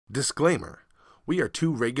Disclaimer. We are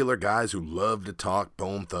two regular guys who love to talk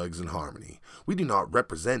Bone Thugs and Harmony. We do not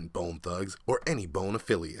represent Bone Thugs or any Bone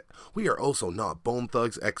affiliate. We are also not Bone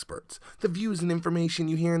Thugs experts. The views and information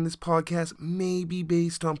you hear in this podcast may be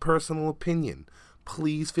based on personal opinion.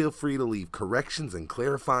 Please feel free to leave corrections and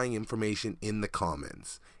clarifying information in the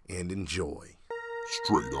comments. And enjoy.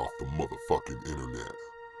 Straight off the motherfucking internet.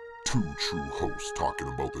 Two true hosts talking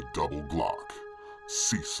about the double Glock.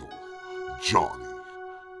 Cecil, Johnny.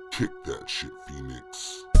 Kick that shit,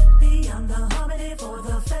 Phoenix. Beyond the harmony for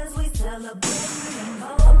the fans, we celebrate.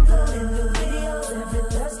 Uploading new videos every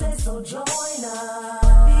Thursday, so join us.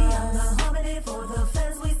 Beyond the harmony for the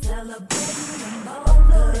fans, we celebrate.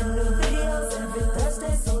 Uploading new videos every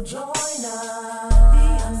Thursday, so join us.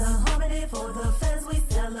 Beyond the harmony for the fans, we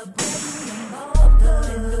celebrate.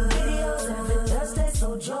 Uploading new videos every Thursday,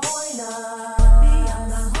 so join us.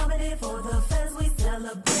 Beyond the harmony for the fans, we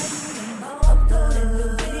celebrate. Uploading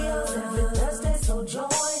new videos every Thursday, so join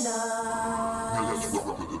us. Now let's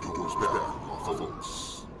rock with the doors back,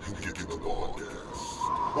 folks, and get in the podcast.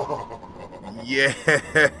 Yeah,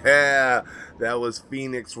 that was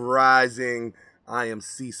Phoenix Rising. I am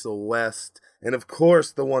Cecil West, and of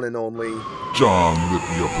course the one and only. John, let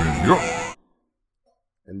me up in here.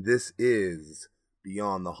 And this is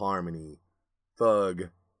Beyond the Harmony Thug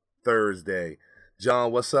Thursday.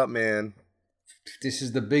 John, what's up, man? This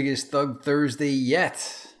is the biggest Thug Thursday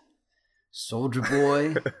yet. Soldier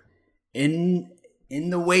Boy in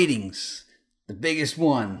the waitings. The biggest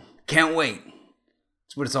one. Can't wait.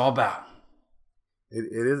 That's what it's all about. It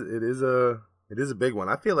is a big one.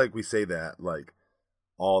 I feel like we say that like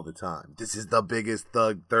all the time. This is the biggest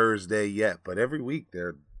Thug Thursday yet, but every week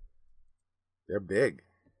they're big.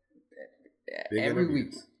 Big Every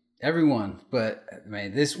interviews. week. Everyone. But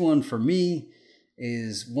man, this one for me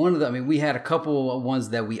is one of the, we had a couple of ones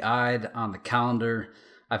that we eyed on the calendar.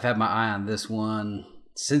 I've had my eye on this one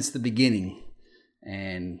since the beginning,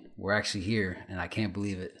 and we're actually here, and I can't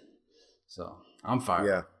believe it. So I'm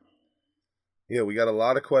fired. Yeah, we got a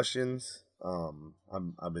lot of questions.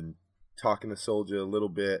 I've been talking to Soldier a little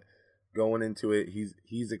bit, going into it.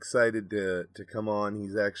 He's excited to come on.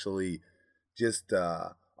 He's actually just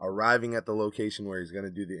arriving at the location where he's going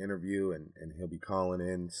to do the interview, and he'll be calling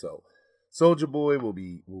in. So Soldier Boy will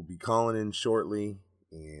be calling in shortly,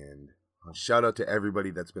 and shout out to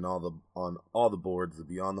everybody that's been on all the boards, the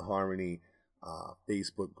Beyond the Harmony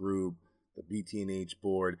Facebook group, the BT&H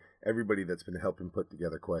board, everybody that's been helping put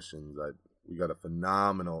together questions. We got a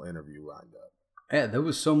phenomenal interview lined up. Yeah, there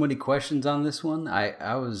was so many questions on this one.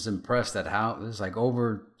 I was impressed at how it was like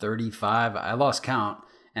over 35. I lost count,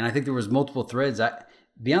 and I think there was multiple threads.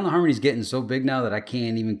 Beyond the Harmony is getting so big now that I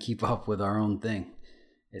can't even keep up with our own thing.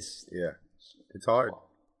 It's hard.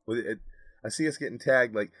 I see us getting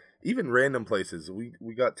tagged like even random places.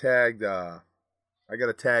 We got tagged. I got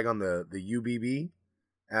a tag on the UBB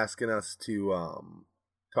asking us to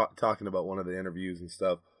talking about one of the interviews and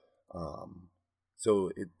stuff.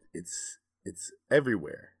 So it's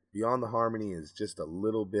everywhere. Beyond the Harmony is just a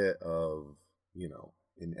little bit of,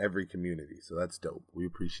 in every community. So that's dope. We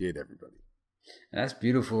appreciate everybody. And that's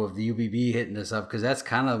beautiful of the UBB hitting us up, because that's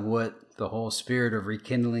kind of what the whole spirit of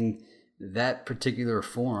rekindling that particular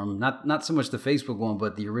forum, not so much the Facebook one,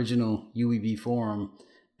 but the original UBB forum.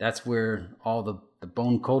 That's where all the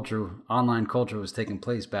bone culture, online culture was taking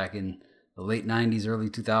place back in the late 90s, early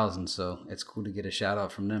 2000s. So it's cool to get a shout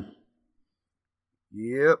out from them.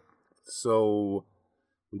 Yep. So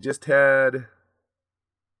we just had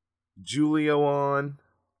Julio on.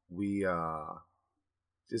 We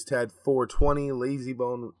just had 420. Lazy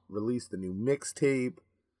Bone released the new mixtape.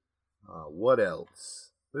 What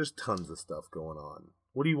else? There's tons of stuff going on.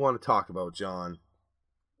 What do you want to talk about, John?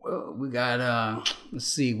 Well, we got let's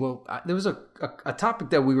see. Well, there was a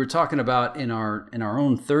topic that we were talking about in our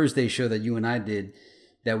own Thursday show that you and I did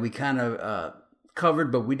that we kind of covered,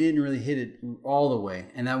 but we didn't really hit it all the way.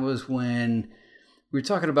 And that was when we were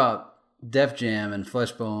talking about Def Jam and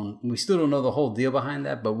Fleshbone. We still don't know the whole deal behind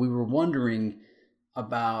that, but we were wondering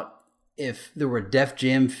about if there were Def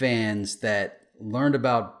Jam fans that learned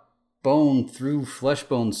about Bone through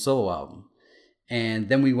Fleshbone's solo album. And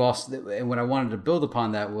then and what I wanted to build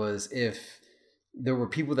upon that was if there were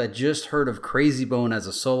people that just heard of Crazy Bone as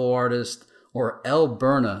a solo artist, or El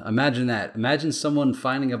Burna. Imagine that. Imagine someone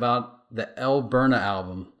finding about the El Burna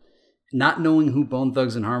album, not knowing who Bone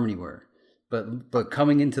Thugs and Harmony were, but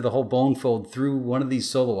coming into the whole Bone fold through one of these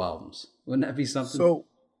solo albums. Wouldn't that be something? So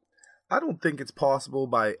I don't think it's possible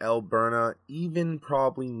by El Burna, even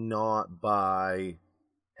probably not by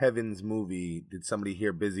Heaven's Movie did somebody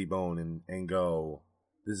hear Busy Bone and go,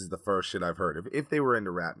 this is the first shit I've heard. If they were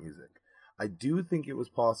into rap music. I do think it was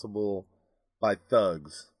possible by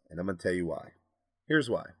thugs, and I'm gonna tell you why. Here's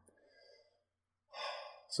why.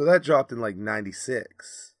 So that dropped in like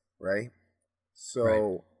 '96, right? So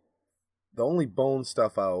Right. the only Bone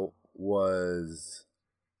stuff out was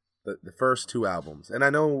the first two albums. And I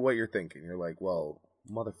know what you're thinking. You're like, well,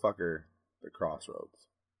 motherfucker, the Crossroads.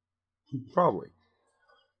 Probably.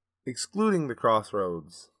 Excluding the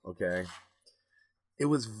Crossroads, okay, it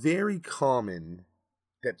was very common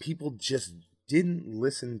that people just didn't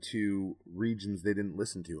listen to regions they didn't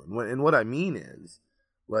listen to. And what I mean is,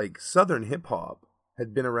 like, Southern hip hop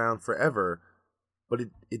had been around forever, but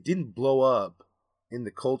it didn't blow up in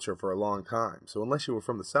the culture for a long time. So unless you were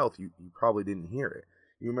from the South, you probably didn't hear it.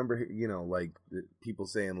 You remember, like, people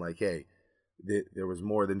saying, like, hey, there was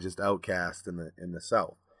more than just Outkast in the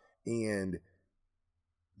South. And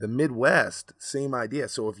the Midwest, same idea.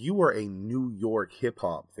 So if you were a New York hip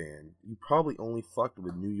hop fan, you probably only fucked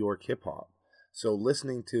with New York hip hop. So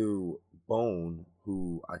listening to Bone,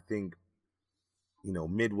 who I think,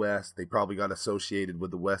 Midwest, they probably got associated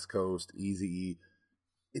with the West Coast, Eazy-E.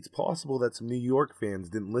 It's possible that some New York fans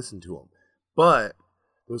didn't listen to him. But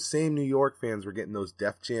those same New York fans were getting those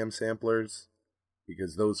Def Jam samplers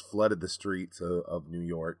because those flooded the streets of New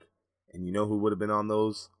York. And you know who would have been on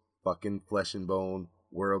those? Fucking Flesh and Bone,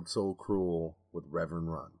 World So Cruel with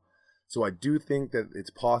Reverend Run. So I do think that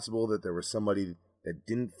it's possible that there was somebody that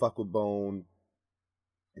didn't fuck with Bone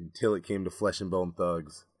until it came to Flesh and Bone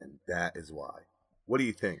Thugs, and that is why. What do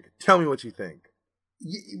you think? Tell me what you think.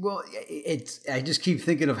 Well, I just keep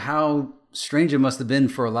thinking of how strange it must have been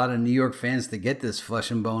for a lot of New York fans to get this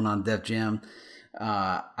Flesh and Bone on Def Jam.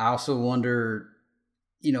 I also wonder,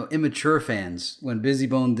 Immature fans, when Busy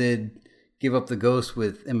Bone did Give Up the Ghost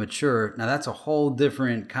with Immature. Now that's a whole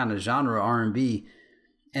different kind of genre, R&B,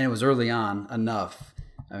 and it was early on enough.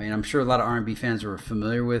 I mean, I'm sure a lot of R&B fans were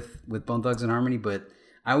familiar with Bone Thugs and Harmony, but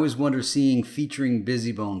I always wonder seeing featuring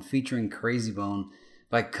Busy Bone, featuring Crazy Bone,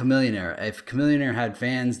 like Chameleonaire. If Chameleonaire had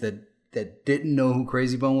fans that didn't know who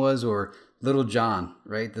Crazy Bone was, or Little John,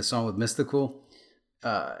 right, the song with Mystical.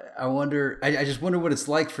 I wonder. I just wonder what it's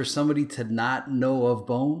like for somebody to not know of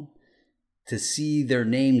Bone, to see their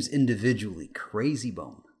names individually, Crazy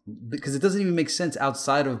Bone, because it doesn't even make sense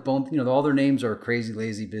outside of Bone. All their names are Crazy,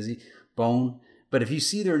 Lazy, Busy, Bone. But if you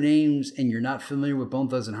see their names and you're not familiar with Bone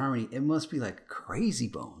Thugs and Harmony, it must be like Crazy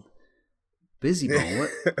Bone, Busy Bone.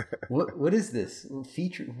 What is this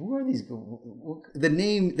feature? Who are these? The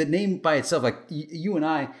name by itself, like you and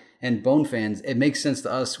I and Bone fans, it makes sense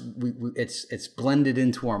to us. It's blended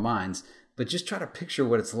into our minds. But just try to picture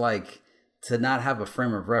what it's like to not have a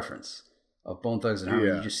frame of reference of Bone Thugs and Harmony.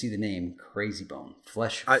 Yeah. You just see the name Crazy Bone,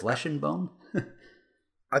 Flesh and Bone.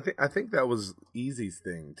 I think that was Easy's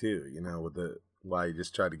thing too, with why he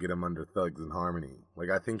just tried to get him under Thugs and Harmony. Like,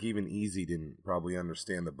 I think even Easy didn't probably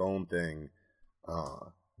understand the Bone thing.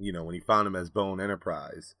 When he found him as Bone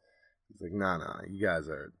Enterprise, he's like, nah, you guys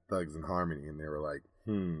are Thugs and Harmony, and they were like,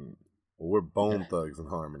 well, we're Bone Thugs and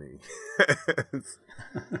Harmony.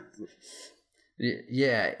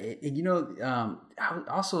 Yeah,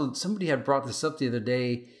 also somebody had brought this up the other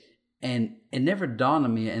day, and it never dawned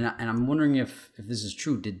on me, and I'm wondering if this is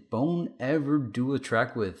true. Did Bone ever do a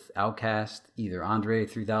track with Outkast, either Andre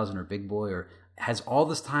 3000 or Big Boy, or has all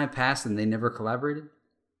this time passed and they never collaborated?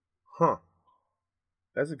 Huh.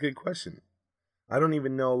 That's a good question. I don't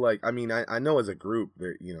even know, I know as a group,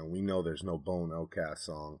 there, we know there's no Bone Outkast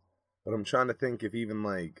song, but I'm trying to think if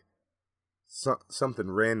even, something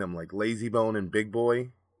random like Lazy Bone and Big Boy,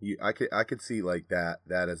 I could see, that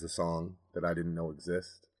as a song that I didn't know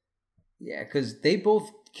exist. Yeah, because they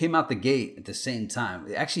both came out the gate at the same time.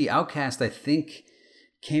 Actually, Outkast, I think,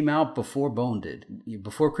 came out before Bone did.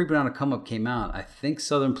 Before Creeping on a Come Up came out, I think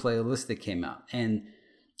Southern Playalistic came out. And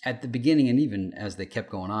at the beginning, and even as they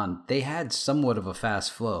kept going on, they had somewhat of a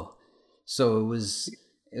fast flow. So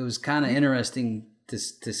it was kind of interesting to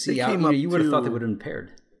see how you would have thought they would have been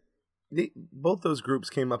paired. Both those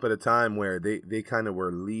groups came up at a time where they kind of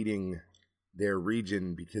were leading their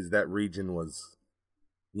region, because that region was,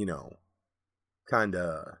 kind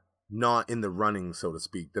of not in the running, so to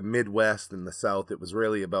speak. The Midwest and the South, it was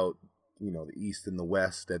really about, the East and the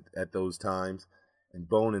West at those times. And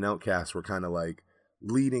Bone and Outkast were kind of like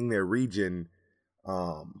leading their region.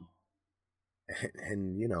 I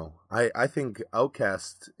think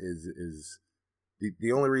Outkast is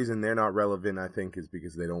the only reason they're not relevant, I think, is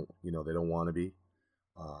because they don't want to be.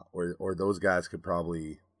 Or those guys could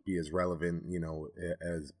probably be as relevant,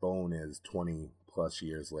 as Bone is 20 plus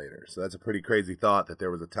years later. So that's a pretty crazy thought, that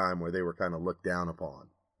there was a time where they were kind of looked down upon.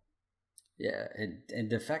 Yeah, and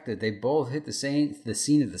the fact that they both hit the scene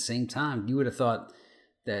at the same time, you would have thought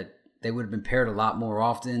that they would have been paired a lot more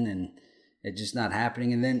often, and it's just not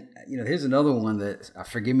happening. And then, here's another one that,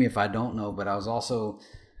 forgive me if I don't know, but I was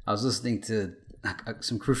listening to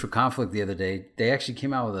some Crucial Conflict the other day. They actually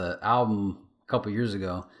came out with an album a couple years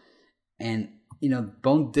ago, and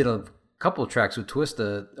Bone did a couple of tracks with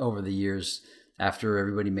Twista over the years after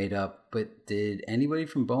everybody made up. But did anybody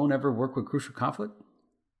from Bone ever work with Crucial Conflict?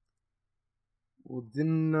 Well,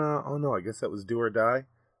 didn't oh no, I guess that was Do or Die.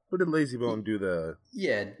 Who did Lazy Bone do the?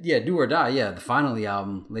 Yeah, Do or Die. Yeah, the Finally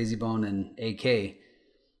album, Lazy Bone and AK.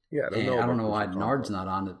 Yeah, I don't know why Nard's not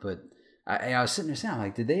on it, but I was sitting there saying,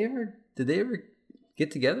 like, did they ever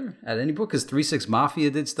get together at any point? Because 3 6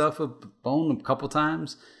 Mafia did stuff with Bone a couple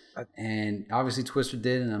times, and obviously Twister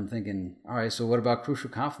did. And I'm thinking, all right, so what about Crucial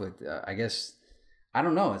Conflict? I guess I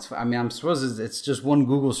don't know. I suppose it's just one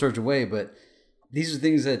Google search away, but these are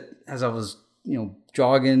things that as I was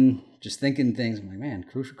jogging, just thinking things, I'm like, man,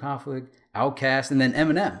 Crucial Conflict, Outkast, and then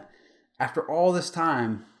Eminem. After all this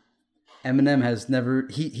time, Eminem has never,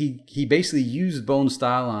 he basically used Bone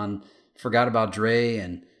style on Forgot About Dre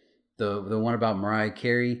and the one about Mariah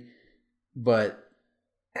Carey, but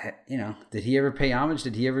did he ever pay homage?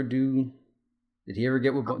 Did he ever do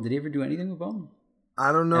anything with Bone?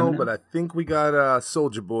 I don't know, Eminem? but I think we got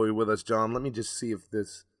Soulja Boy with us, John. Let me just see if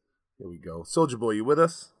this, here we go. Soulja Boy, you with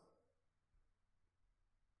us?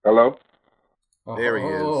 Hello? There he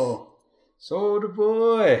is. Soulja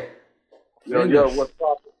Boy. Yo, what's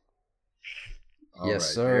up? All Yes, right,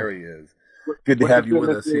 sir. There he is. Good to have you with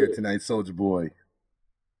us here tonight, Soulja Boy.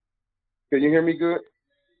 Can you hear me good?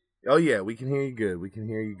 Oh yeah, we can hear you good. We can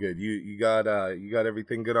hear you good. You got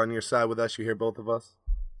everything good on your side with us? You hear both of us?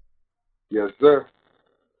 Yes, sir.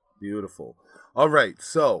 Beautiful. All right,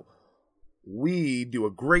 so we do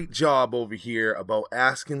a great job over here about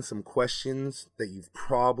asking some questions that you've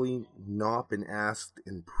probably not been asked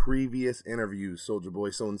in previous interviews, Soulja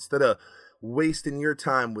Boy. So instead of wasting your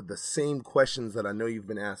time with the same questions that I know you've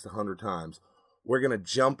been asked 100 times, we're going to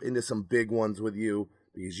jump into some big ones with you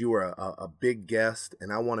because you are a big guest,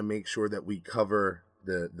 and I want to make sure that we cover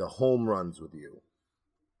the home runs with you.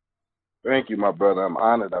 Thank you, my brother. I'm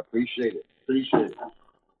honored. I appreciate it.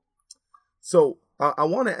 So I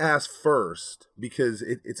want to ask first, because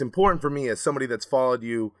it's important for me as somebody that's followed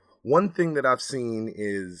you. One thing that I've seen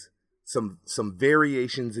is some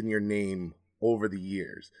variations in your name over the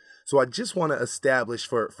years. So I just want to establish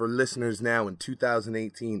for listeners now in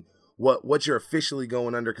 2018 what you're officially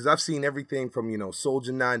going under, because I've seen everything from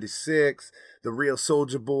Soulja 96, The Real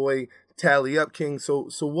Soulja Boy, Tally Up King. So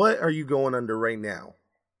what are you going under right now?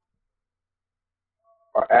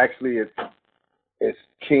 Actually, it's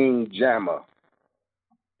King Jamma.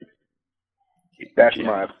 That's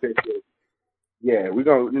my official. Yeah, we're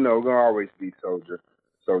gonna always be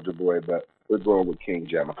Soulja Boy, but we're going with King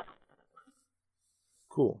Jamma.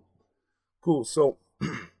 Cool. So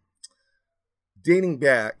dating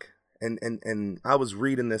back, and I was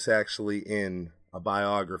reading this actually in a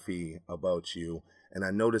biography about you, and I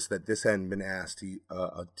noticed that this hadn't been asked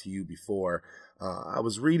to you before. I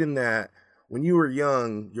was reading that when you were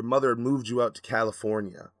young, your mother had moved you out to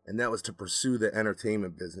California, and that was to pursue the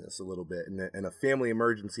entertainment business a little bit. And a family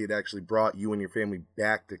emergency had actually brought you and your family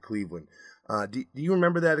back to Cleveland. Do you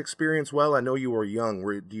remember that experience well? I know you were young.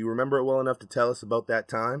 Do you remember it well enough to tell us about that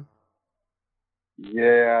time?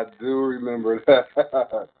 Yeah, I do remember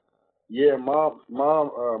that. Yeah, my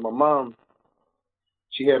mom,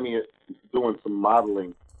 she had me doing some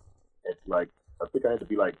modeling at I think I had to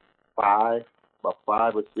be about 5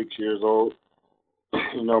 or 6 years old.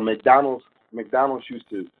 McDonald's used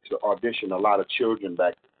to audition a lot of children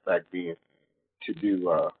back then to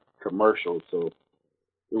do commercials, so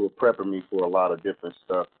it was prepping me for a lot of different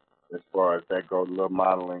stuff as far as that goes. A little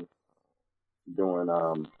modeling, doing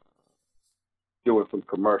some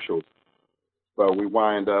commercials. But we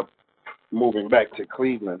wind up moving back to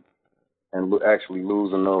Cleveland and actually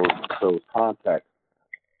losing those contacts.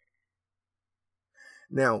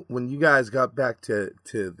 Now, when you guys got back to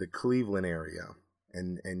the Cleveland area,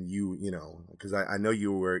 and you because I know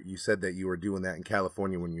you said that you were doing that in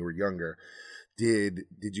California when you were younger, did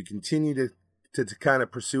you continue to kind of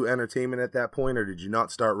pursue entertainment at that point, or did you not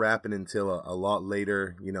start rapping until a lot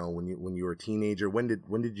later, when you were a teenager? When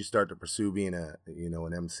did you start to pursue being an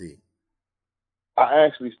MC? I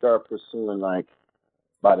actually started pursuing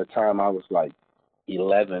by the time I was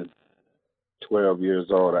 11, 12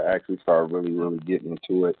 years old. I actually started really, really getting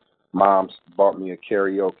into it. Mom bought me a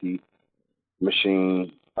karaoke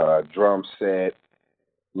machine, drum set,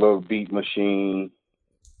 little beat machine.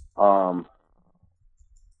 I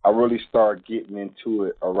really started getting into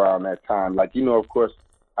it around that time. Of course,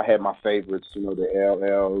 I had my favorites, the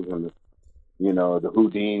LLs and you know, the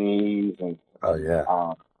Houdinis, and Oh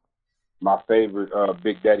yeah. my favorite,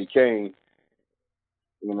 Big Daddy Kane,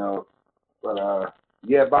 you know. But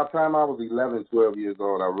yeah, by the time I was 11, 12 years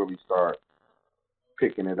old, I really started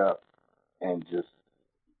picking it up and just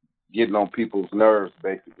getting on people's nerves,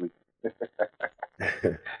 basically.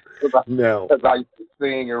 No. Because I used to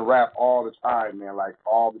sing and rap all the time, man, like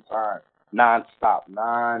all the time, non-stop.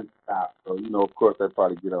 So, you know, of course, that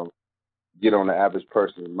probably get on the average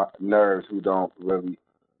person's nerves who don't really,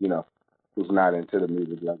 you know, who's not into the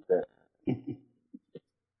music like that.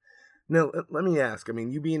 Now, let me ask. I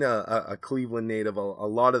mean, you being a Cleveland native, a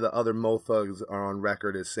lot of the other Mo Thugs are on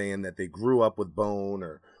record as saying that they grew up with Bone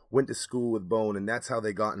or went to school with Bone, and that's how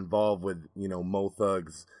they got involved with, you know, Mo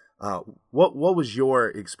Thugs. What was your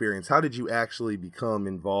experience? How did you actually become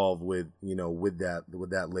involved with, you know, with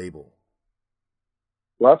that label?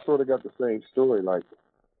 Well, I sort of got the same story. Like,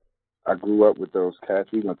 I grew up with those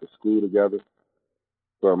cats. We went to school together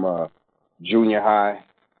from junior high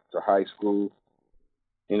to high school.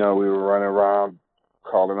 You know, we were running around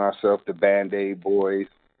calling ourselves the Band-Aid Boys.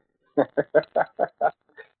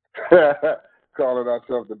 Calling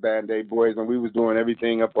ourselves the Band-Aid Boys, and we was doing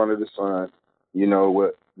everything up under the sun. You know,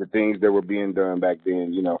 what the things that were being done back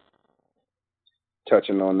then, you know,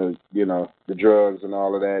 touching on the, you know, the drugs and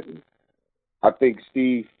all of that. And I think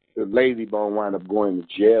Steve, the Lazy Bone, wound up going to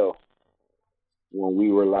jail when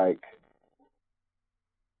we were like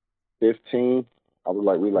 15. We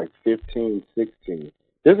were like 15, 16.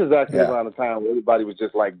 This is actually around the time where everybody was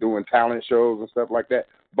just like doing talent shows and stuff like that.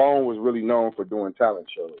 Bone was really known for doing talent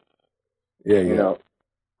shows. Yeah, you know,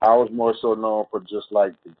 I was more so known for just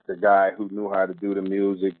like the guy who knew how to do the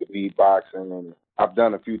music, the beatboxing, and I've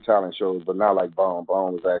done a few talent shows, but not like Bone.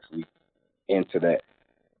 Bone was actually into that,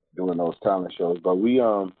 doing those talent shows. But we,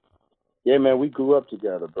 yeah, man, we grew up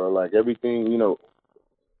together, bro. Like everything, you know,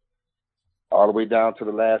 all the way down to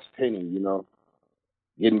the last penny, you know,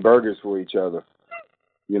 getting burgers for each other.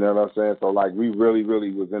 You know what I'm saying? So like we really,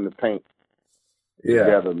 really was in the paint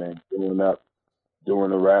together, man, growing up.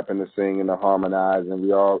 Doing the rapping, the singing, the harmonizing,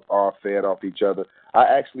 we all fed off each other. I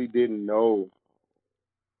actually didn't know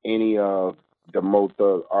any of the Mo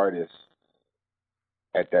Thug artists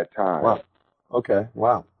at that time. Wow. Okay.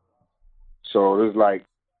 Wow. So it was like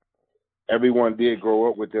everyone did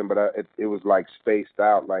grow up with them, but it was like spaced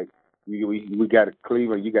out. Like we got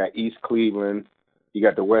Cleveland, you got East Cleveland, you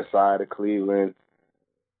got the West Side of Cleveland.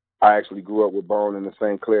 I actually grew up with Bone in the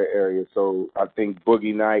St. Clair area, so I think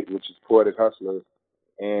Boogie Night, which is Poetic Hustlers,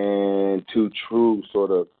 and Too True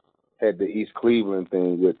sort of had the East Cleveland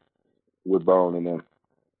thing with Bone and them.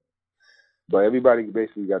 But everybody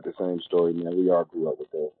basically got the same story, man. We all grew up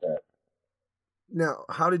with that. Now,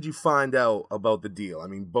 how did you find out about the deal? I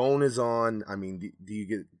mean, Bone is on. I mean,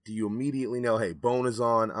 do you immediately know, hey, Bone is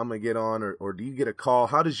on, I'm gonna get on, or do you get a call?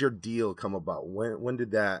 How does your deal come about? When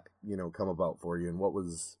did that, you know, come about for you, and what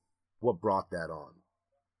brought that on?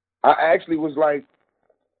 I actually was like,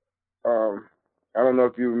 I don't know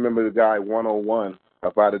if you remember the guy 101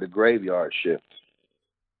 up out of the Graveyard Shift.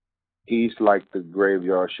 He's like the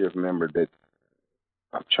Graveyard Shift member that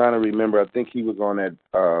I'm trying to remember. I think he was on that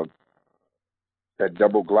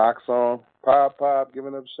Double Glock song, Pop Pop,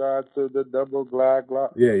 giving up shots to the Double Glock.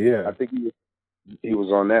 Yeah. I think he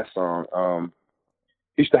was on that song.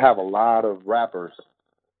 He used to have a lot of rappers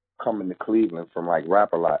coming to Cleveland from like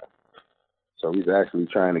Rap-A-Lot. So he's actually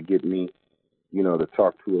trying to get me, you know, to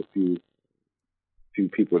talk to a few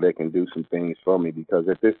people that can do some things for me, because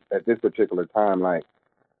at this particular time, like,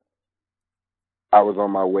 I was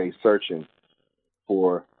on my way searching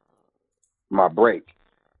for my break.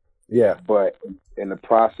 Yeah. But in the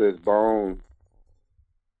process, Bone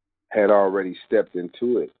had already stepped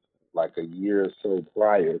into it like a year or so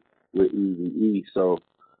prior with Eazy-E. So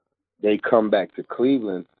they come back to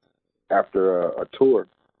Cleveland after a tour,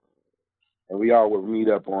 and we all would meet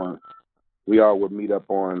up on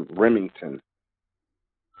Remington.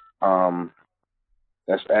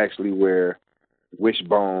 That's actually where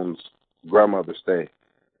Wishbone's grandmother stayed.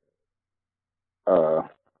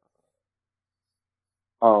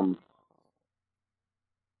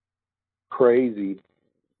 Crazy.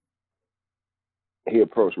 He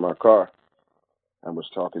approached my car and was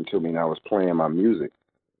talking to me, and I was playing my music.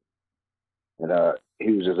 And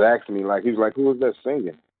he was just asking me, like, he was like, "Who is that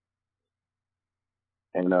singing?"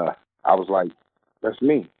 And I was like, "That's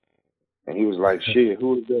me." And he was like, "Shit,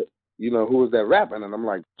 who is that? You know, who is that rapping?" And I'm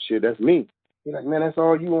like, "Shit, that's me." He's like, "Man, that's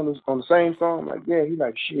all you on the same song?" I'm like, "Yeah." He's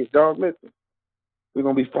like, "Shit, dog, listen, we're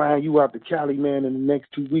gonna be flying you out to Cali, man, in the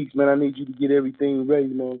next 2 weeks, man. I need you to get everything ready,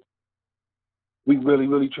 man. We really,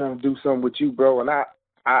 really trying to do something with you, bro." And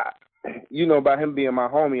you know, by him being my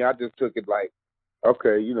homie, I just took it like,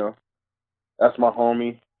 okay, you know, that's my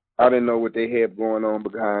homie. I didn't know what they had going on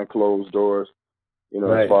behind closed doors, you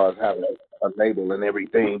know, as Right. far as having a label and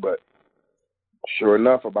everything. But sure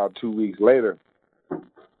enough, about 2 weeks later,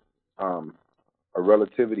 a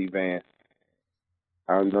Relativity van.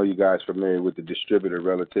 I don't know you guys familiar with the distributor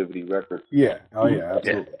Relativity Records. Yeah. Oh yeah,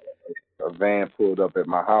 absolutely. A van pulled up at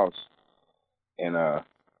my house, and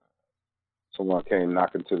someone came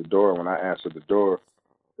knocking to the door. When I answered the door,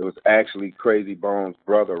 it was actually Crazy Bones'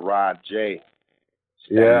 brother, Rod J,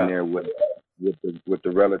 standing Yeah. there with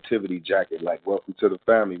the Relativity jacket, like, welcome to the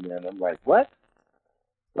family, man. I'm like, what?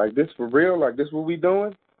 Like, this for real? Like, this what we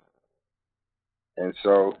doing? And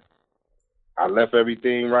so I left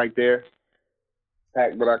everything right there,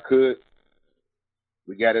 packed what I could.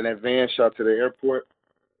 We got in that van, shot to the airport,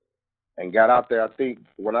 and got out there. I think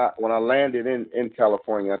when I landed in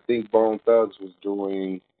California, I think Bone Thugs was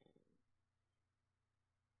doing,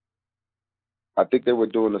 I think they were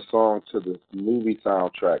doing a song to the movie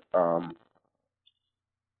soundtrack.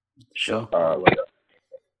 Sure.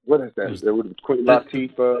 What is that? There was Queen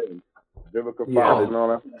Latifah and Vivica Fox and all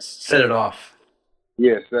that. Set It Off.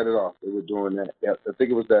 Yeah, Set It Off. They were doing that. Yeah, I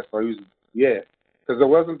think it was that song. Because it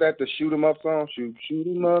wasn't that the Shoot 'Em Up song. Shoot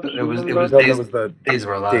 'em up. It was No, Days, that was the Days of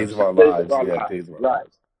Our Lives. Days of Our Lives. Yeah, Days of Our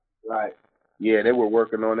Lives. Right. Yeah, they were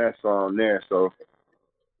working on that song there. So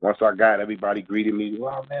once I got, everybody greeted me.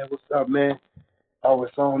 Wow, man, what's up, man? Oh,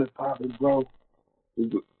 it's on, it's popping, bro.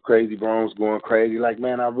 Crazy Bones going crazy. Like,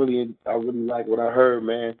 man, I really like what I heard,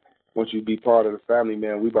 man. Want you to be part of the family,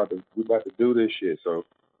 man. We about to do this shit. So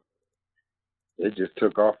it just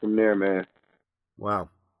took off from there, man. Wow.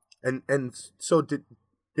 And so did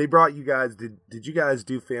they brought you guys? Did you guys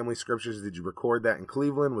do Family Scriptures? Did you record that in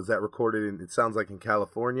Cleveland? Was that recorded in? It sounds like in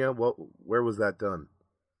California. Where was that done?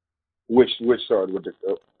 Which song?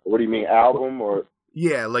 What do you mean, album or?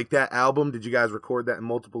 Yeah, like that album. Did you guys record that in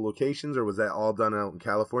multiple locations, or was that all done out in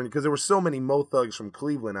California? Because there were so many Mo Thugs from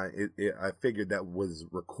Cleveland. I figured that was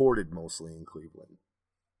recorded mostly in Cleveland.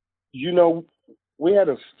 You know, we had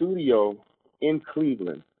a studio in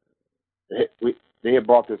Cleveland. They had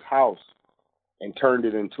bought this house and turned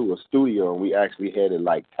it into a studio, and we actually had it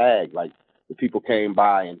like tagged. Like the people came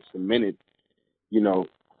by and cemented, you know,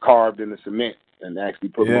 carved in the cement and actually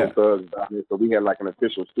put Mo Thugs down there. So we had like an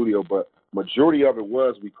official studio, but majority of it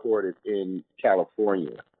was recorded in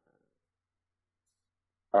California.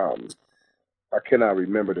 I cannot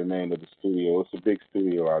remember the name of the studio. It's a big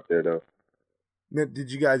studio out there, though. Now,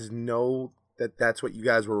 did you guys know that that's what you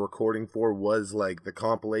guys were recording for, was like the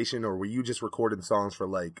compilation, or were you just recording songs for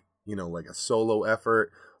like, you know, like a solo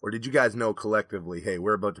effort, or did you guys know collectively, hey,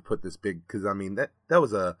 we're about to put this big, because I mean that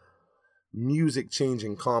was a music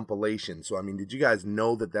changing compilation. So I mean, did you guys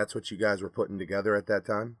know that that's what you guys were putting together at that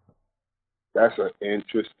time? That's an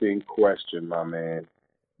interesting question, my man,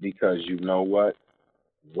 because you know what?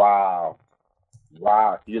 Wow.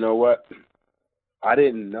 You know what? I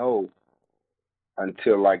didn't know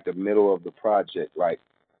until like the middle of the project. Like,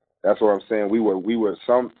 that's what I'm saying. We were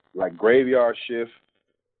some, like, Graveyard Shift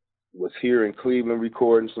was here in Cleveland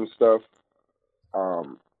recording some stuff.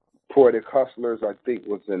 Poetic Hustlers, I think,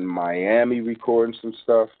 was in Miami recording some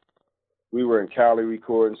stuff. We were in Cali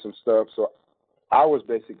recording some stuff. So I was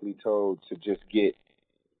basically told to just get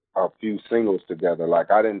a few singles together.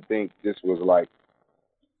 Like, I didn't think this was like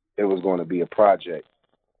it was going to be a project.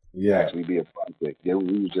 Yeah, actually be a project. They were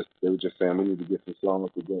just saying we need to get some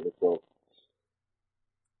songs together. So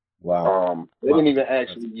wow. They didn't even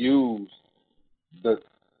actually use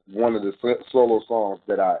one of the solo songs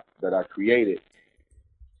that I created.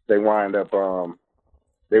 They wind up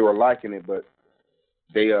they were liking it, but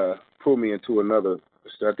they pulled me into another.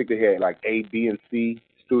 I think they had like A, B, and C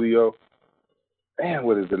studio. Man,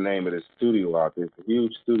 what is the name of this studio out there? It's a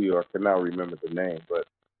huge studio. I cannot remember the name, but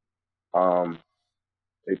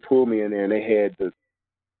they pulled me in there, and they had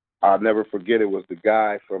I'll never forget, it was the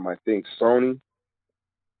guy from, I think, Sony.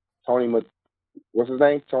 What's his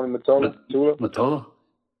name? Tony Mottola? Mottola?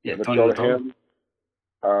 Yeah, Tony Mottola. Mottola. Him,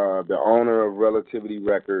 the owner of Relativity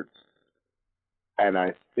Records, and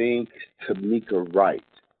I think Tamika Wright.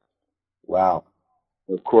 Wow.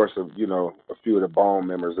 Of course, a few of the Bone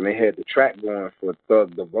members, and they had the track going for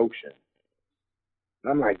Thug Devotion.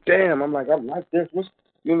 And I'm like, damn, I like this. What's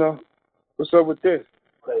up with this?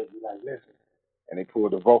 Crazy, like, listen. And they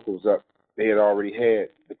pulled the vocals up. They had already had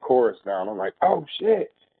the chorus down. I'm like, oh,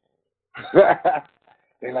 shit.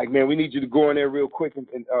 They're like, man, we need you to go in there real quick and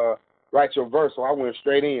write your verse. So I went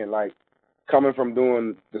straight in, like, coming from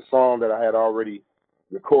doing the song that I had already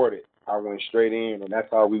recorded. I went straight in, and that's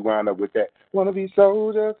how we wound up with that. Wanna be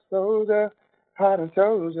soldier, soldier, I done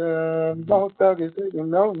told ya, Bone Thug is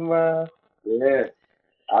taking over. Yeah,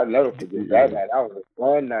 I never forget that night. That was a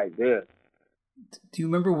fun night there. Do you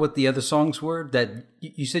remember what the other songs were? That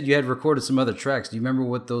you said you had recorded some other tracks. Do you remember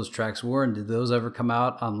what those tracks were? And did those ever come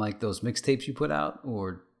out on like those mixtapes you put out,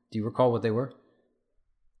 or do you recall what they were?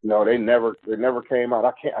 No, they never came out.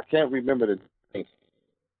 I can't remember the things.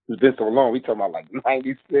 It's been so long. We talking about like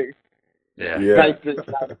 96. Yeah. 96,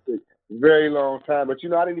 96. Very long time. But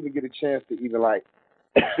I didn't even get a chance to even like,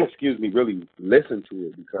 excuse me, really listen to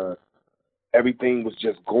it because everything was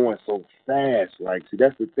just going so fast. Like, see,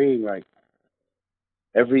 that's the thing. Like,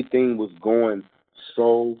 everything was going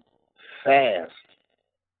so fast.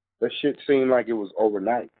 That shit seemed like it was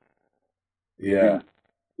overnight. Yeah.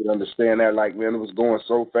 You understand that? Like, man, it was going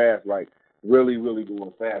so fast, like, really, really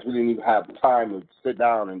going fast. We didn't even have time to sit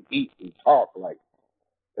down and eat and talk. Like,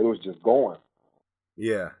 it was just going.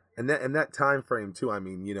 Yeah. And that time frame, too, I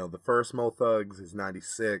mean, the first Mo Thugs is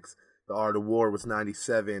 96. The Art of War was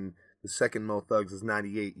 97. The second Mo Thugs is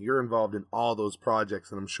 98. You're involved in all those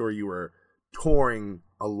projects, and I'm sure you were touring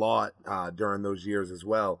a lot during those years as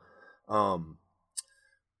well.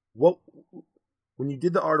 When you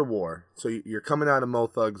did the Art of War, so you're coming out of Mo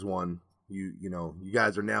Thugs 1, you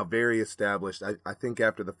guys are now very established. I think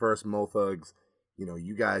after the first Mo Thugs,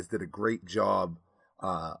 you guys did a great job,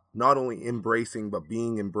 not only embracing but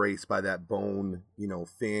being embraced by that Bone,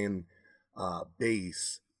 fan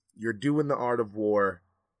base. You're doing the Art of War.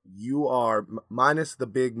 You are minus the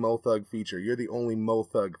big Mo Thug feature. You're the only Mo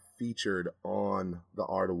Thug featured on the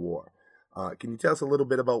Art of War. Can you tell us a little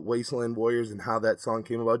bit about Wasteland Warriors and how that song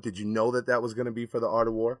came about? Did you know that was going to be for the Art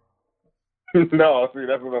of War? No, see,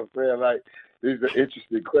 that's what I'm saying. Like, these are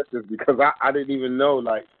interesting questions because I didn't even know.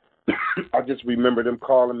 Like, I just remember them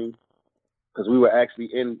calling me because we were actually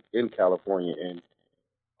in California,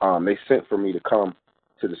 and they sent for me to come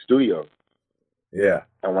to the studio. Yeah.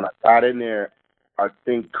 And when I got in there, I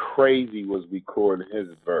think Crazy was recording his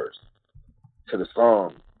verse to the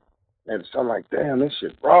song. And so I'm like, damn, this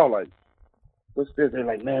shit raw. Like, what's this? They're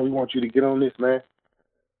like, man, we want you to get on this, man.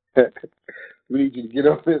 We need you to get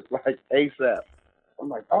on this, like, ASAP. I'm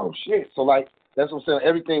like, oh, shit. So, like, that's what I'm saying.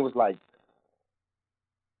 Everything was, like,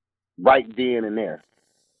 right then and there.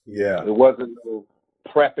 Yeah. It wasn't no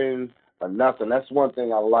prepping or nothing. That's one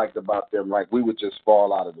thing I liked about them. Like, we would just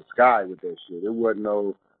fall out of the sky with that shit. It wasn't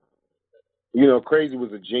no, Crazy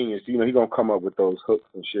was a genius. He going to come up with those hooks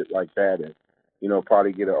and shit like that and,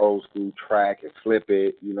 probably get an old school track and flip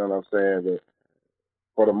it. You know what I'm saying? But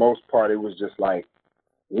for the most part, it was just like,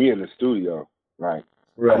 we in the studio. Like,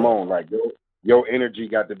 come on. Like, your energy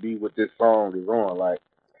got to be what this song is on. Like,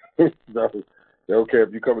 so, they don't care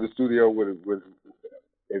if you come to the studio with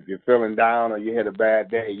if you're feeling down or you had a bad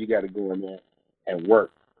day, you got to go in there and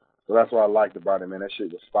work. So that's what I liked about it, man. That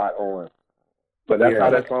shit was spot on. But that's how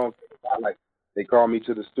that song, they called me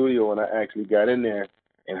to the studio and I actually got in there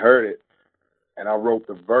and heard it. And I wrote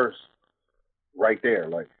the verse right there,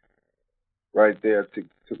 like right there. It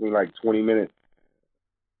took me like 20 minutes.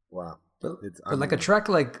 Wow. But like a track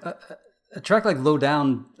like Low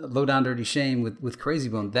Down Dirty Shame with Crazy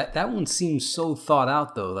Bone, that one seems so thought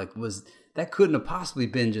out though. Like that couldn't have possibly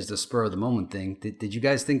been just a spur of the moment thing. Did you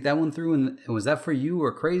guys think that one through? And was that for you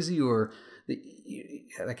or Crazy or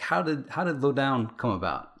like how did Low Down come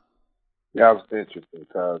about? Yeah, it was interesting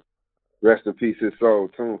because rest in peace his soul,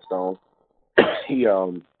 Tombstone. He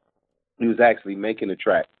was actually making the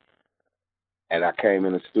track, and I came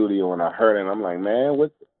in the studio and I heard it. And I'm like, man,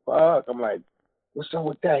 what the fuck? I'm like, what's up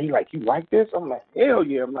with that? He like, you like this? I'm like, hell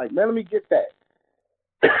yeah. I'm like, man, let me get that.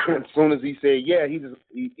 As soon as he said yeah, he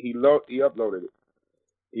uploaded it.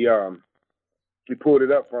 He pulled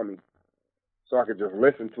it up for me so I could just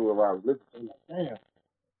listen to it while I was listening. I'm like, damn.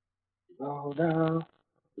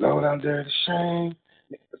 Low down, dirty shame.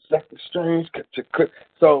 Second strange.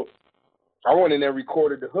 So I went in there and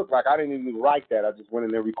recorded the hook. Like, I didn't even write that. I just went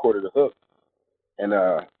in there and recorded the hook. And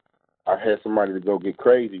I had somebody to go get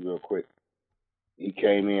Crazy real quick. He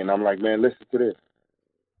came in. I'm like, man, listen to this.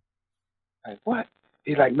 Like, what?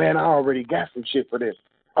 He's like, man, I already got some shit for this.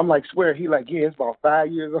 I'm like, swear. He like, yeah, it's about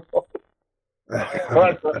 5 years old.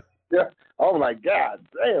 Yeah. I'm like, God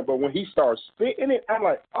damn. But when he starts spitting it, I'm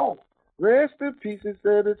like, oh, rest in peace. It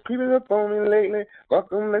said it's creeping up on me lately.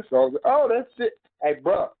 Welcome, let's all go. Oh, that shit. Hey,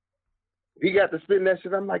 bro. He got to spitting that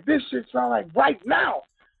shit. I'm like, this shit sound like right now.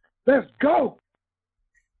 Let's go.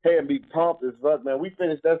 Hey, and be pumped as fuck, man. We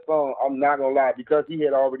finished that song. I'm not gonna lie, because he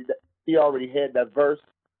already had that verse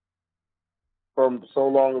from so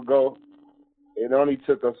long ago. It only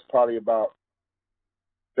took us probably about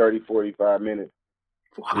 30, 45 minutes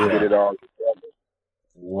to get it all together.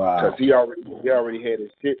 Wow. because he already had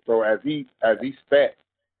his shit. So as he spat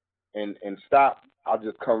and stopped, I'll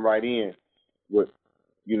just come right in with,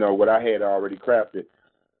 you know, what I had already crafted.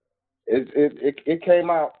 It came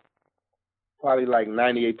out probably like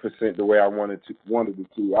 98% the way I wanted it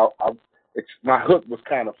to. My hook was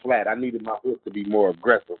kind of flat. I needed my hook to be more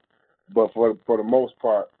aggressive, but for the most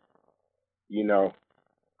part, you know,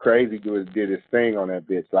 Crazy did his thing on that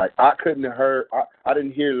bitch. Like I couldn't have heard. I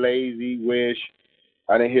didn't hear Lazy, Wish.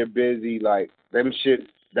 I didn't hear Busy. Like them shit.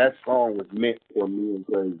 That song was meant for me and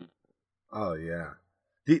Crazy. Oh yeah.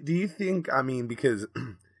 Do you think? I mean, because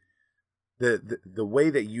the way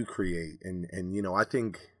that you create, and you know, I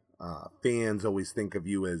think fans always think of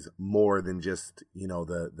you as more than just, you know,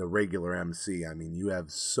 the regular MC. I mean, you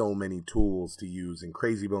have so many tools to use, and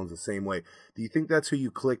Crazy Bones the same way. Do you think that's who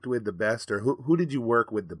you clicked with the best, or who did you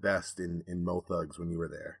work with the best in Mo Thugs when you were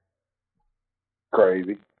there?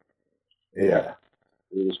 Crazy. Yeah.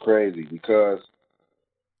 It was crazy because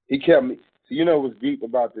he kept me. So you know what's deep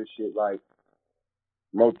about this shit? Like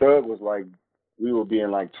Mo Thug was like, we were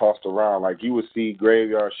being like tossed around. Like you would see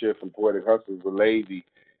Graveyard Shift from Poetic Hustlers with Lazy,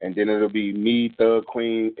 and then it'll be me, Thug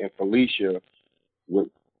Queen, and Felicia with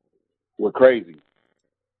Crazy.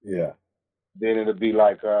 Yeah. Then it'll be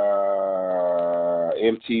like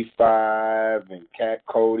MT5 and Cat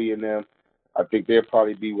Cody and them. I think they'll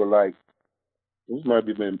probably be with like, this might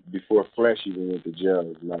have been before Flesh even went to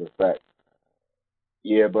jail, as a matter of fact.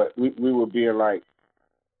 Yeah, but we were being like,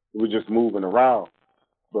 we were just moving around.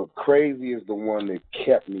 But Crazy is the one that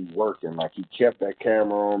kept me working. Like he kept that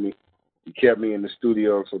camera on me. He kept me in the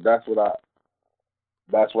studio. So that's why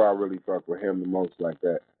I really fuck with him the most like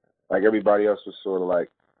that. Like everybody else was sort of like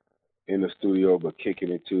in the studio but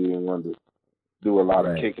kicking it too and wanted to do a lot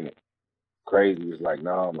of kicking it. Crazy was like,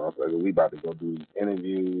 no, motherfucker, we about to go do these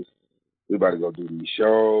interviews. We about to go do these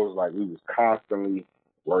shows. Like we was constantly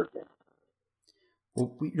working.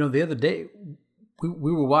 Well, you know, the other day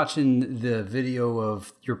we were watching the video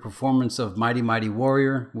of your performance of Mighty Mighty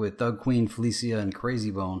Warrior with Thug Queen, Felicia, and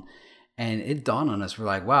Crazy Bone, and it dawned on us. We're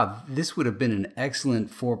like, wow, this would have been an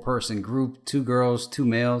excellent 4-person group, 2 girls, 2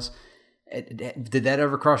 males. Did that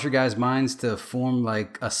ever cross your guys' minds to form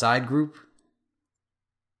like a side group?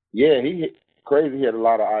 Yeah, Crazy had a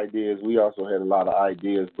lot of ideas. We also had a lot of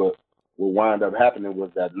ideas, but what wound up happening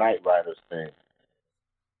was that Night Riders thing.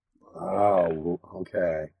 Oh,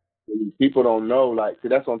 okay. People don't know, like, see,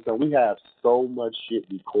 that's what I'm saying. We have so much shit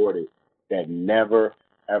recorded that never,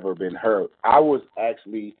 ever been heard. I was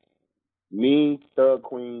actually, me, Thug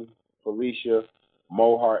Queen, Felicia,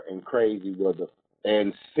 Mohart, and Crazy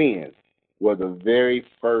and Sin were the very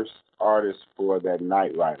first artists for that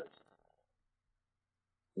Night Riders.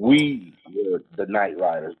 We were the Night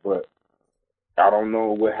Riders, but I don't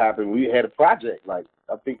know what happened. We had a project, like,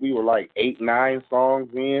 I think we were like 8, 9 songs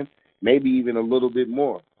in, maybe even a little bit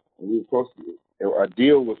more. And we were supposed to, a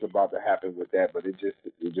deal was about to happen with that, but it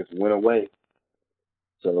just went away.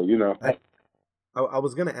 So, you know. I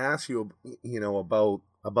was going to ask you, you know, about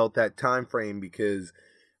that time frame because,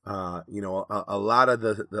 you know, a lot of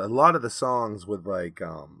the songs with like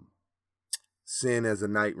Sin as a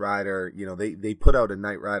Night Rider, you know, they put out a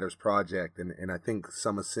Night Riders project, and I think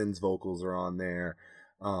some of Sin's vocals are on there.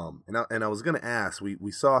 And I was going to ask,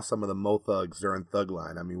 we saw some of the Mo Thugs during Thug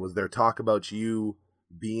Line. I mean, was there talk about you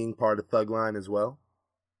being part of Thug Line as well?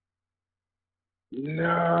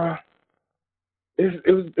 Nah,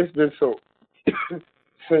 it's been so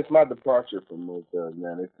since my departure from Mo Thugs,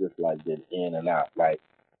 man. It's just like been in and out. Like,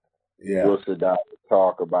 we'll sit down and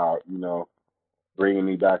talk about, you know, bringing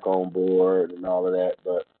me back on board and all of that.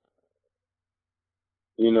 But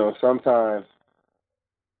you know, sometimes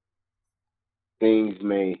things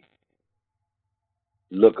may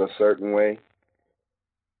look a certain way,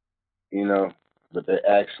 you know, but they're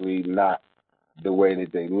actually not the way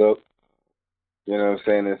that they look. You know what I'm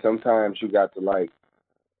saying? And sometimes you got to, like,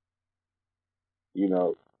 you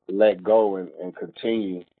know, let go and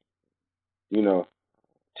continue, you know,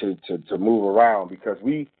 to move around, because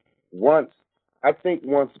once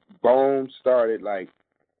Bone started, like,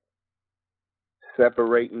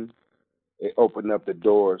 separating, it opened up the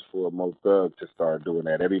doors for Mo Thug to start doing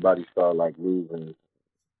that. Everybody started, like, losing,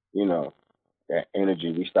 you know, that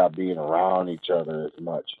energy. We stopped being around each other as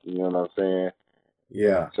much. You know what I'm saying?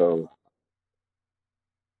 Yeah. So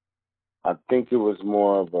I think it was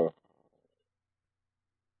more of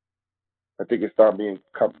I think it started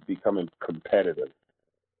becoming competitive.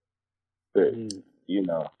 But, you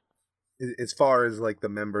know. As far as like the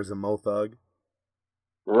members of Mo Thug?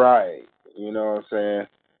 Right. You know what I'm saying?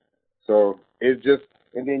 So it's just,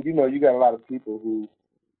 and then, you know, you got a lot of people who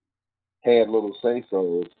had little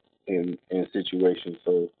say-sos in situations.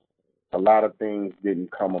 So a lot of things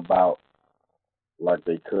didn't come about like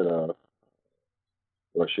they could have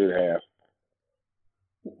or should have.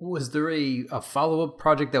 Was there a follow-up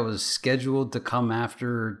project that was scheduled to come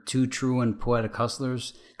after Too True and Poetic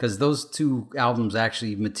Hustlers? Because those two albums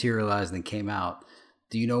actually materialized and came out.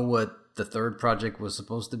 Do you know what the third project was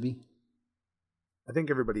supposed to be? I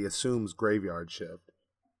think everybody assumes Graveyard Shift.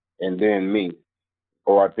 And then me.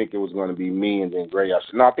 Or I think it was going to be me and then Graveyard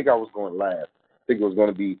Shift. No, I think I was going last. I think it was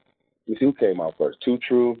going to be, you see who came out first? Too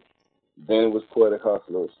True, then it was Poetic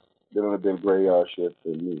Hustlers, then it would have been Graveyard Shift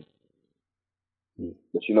and me.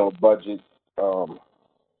 But you know, budgets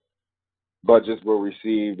were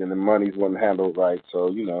received and the monies wasn't handled right.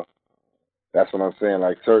 So, you know, that's what I'm saying.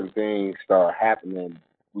 Like certain things start happening,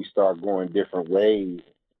 we start going different ways.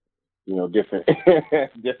 You know, different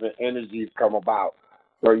different energies come about.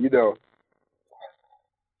 So, you know,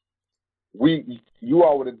 you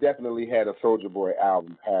all would have definitely had a Soulja Boy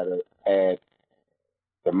album had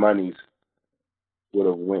the monies would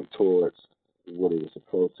have went towards what it was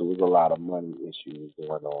supposed to. There was a lot of money issues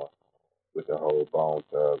going on with the whole Bone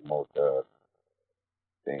Thug, Mo Thug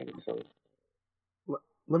thing. So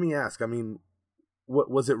let me ask. I mean, what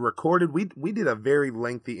was it recorded? We did a very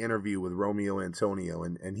lengthy interview with Romeo Antonio,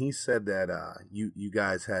 and he said that you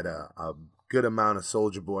guys had a good amount of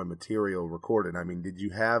Soulja Boy material recorded. I mean, did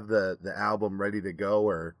you have the album ready to go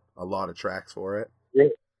or a lot of tracks for it? Yeah,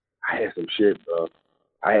 I had some shit, bro.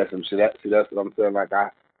 I had some shit. See, that's what I'm saying. Like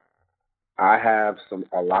I have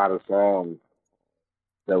a lot of songs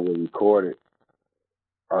that were recorded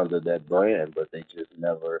under that brand, but they just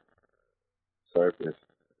never surfaced.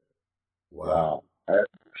 Wow. That's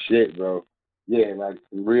shit, bro. Yeah, like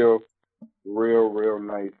real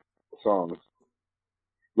nice songs.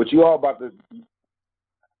 But you all about to,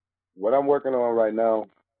 what I'm working on right now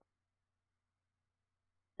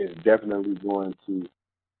is definitely going to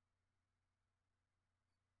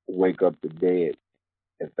wake up the dead,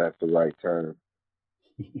 if that's the right term.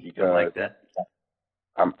 I like that.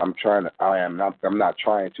 I'm not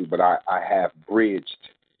trying to, but I have bridged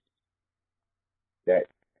that,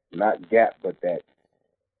 not gap, but that,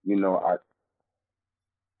 you know,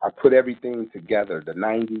 I put everything together, the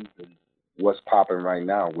 90s and what's popping right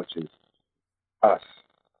now, which is us.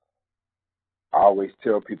 I always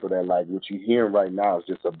tell people that, like, what you're hearing right now is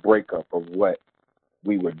just a breakup of what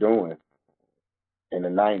we were doing in the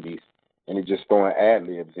 90s, and it just throwing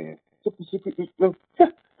ad-libs in. It's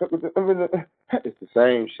the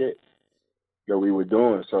same shit that we were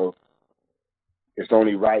doing, so it's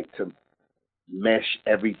only right to mesh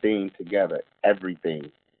everything together. Everything.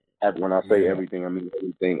 When I say everything, I mean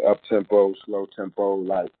everything. Up tempo, slow tempo.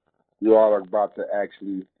 Like, you all are about to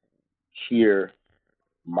actually hear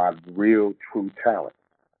my real, true talent.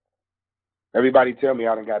 Everybody tell me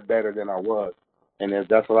I done got better than I was, and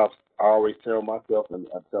that's what I always tell myself, and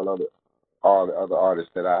I tell all the other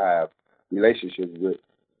artists that I have relationships with.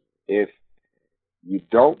 If you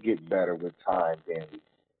don't get better with time, then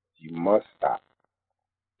you must stop.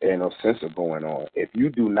 There ain't no sense of going on. If you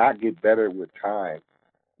do not get better with time,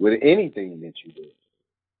 with anything that you do,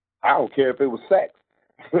 I don't care if it was sex.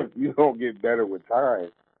 If you don't get better with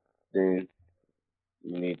time, then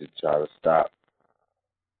you need to try to stop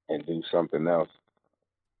and do something else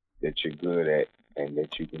that you're good at and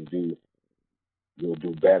that you can do. You'll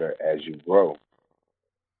do better as you grow.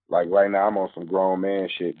 Like right now, I'm on some grown man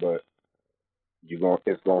shit, but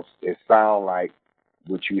it sound like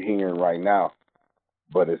what you're hearing right now,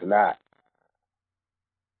 but it's not.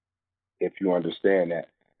 If you understand that,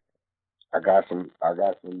 I got some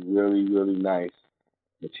really, really nice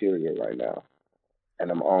material right now,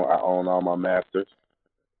 and I own all my masters.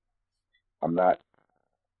 I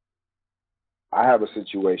have a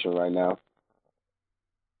situation right now,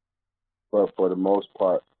 but for the most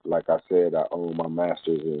part, like I said, I own my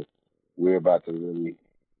masters, and we're about to really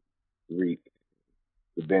reap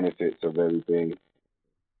the benefits of everything.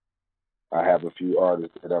 I have a few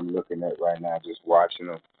artists that I'm looking at right now, just watching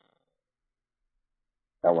them.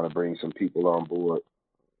 I want to bring some people on board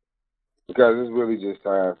because it's really just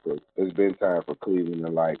it's been time for Cleveland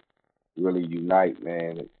to like really unite,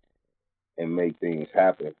 man, and make things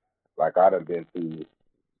happen. Like I done been through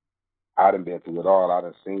it all. I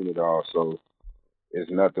done seen it all. So there's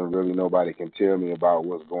nothing really nobody can tell me about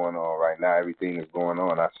what's going on right now. Everything that's going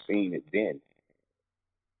on, I've seen it then.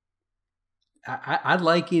 I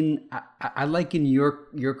liken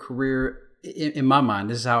your career in my mind.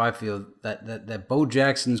 This is how I feel that Bo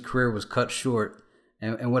Jackson's career was cut short,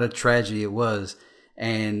 and what a tragedy it was.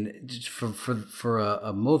 And just for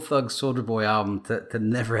a Mo Thug Soulja Boy album to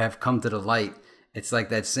never have come to the light, it's like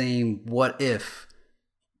that same what if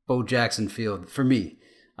Bo Jackson feel for me.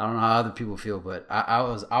 I don't know how other people feel, but I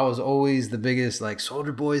was always the biggest, like,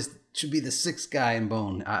 Soulja Boy should be the sixth guy in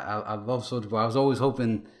Bone. I love Soulja Boy. I was always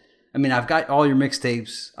hoping. I mean, I've got all your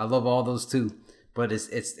mixtapes. I love all those too, but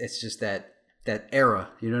it's just that era.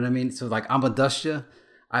 You know what I mean? So like, I'ma Dust Ya,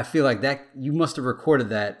 I feel like that you must have recorded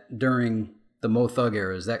that during the Mo Thug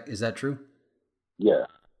era. Is that true? Yeah.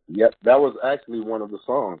 Yep. That was actually one of the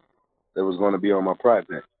songs that was going to be on my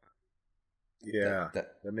project. Yeah,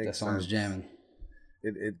 that makes song was sense. jamming.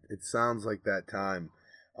 It sounds like that time.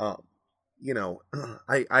 You know,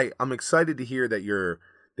 I'm excited to hear that you're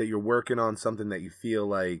working on something that you feel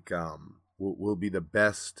like will be the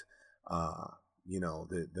best. You know,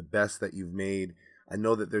 the best that you've made. I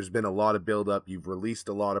know that there's been a lot of build up. You've released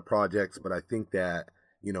a lot of projects, but I think that,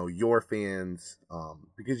 you know, your fans,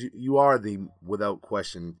 because you are without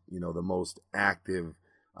question, you know, the most active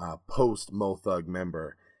post Mo Thug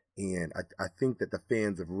member. And I think that the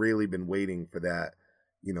fans have really been waiting for that,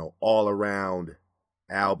 you know, all around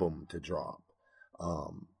album to drop.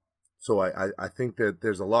 So I think that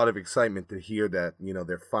there's a lot of excitement to hear that, you know,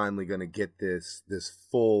 they're finally going to get this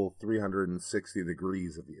full 360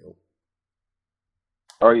 degrees of you.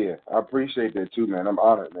 Oh, yeah. I appreciate that, too, man. I'm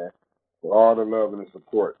honored, man, for all the love and the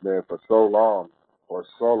support, man, for so long.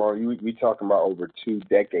 We talking about over 2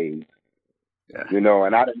 decades. Yeah. You know,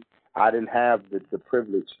 and I didn't have the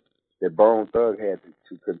privilege that Bone Thug had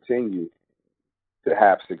to continue to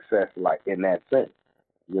have success, like, in that sense.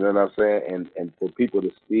 You know what I'm saying? And for people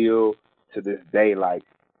to still, to this day, like,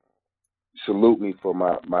 salute me for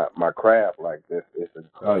my craft like this, it's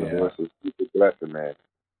incredible. Oh, yeah. It's a super blessing, man.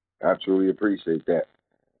 I truly appreciate that.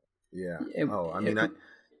 Yeah. Yeah, Go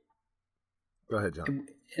ahead, John.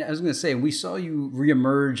 I was going to say, we saw you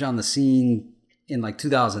reemerge on the scene in like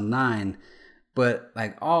 2009, but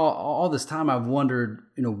like all this time I've wondered,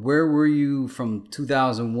 you know, where were you from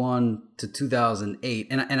 2001 to 2008?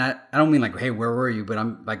 And I don't mean like, hey, where were you? But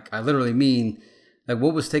I'm like, I literally mean like,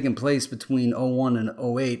 what was taking place between 01 and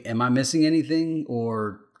 08? Am I missing anything?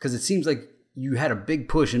 Or because it seems like you had a big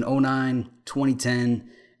push in 09, 2010,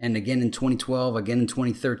 and again in 2012, again in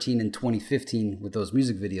 2013 and 2015 with those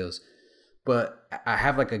music videos. But I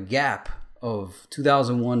have like a gap of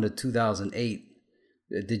 2001 to 2008.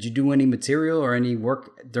 Did you do any material or any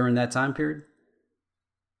work during that time period?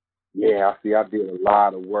 Yeah, I did a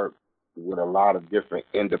lot of work with a lot of different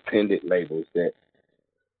independent labels that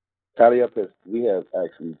Tally Up we have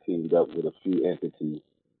actually teamed up with a few entities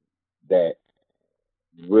that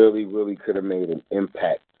really, really could have made an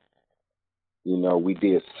impact. You know, we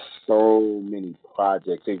did so many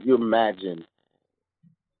projects. If you imagine,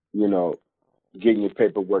 you know, getting your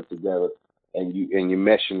paperwork together and you're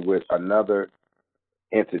meshing with another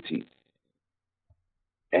entity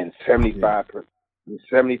and 75%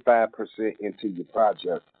 into your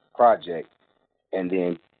project, and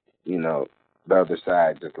then, you know, the other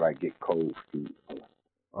side just like get cold feet.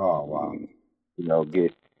 Oh, wow. You know,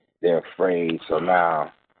 they're afraid. So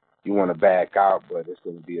now you want to back out, but it's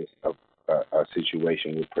going to be a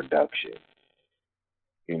situation with production.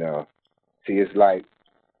 You know, see, it's like,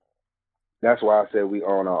 that's why I said we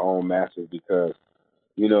own our own masters, because,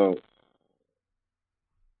 you know,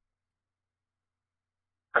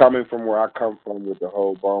 coming from where I come from with the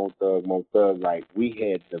whole Bone Thug, Mo Thug, like, we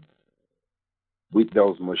had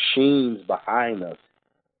those machines behind us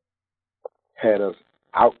had us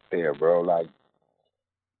out there, bro. Like,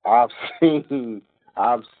 I've seen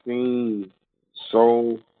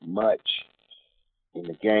so much in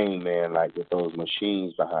the game, man, like with those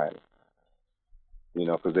machines behind it. You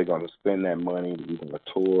know, because they're going to spend that money. We're going to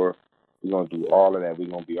tour. We're going to do all of that. We're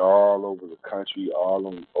going to be all over the country,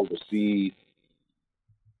 overseas.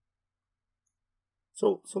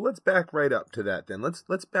 So let's back right up to that then.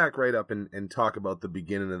 Let's back right up and talk about the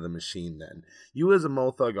beginning of the machine then. You as a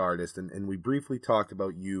Mo Thug artist, and we briefly talked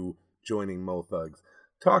about you joining Mo Thugs.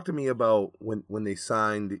 Talk to me about when they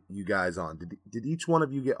signed you guys on. Did each one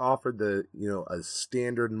of you get offered a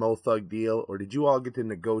standard Mo Thug deal, or did you all get to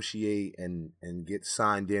negotiate and get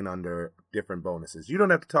signed in under different bonuses? You don't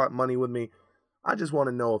have to talk money with me. I just want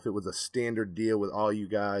to know if it was a standard deal with all you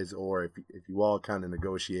guys, or if you all kind of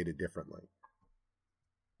negotiated differently.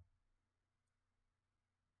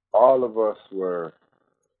 All of us were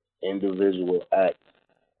individual acts,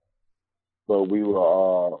 but we were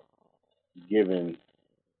all given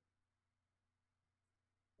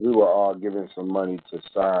some money to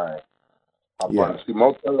sign. Yeah. See,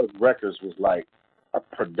 Mo Thug Records was like a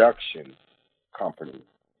production company.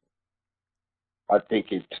 I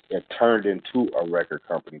think it turned into a record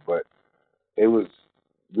company, but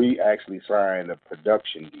we actually signed a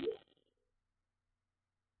production deal.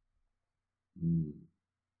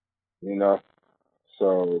 you know.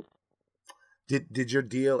 So Did your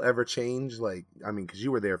deal ever change? Like, I mean, because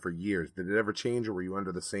you were there for years. Did it ever change, or were you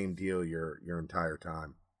under the same deal your entire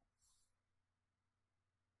time?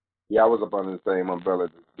 yeah, I was up under the same umbrella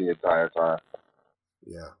the entire time.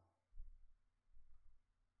 Yeah.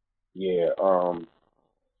 Yeah.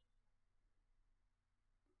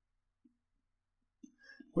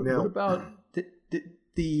 What Now, about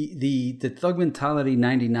the Thug Mentality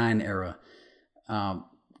 '99 era?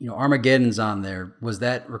 Armageddon's on there. Was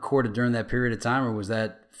that recorded during that period of time, or was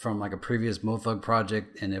that from like a previous Mo Thug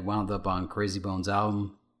project and it wound up on Crazy Bones'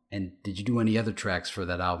 album? And did you do any other tracks for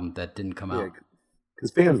that album that didn't come yeah, out?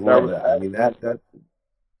 because fans That love was that. I mean, that's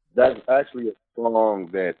actually a song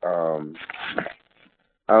that I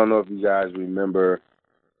don't know if you guys remember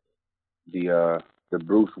the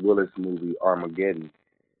Bruce Willis movie Armageddon.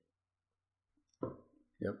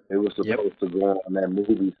 Yep. It was supposed to go on that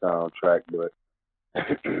movie soundtrack, but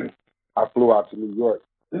I flew out to New York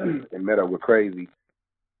and met up with Crazy.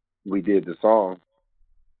 We did the song.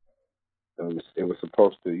 It was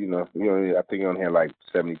supposed to, I think he only had like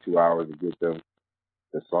 72 hours to get the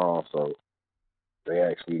song, so they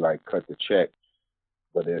actually like cut the check,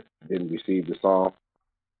 but it didn't receive the song.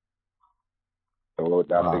 So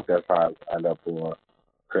I think that's how I ended up on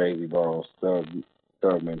Crazy Bones Thug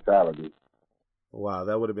Mentality. wow,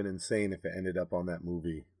 that would have been insane if it ended up on that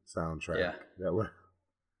movie soundtrack. Yeah. That would.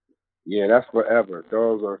 Yeah, that's forever.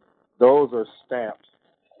 Those are stamps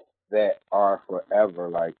that are forever.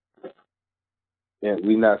 Like, and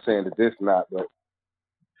we're not saying that this not, but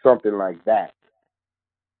something like that.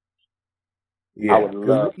 Yeah. I would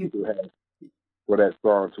love to have for that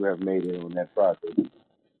song to have made it on that project.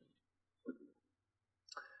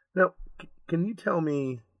 Now, can you tell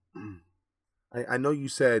me? I know you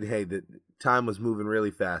said, hey, that time was moving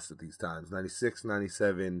really fast at these times. 96,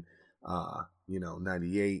 97,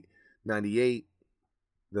 98, 98.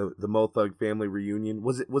 The Mo Thug family reunion,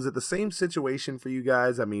 was it the same situation for you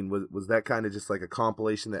guys? I mean, was that kind of just like a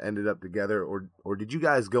compilation that ended up together, or did you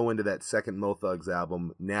guys go into that second Mo Thugs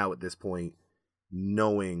album now at this point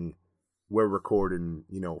knowing we're recording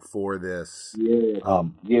for this?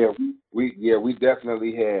 Yeah, we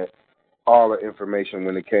definitely had all the information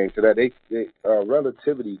when it came to that. They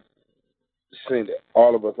Relativity sent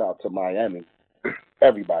all of us out to Miami.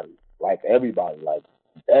 Everybody,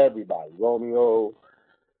 Romeo.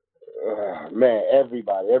 Man,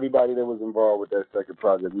 everybody that was involved with that second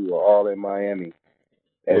project, we were all in Miami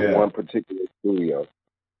at one particular studio.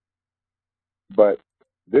 But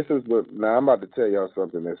this is now I'm about to tell y'all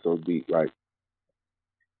something that's so deep. Like,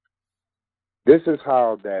 this is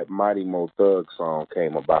how that Mighty Mo Thug song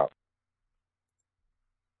came about.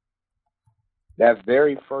 That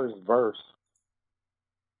very first verse,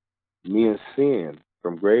 me and Sin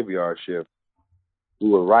from Graveyard Shift, we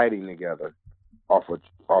were writing together off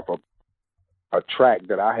a track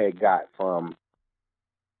that I had got from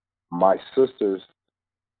my sister's,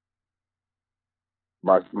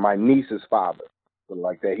 my niece's father. So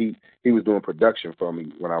like that, he was doing production for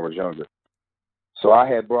me when I was younger. So I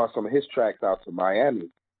had brought some of his tracks out to Miami,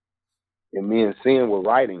 and me and Sin were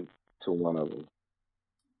writing to one of them,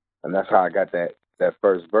 and that's how I got that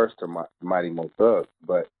first verse to Mighty Mo Thug.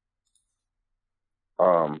 But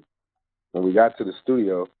when we got to the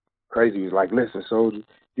studio, Crazy was like, "Listen, Soldier,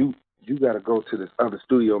 you got to go to this other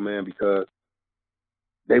studio, man, because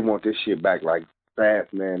they want this shit back like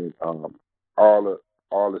fast, man." And all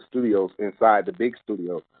the studios inside the big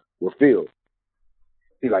studio were filled.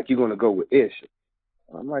 He's like, "You're gonna go with Ish."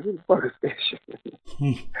 I'm like, "Who the fuck is Ish?"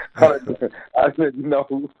 I didn't know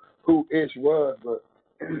who Ish was, but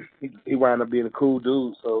he wound up being a cool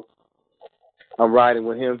dude. So I'm riding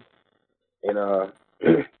with him, and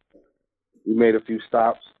we made a few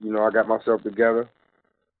stops. I got myself together,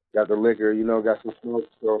 got the liquor, got some smoke.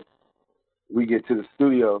 So we get to the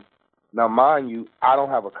studio. Now, mind you, I don't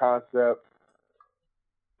have a concept.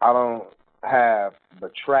 I don't have the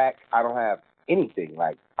track. I don't have anything.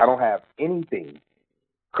 Like, I don't have anything.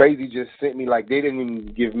 Crazy just sent me, like, they didn't even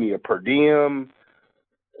give me a per diem,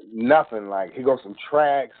 nothing. Like, here goes some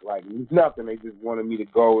tracks, like, nothing. They just wanted me to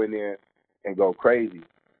go in there and go crazy.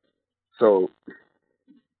 So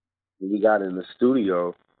when we got in the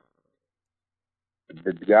studio,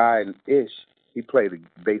 the guy, Ish, he played the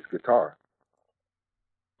bass guitar.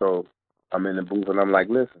 So I'm in the booth and I'm like,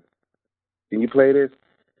 "Listen, can you play this?"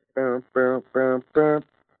 And he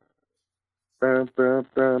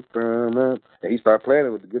started playing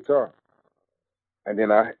it with the guitar. And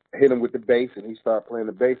then I hit him with the bass and he started playing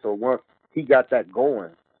the bass. So once he got that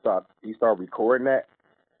going, so he started recording that,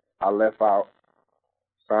 I left out,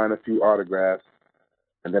 signed a few autographs,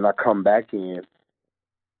 and then I come back in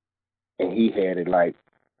and he had it like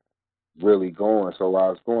really going. So while I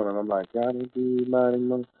was going, and I'm like, gotta be mighty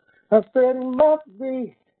monkey. I said it must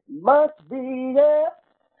be, yeah.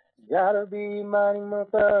 Gotta be mighty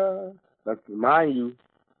monkey. Now, to mind you,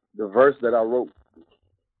 the verse that I wrote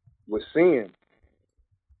was Sin.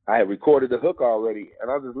 I had recorded the hook already,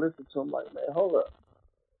 and I just listened to him like, man, hold up.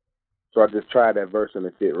 So I just tried that verse and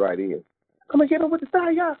it fit right in. Come and get him with the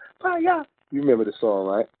fire, fire. You remember the song,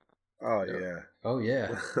 right? Oh yeah. Oh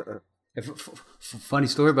yeah. Funny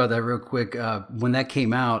story about that real quick. When that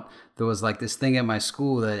came out, there was like this thing at my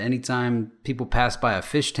school that anytime people passed by a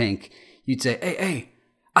fish tank, you'd say, hey,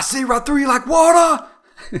 I see right through you like water.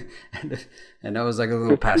 and that was like a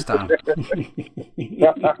little pastime. That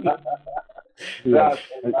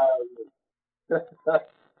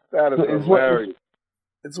is hilarious.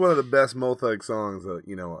 It's one of the best Mo Thug songs,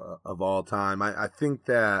 of all time. I think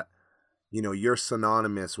that, you're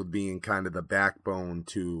synonymous with being kind of the backbone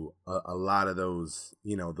to a lot of those,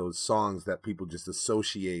 those songs that people just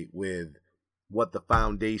associate with what the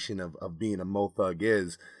foundation of being a Mo Thug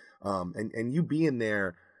is. And you being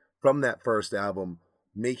there from that first album,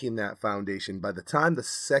 making that foundation. By the time the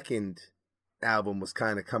second album was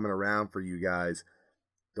kind of coming around for you guys,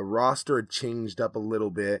 the roster had changed up a little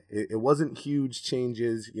bit. It wasn't huge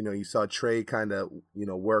changes. You saw Trey kind of,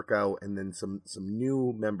 work out, and then some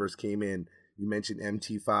new members came in. You mentioned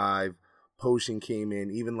MT5, Potion came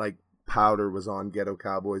in, even like Powder was on Ghetto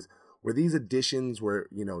Cowboys. Were these additions were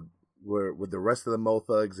the rest of the Mo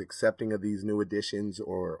Thugs accepting of these new additions,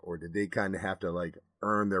 or did they kind of have to like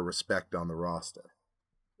earn their respect on the roster?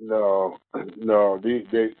 No,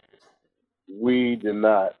 we did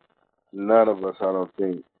not. None of us, I don't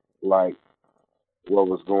think, like what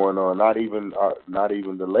was going on. Not even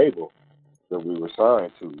the label that we were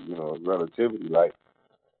signed to. Relativity, like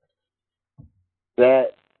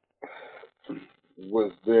that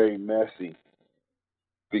was very messy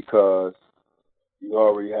because you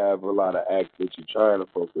already have a lot of acts that you're trying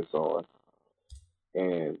to focus on,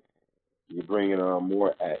 and you're bringing on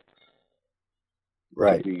more acts,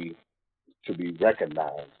 right, to be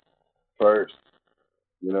recognized first.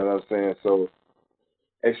 You know what I'm saying? So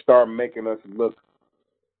they start making us look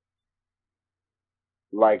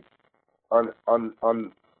like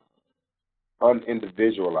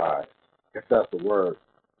unindividualized, if that's the word.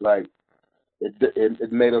 Like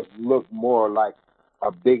it made us look more like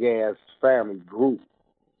a big ass family group,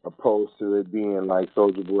 opposed to it being like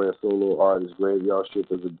Soulja Boy, a solo artist, Graveyard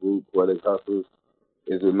Shift as a group, Poetic Hustlers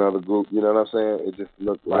is another group. You know what I'm saying? It just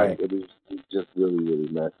looked like it was just really,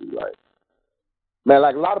 really messy. Like, man,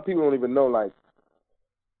 like a lot of people don't even know, like,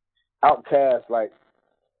 Outkast, like,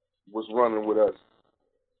 was running with us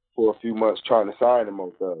for a few months trying to sign them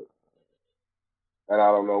Mo Thug. And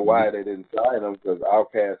I don't know why they didn't sign them, because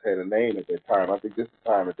Outkast had a name at that time. I think this is the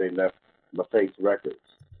time that they left LaFace Records.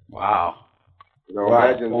 Wow.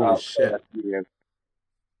 Imagine Outkast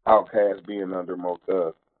being under Mo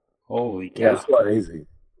Thug. Holy cow. That's crazy.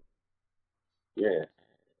 Yeah.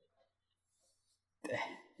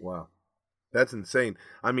 Wow. That's insane.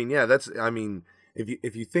 I mean, yeah,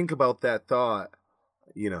 if you think about that thought,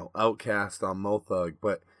 Outkast on Mo Thug,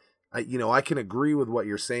 but I can agree with what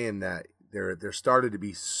you're saying, that there started to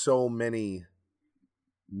be so many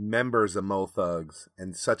members of Mo Thugs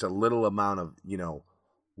and such a little amount of,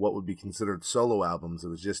 what would be considered solo albums. It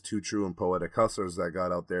was just Too True and Poetic Hustlers that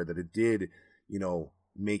got out there, that it did,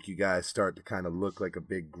 make you guys start to kind of look like a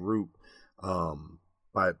big group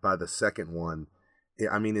by the second one.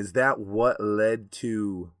 I mean, is that what led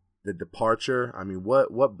to the departure? I mean,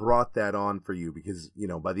 what brought that on for you? Because,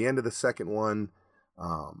 by the end of the second one,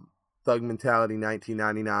 Thug Mentality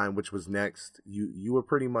 1999, which was next, you were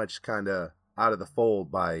pretty much kind of out of the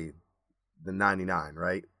fold by the 99,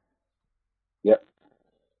 right? Yep.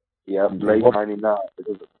 Yeah, late 99.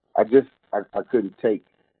 Because I couldn't take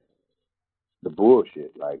the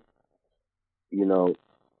bullshit. Like,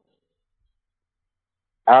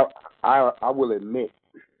 I will admit,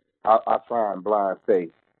 I find blind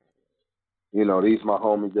faith. These my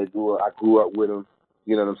homies that I grew up with them.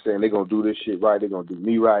 You know what I'm saying? They're going to do this shit right. They're going to do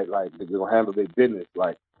me right. Like, they're going to handle their business.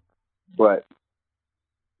 Like, but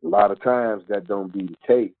a lot of times that don't be the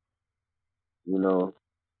case,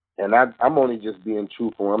 And I'm only just being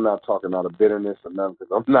truthful. I'm not talking out of bitterness or nothing,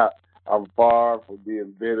 because I'm far from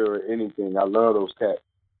being bitter or anything. I love those cats.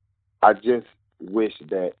 I just wish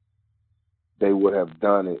that they would have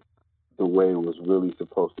done it the way it was really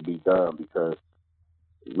supposed to be done, because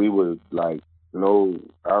we would, like, I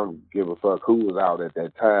don't give a fuck who was out at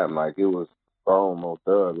that time. Like, it was almost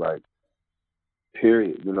Thug, like,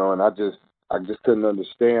 period, and I just couldn't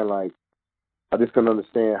understand, like, how is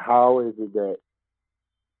it that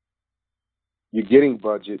you're getting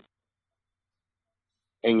budget,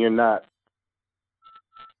 and you're not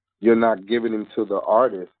giving them to the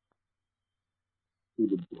artist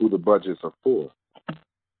who the budgets are for.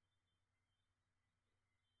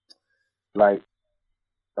 Like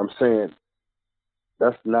I'm saying,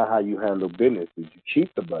 that's not how you handle business. Is you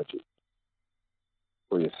keep the budget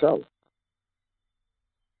for yourself.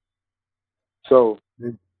 So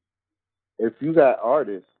if you got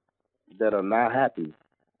artists that are not happy,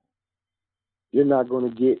 you're not going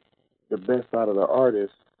to get the best out of the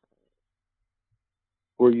artist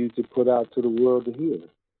for you to put out to the world to hear.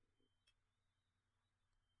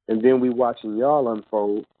 And then we watching y'all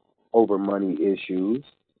unfold over money issues.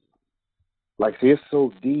 Like, see, it's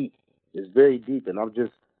so deep. It's very deep. And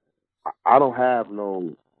I don't have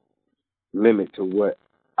no limit to what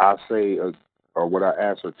I say or what I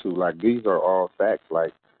answer to. Like, these are all facts.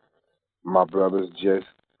 Like, my brothers just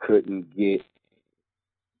couldn't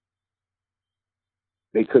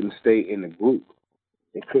stay in the group.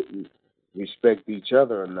 They couldn't respect each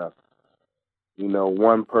other enough. You know,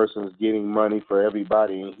 one person's getting money for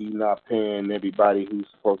everybody and he's not paying everybody who's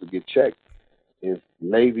supposed to get checks. If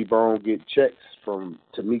Lazy Bone get checks from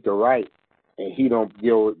Tamika Wright and he don't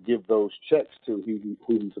give those checks to who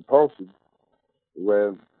he's supposed to,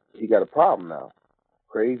 well, he got a problem now.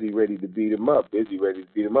 Crazy ready to beat him up. Busy ready to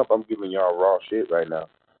beat him up. I'm giving y'all raw shit right now.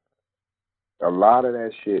 A lot of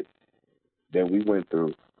that shit that we went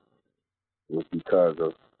through was because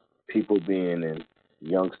of people being in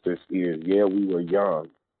youngsters' ears. Yeah, we were young,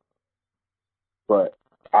 but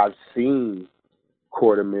I've seen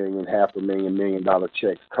 $250,000, $500,000, $1 million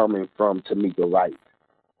checks coming from Tamika Wright.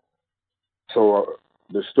 So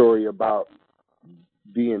the story about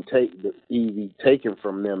being easy taken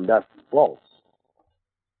from them, that's false.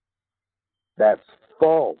 That's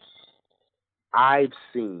false. I've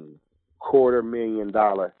seen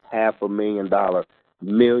 $250,000, $500,000, $1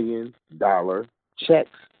 million checks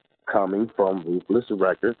coming from Ruthless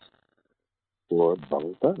Records for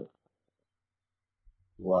Bone Thugs.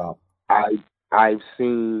 Wow. I've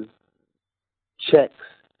seen checks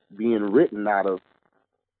being written out of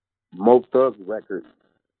Mo Thug Records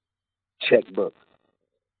checkbooks.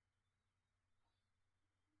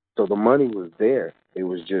 So the money was there. It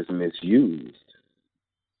was just misused.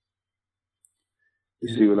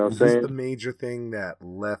 You see what I'm saying? Is this the major thing that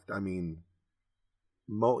left? I mean,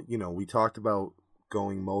 we talked about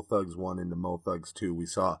going Mo Thugs 1 into Mo Thugs 2. We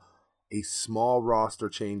saw a small roster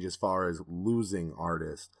change as far as losing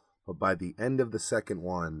artists. But by the end of the second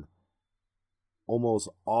one, almost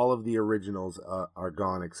all of the originals are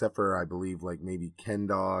gone, except for, I believe, like maybe Ken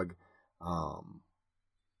Dog.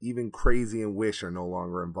 Even Crazy and Wish are no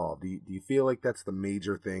longer involved. Do you feel like that's the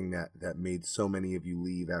major thing that made so many of you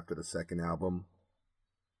leave after the second album?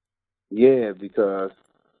 Yeah, because,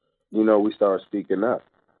 we started speaking up.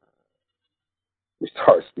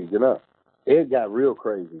 It got real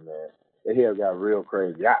crazy, man. It got real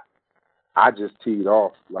crazy. I just teed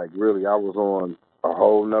off. Like, really, I was on a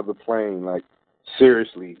whole nother plane. Like,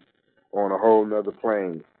 seriously, on a whole nother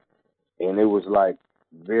plane. And it was, like,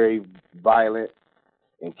 very violent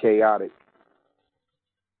and chaotic.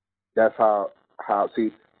 That's how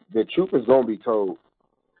see, the truth is going to be told.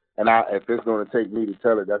 And if it's going to take me to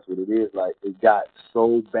tell it, that's what it is. Like, it got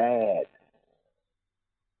so bad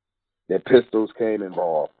that pistols came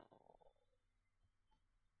involved.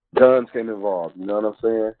 Guns came involved. You know what I'm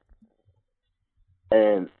saying?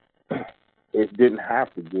 And it didn't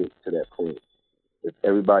have to get to that point. If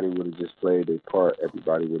everybody would have just played their part,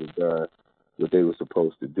 everybody would have done what they were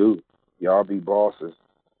supposed to do. Y'all be bosses.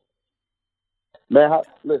 Man,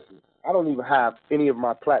 listen, I don't even have any of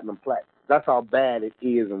my platinum plaques. That's how bad it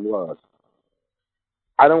is and was.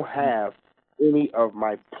 I don't have any of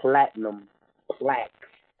my platinum plaques.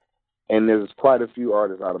 And there's quite a few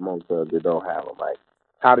artists out of Mo Thugs that don't have them. Like,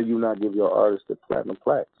 how do you not give your artists the platinum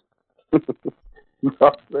plaques? You know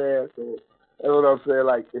what I'm saying? So, that's what I'm saying.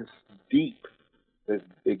 Like, it's deep.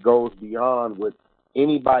 It goes beyond what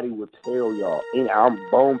anybody would tell y'all. I'm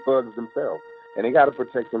Bone Thugs themselves. And they got to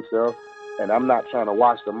protect themselves. And I'm not trying to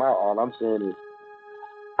wash them out. All I'm saying is,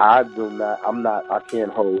 I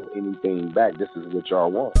can't hold anything back. This is what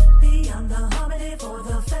y'all want. Beyond the harmony for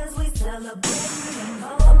the fans, we celebrate and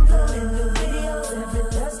humble in the videos every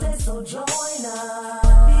Thursday, so join us.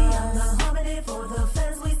 Beyond the harmony for the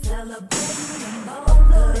fans, we celebrate and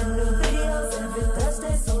humble in the videos every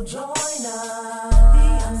Thursday, so join us.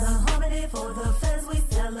 Beyond the harmony for the fans, we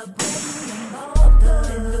celebrate and humble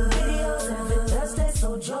in the videos every Thursday,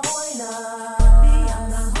 so join us. Beyond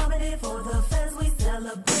the harmony for the fans, we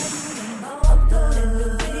celebrate and humble in the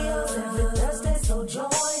videos every Thursday, so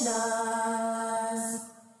join us.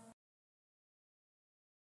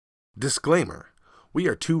 Disclaimer. We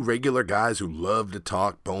are two regular guys who love to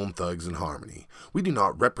talk Bone Thugs and Harmony. We do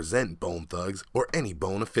not represent Bone Thugs or any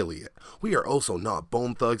Bone affiliate. We are also not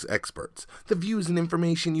Bone Thugs experts. The views and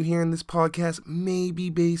information you hear in this podcast may be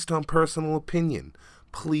based on personal opinion.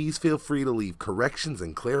 Please feel free to leave corrections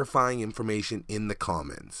and clarifying information in the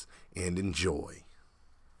comments. And enjoy.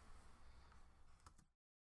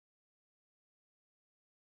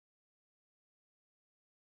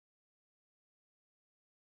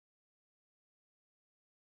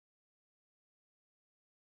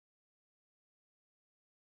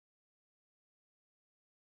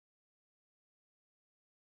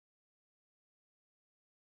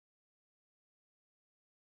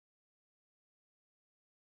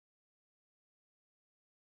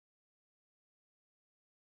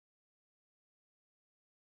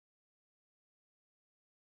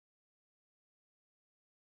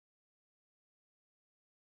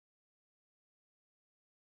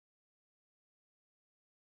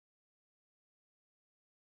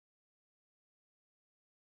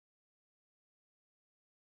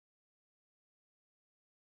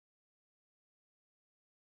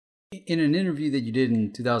 In an interview that you did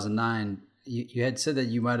in 2009, you had said that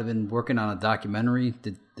you might have been working on a documentary.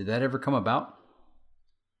 Did that ever come about?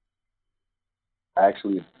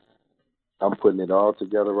 Actually, I'm putting it all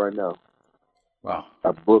together right now. Wow.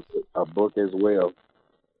 A book as well.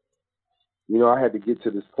 You know, I had to get to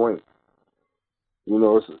this point. You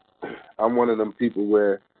know, I'm one of them people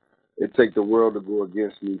where it takes the world to go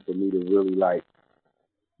against me for me to really like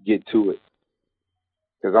get to it.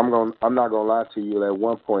 Because I'm not gonna lie to you. At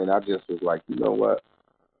one point, I just was like, you know what,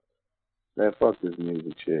 man, fuck this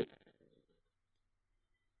music shit.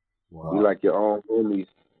 Wow. You like your own homies,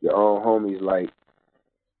 like,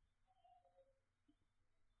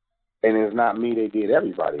 and it's not me. They did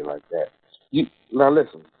everybody like that. Now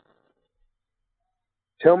listen.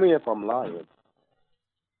 Tell me if I'm lying.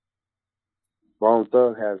 Bone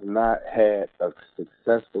Thug has not had a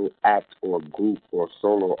successful act or group or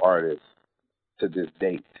solo artist to this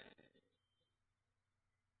date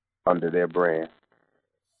under their brand.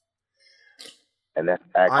 And that's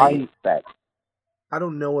actually fact. I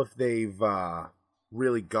don't know if they've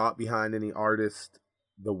really got behind any artist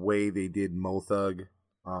the way they did Mo Thug.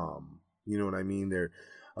 You know what I mean? They're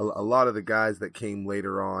a lot of the guys that came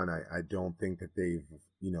later on, I don't think that they've,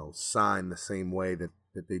 you know, signed the same way that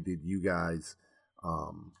they did you guys.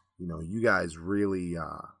 You know, you guys really,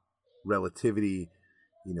 Relativity,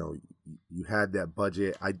 you know, you had that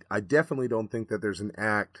budget. I definitely don't think that there's an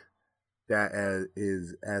act that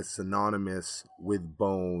is as synonymous with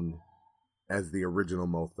Bone as the original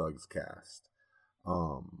Mo Thugs cast.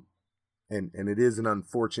 And it is an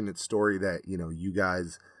unfortunate story that, you know, you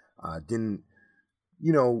guys didn't,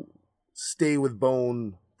 you know, stay with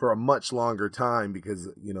Bone for a much longer time, because,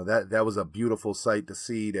 you know, that was a beautiful sight to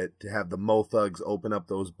see, to have the Mo Thugs open up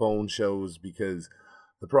those Bone shows, because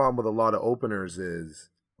the problem with a lot of openers is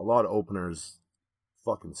a lot of openers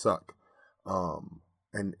fucking suck.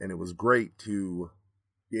 And it was great to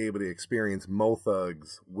be able to experience Mo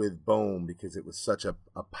Thugs with Bone, because it was such a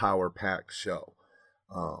power-packed show.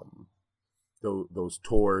 Those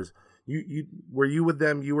tours, you were you with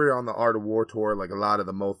them? You were on the Art of War tour, like a lot of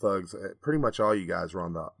the Mo Thugs. Pretty much all you guys were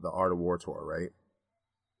on the Art of War tour, right?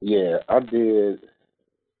 Yeah, I did.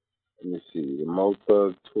 Let me see, the Mo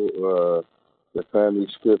Thug tour, the Family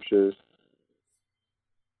Scriptures.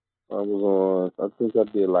 I was on. I think I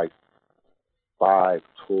did like 5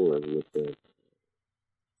 tours with them.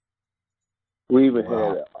 We even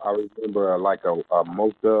had, I remember, like a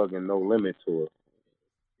Mo Thug and No Limit tour.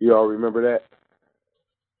 You all remember that?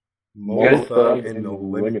 Mo Thug and No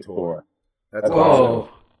Limit tour. That's awesome.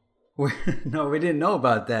 No, we didn't know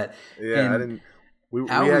about that. Yeah, and I didn't. We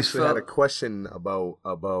actually had a question about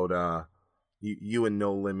you and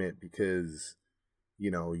No Limit, because, you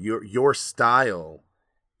know, your style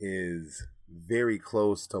is very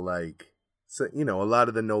close to, like, so, you know, a lot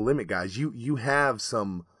of the No Limit guys. You have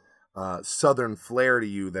some southern flair to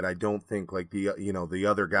you that I don't think, like, the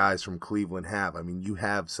other guys from Cleveland have. I mean, you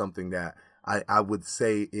have something that I would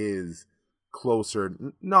say is closer,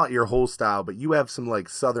 not your whole style, but you have some, like,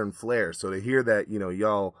 southern flair. So to hear that, you know,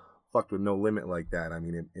 y'all fucked with No Limit like that, I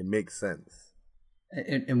mean, it makes sense.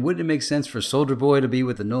 And wouldn't it make sense for Soulja Boy to be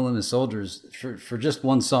with the No Limit Soldiers for just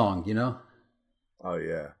one song, you know? Oh,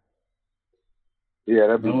 yeah. Yeah,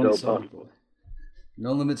 that'd be dope. Soulja Boy.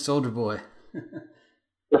 No Limit Soulja Boy.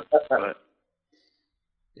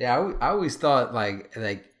 Yeah, I always thought, like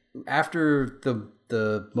after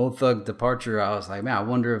the Mo Thug departure, I was like, man, I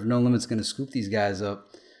wonder if No Limit's going to scoop these guys up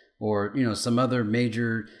or some other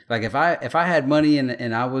major, like if I had money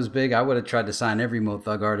and I was big, I would have tried to sign every Mo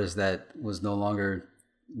Thug artist that was no longer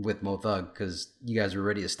with Mo Thug, because you guys were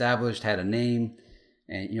already established, had a name,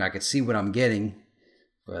 and I could see what I'm getting.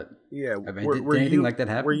 But yeah, I mean, did anything like that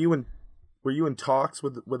happen? Were you in talks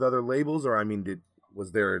with other labels, or I mean,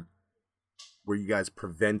 were you guys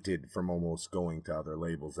prevented from almost going to other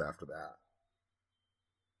labels after that?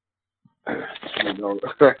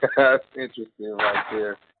 That's interesting right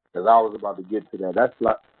there, because I was about to get to that. That's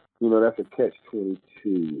like, that's a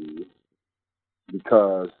catch-22,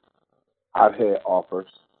 because I've had offers,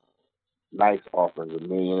 nice offers, $1.5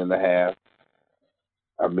 million,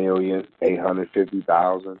 $1 million,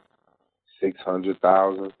 850,000,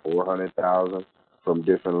 600,000, 400,000 from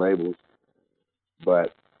different labels,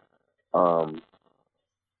 but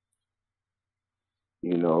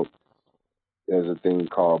there's a thing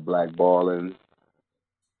called blackballing.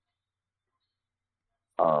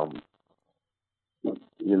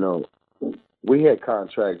 We had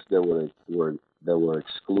contracts that were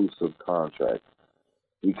exclusive contracts.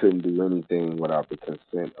 We couldn't do anything without the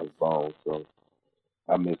consent of Bone, so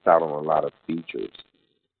I missed out on a lot of features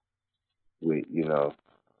with,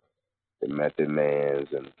 the Method Mans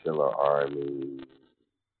and the Killer Army,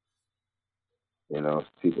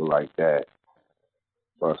 people like that,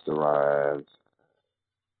 Busta Rhymes,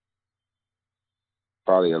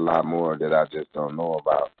 probably a lot more that I just don't know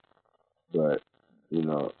about, but,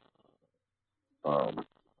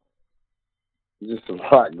 just a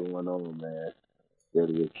lot going on, man, that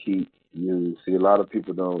will keep you. See, a lot of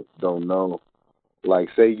people don't know. Like,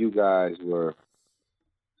 say you guys were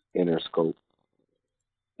Interscope,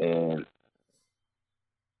 and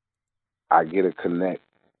I get a connect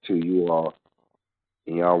to you all,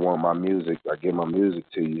 and y'all want my music. I give my music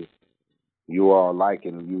to you. You all like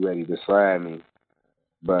it, and you ready to sign me,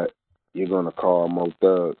 but you're gonna call Mo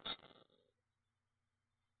Thugs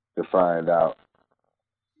to find out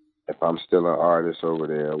if I'm still an artist over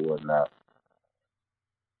there or whatnot.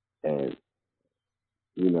 And,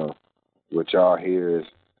 what y'all hear is,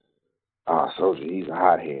 Soulja, he's a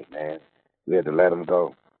hothead, man. We had to let him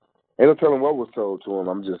go. Ain't no telling what was told to him.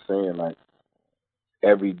 I'm just saying, like,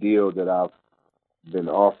 every deal that I've been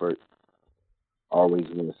offered always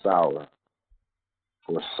went sour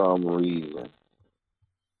for some reason.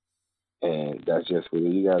 And that's just what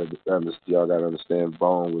y'all gotta understand.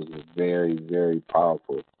 Bone was very, very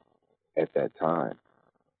powerful at that time.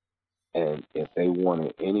 And if they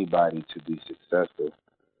wanted anybody to be successful,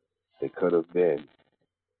 they could have been.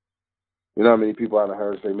 You know how many people I've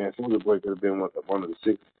heard say, man, Soulja Boy could have been one of the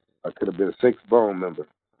six, I could have been a sixth Bone member.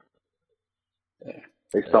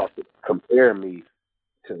 They started to compare me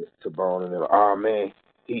to Bone, and they're like, oh, man,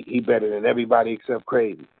 he better than everybody except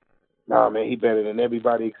Crazy. Nah, man, he better than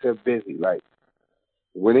everybody except Busy. Like,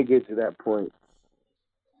 when it gets to that point,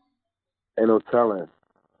 ain't no telling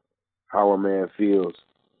how a man feels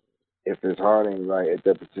if his heart ain't right at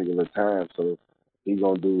that particular time. So he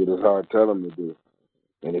gonna do what his heart tell him to do.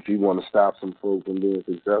 And if he want to stop some folk from being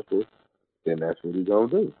successful, then that's what he gonna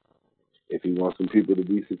do. If he wants some people to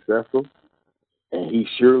be successful, and he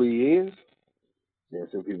surely is, then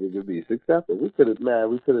some people could be successful.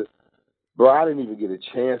 Bro, I didn't even get a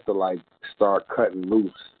chance to, like, start cutting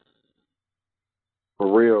loose. For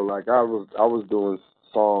real, like, I was doing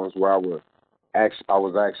songs where I was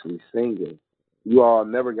actually singing. You all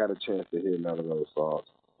never got a chance to hear none of those songs.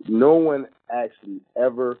 No one actually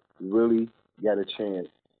ever really got a chance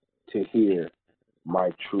to hear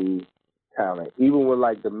my true talent. Even with,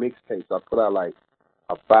 like, the mixtapes, I put out, like,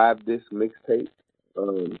 a 5-disc mixtape.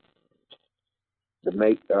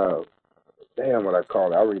 Damn what I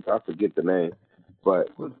call it. I forget the name. But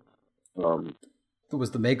it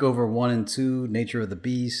was the Makeover 1 and 2, Nature of the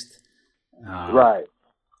Beast. Right.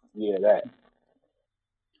 Yeah, that.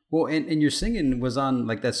 Well, and your singing was on,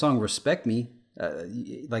 like, that song Respect Me.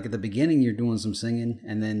 Like, at the beginning you're doing some singing,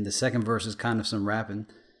 and then the second verse is kind of some rapping,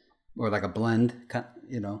 or like a blend, I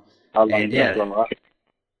like that song.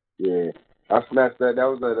 Yeah. I snatched that. That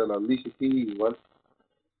was an Alicia Keys one.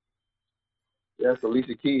 That's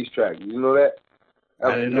Alicia Keys track. You know that?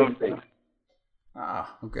 I didn't know.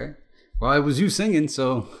 Ah, okay. Well, it was you singing,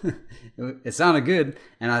 so it sounded good.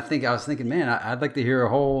 And I was thinking, man, I'd like to hear a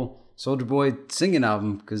whole Soulja Boy singing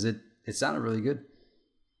album, because it sounded really good.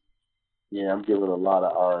 Yeah, I'm giving a lot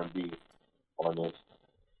of R&B on this.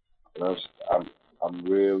 And I'm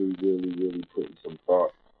really, really, really putting some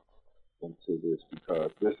thought into this,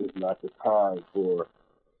 because this is not the time for,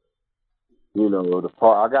 the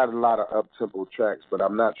part. I got a lot of up-tempo tracks, but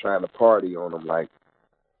I'm not trying to party on them. Like,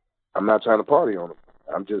 I'm not trying to party on them.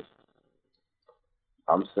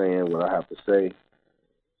 I'm saying what I have to say,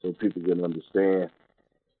 so people can understand.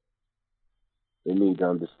 They need to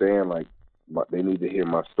understand, like, they need to hear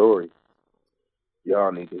my story.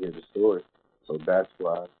 Y'all need to hear the story. So that's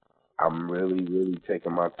why I'm really, really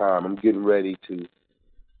taking my time. I'm getting ready to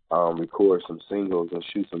record some singles and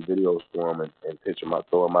shoot some videos for them and pitch them out,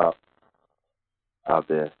 throw them out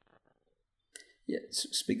there. Yeah.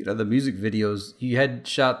 Speaking of the music videos, you had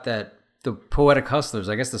shot the Poetic Hustlers.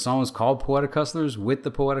 I guess the song was called Poetic Hustlers with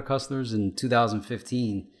the Poetic Hustlers in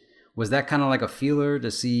 2015. Was that kind of like a feeler to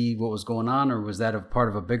see what was going on, or was that a part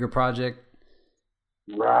of a bigger project?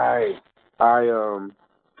 Right. I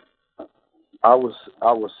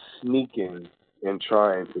was sneaking and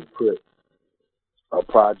trying to put a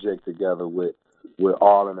project together with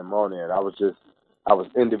all of them on there. I was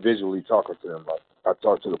individually talking to them. Like, I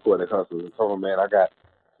talked to the Poetic Hustlers and told them, man, I got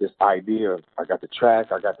this idea. I got the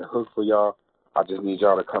track. I got the hook for y'all. I just need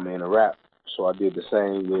y'all to come in and rap. So I did the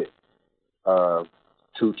same with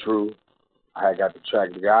Too True. I got the track.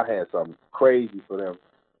 I had something crazy for them.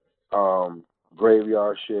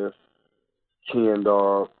 Graveyard Shift, Ken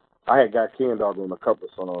Dog. I had got Ken Dog on a couple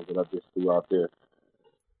of songs that I just threw out there.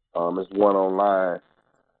 There's one online.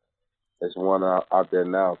 There's one out there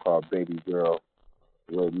now called Baby Girl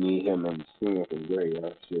with me, him, and Sin from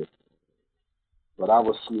Graveyard Shift. But I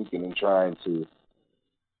was sneaking and trying to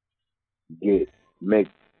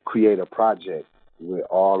create a project with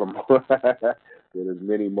all of them, with as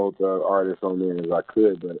many multi artists on there as I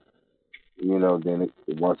could. But then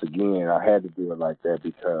once again, I had to do it like that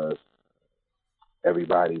because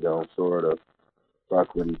everybody don't sort of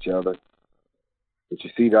fuck with each other. But you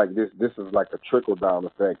see, like this is like a trickle down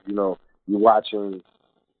effect. You're watching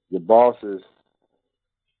your bosses,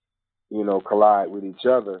 collide with each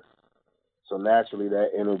other. So naturally,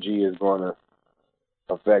 that energy is going to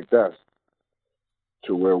affect us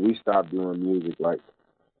to where we stop doing music. Like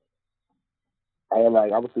I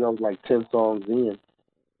was like 10 songs in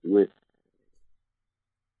with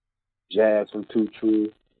Jazz from Too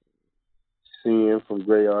True, Sin from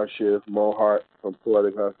Graveyard Shift, Mo Hart from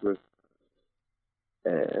Poetic Hustlers,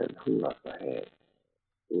 and who else I had?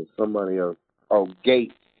 It was somebody else. Oh,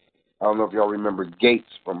 Gates. I don't know if y'all remember Gates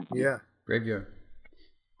from Graveyard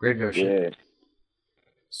Shift. Yeah.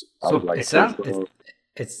 So like it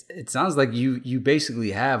sounds like you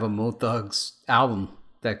basically have a Mo Thugs album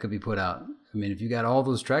that could be put out. I mean, if you got all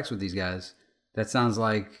those tracks with these guys, that sounds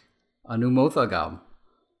like a new Mo Thug album.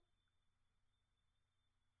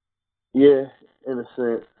 Yeah, in a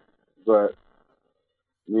sense, but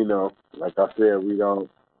like I said, we don't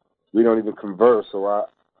even converse. So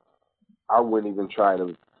I wouldn't even try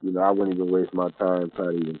to, I wouldn't even waste my time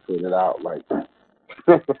trying to even put it out like that.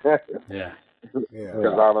 Yeah. Because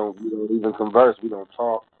we don't even converse. We don't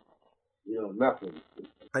talk. Nothing.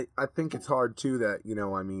 I think it's hard too that,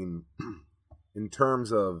 in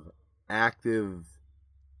terms of active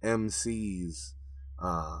MCs,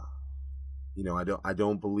 I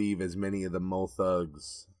don't believe as many of the Mo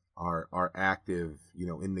Thugs are active,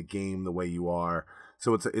 in the game the way you are.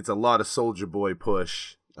 So it's a lot of Soulja Boy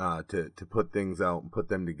push to put things out and put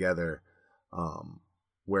them together.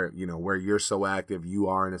 Where you're so active, you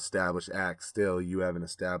are an established act still, you have an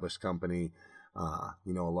established company. A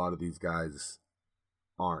lot of these guys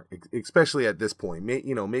aren't, especially at this point.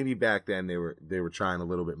 Maybe back then they were trying a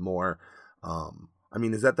little bit more.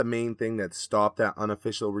 Is that the main thing that stopped that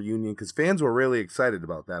unofficial reunion? Because fans were really excited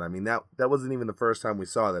about that. That wasn't even the first time we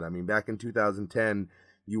saw that. Back in 2010,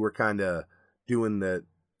 you were kind of doing the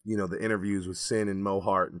interviews with Sin and Mo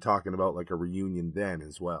Hart and talking about like a reunion then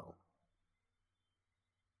as well.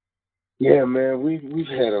 Yeah, man, we've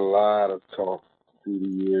had a lot of talk through the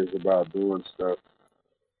years about doing stuff.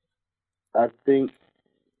 I think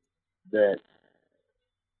that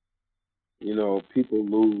people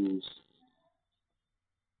lose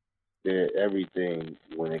their everything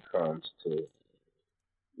when it comes to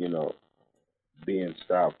being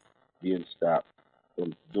stopped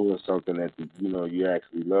from doing something that you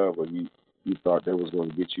actually love, or you thought that was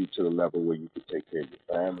going to get you to the level where you could take care of your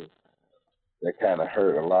family. That kind of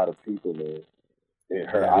hurt a lot of people, man. It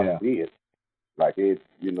hurt. I see it. Like it,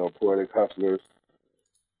 Poetic Hustlers,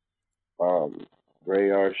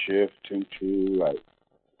 Graveyard Shift, Too True, like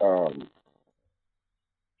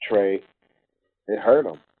Trey. It hurt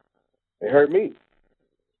them. It hurt me.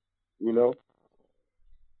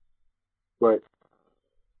 But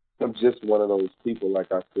I'm just one of those people,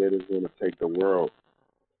 like I said, is going to take the world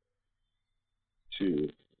to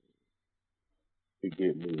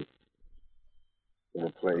get me in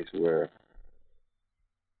a place where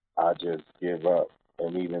I just give up.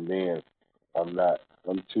 And even then, I'm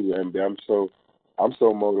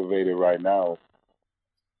so motivated right now.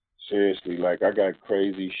 seriously, like I got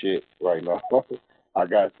crazy shit right now. I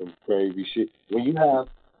got some crazy shit.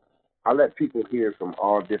 I let people hear from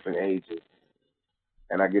all different ages,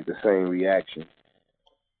 and I get the same reaction.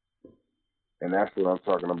 And that's what I'm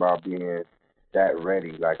talking about, being that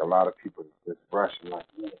ready. Like a lot of people just rushing, like,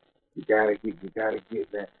 yeah, you gotta get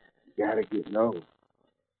that, you gotta get no.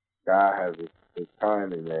 God has his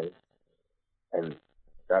timing, man, and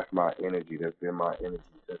that's my energy. That's been my energy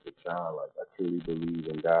since a child. Like I truly believe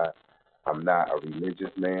in God. I'm not a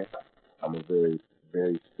religious man. I'm a very,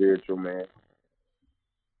 very spiritual man,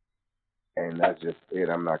 and that's just it.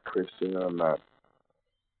 I'm not Christian. I'm not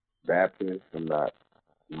Baptist. I'm not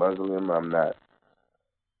Muslim. I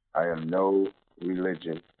am no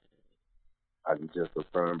religion. I'm just a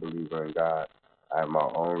firm believer in God. I have my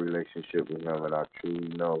own relationship with Him, and I truly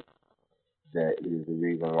know that He is the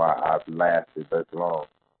reason why I've lasted this long.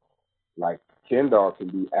 Like Kendall can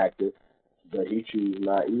be active, but he chooses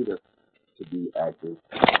not either to be active.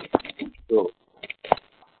 So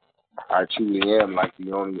I truly am like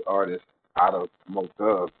the only artist out of most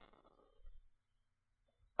of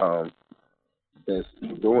that's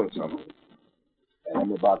doing something. And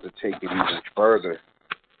I'm about to take it even further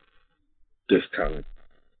this time.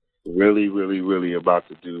 Really, really, really about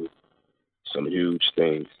to do some huge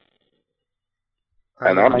things.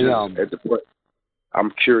 And I'm just at the point,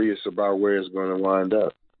 I'm curious about where it's going to wind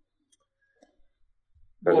up.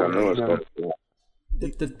 Because I know it's going to.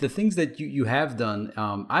 The things that you have done,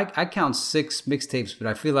 I count 6 mixtapes, but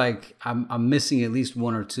I feel like I'm missing at least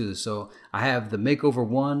 1 or 2. So I have the Makeover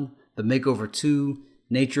 1, the Makeover 2,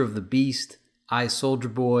 Nature of the Beast, I Soldier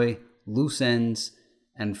Boy, Loose Ends,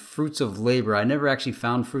 and Fruits of Labor. I never actually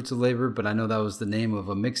found Fruits of Labor, but I know that was the name of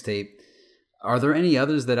a mixtape. Are there any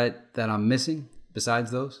others that I'm missing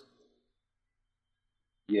besides those?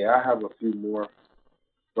 Yeah, I have a few more,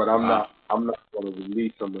 but I'm not going to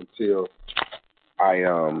release them until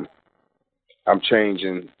I'm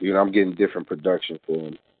changing. You know, I'm getting different production for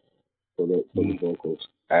them, for the vocals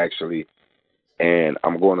actually, and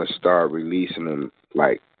I'm going to start releasing them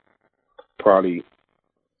like probably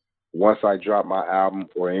once I drop my album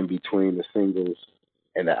or in between the singles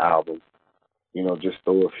and the album. You know, just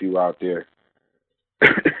throw a few out there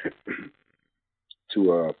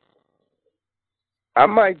to I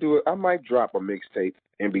might do it. I might drop a mixtape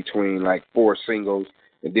in between like 4 singles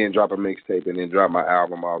and then drop a mixtape and then drop my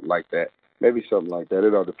album out like that. Maybe something like that.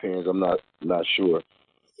 It all depends. I'm not sure.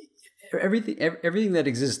 Everything that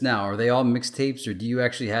exists now, are they all mixtapes, or do you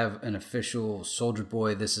actually have an official Soldier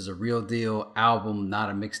Boy, this is a real deal album, not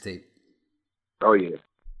a mixtape? Oh yeah,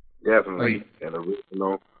 definitely. An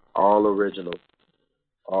original, all original.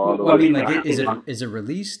 Well, I mean, like, is it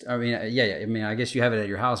released? I mean, yeah. I mean, I guess you have it at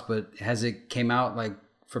your house, but has it came out like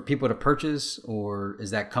for people to purchase, or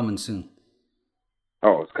is that coming soon?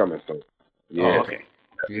 Oh, it's coming soon. Yeah, oh, okay.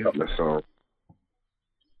 It's coming soon.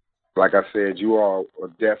 Like I said, you all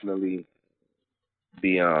will definitely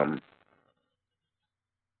be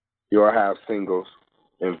you'll have singles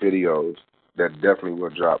and videos that definitely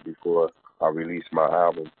will drop before I release my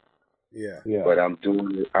album. Yeah. But I'm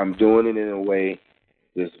doing it in a way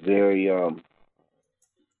that's very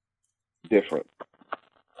different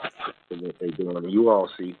than what they're doing. You all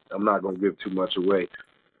see, I'm not gonna give too much away,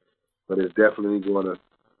 but it's definitely gonna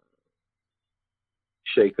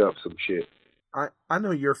shake up some shit. I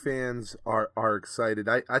know your fans are excited.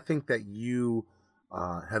 I think that you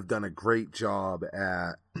have done a great job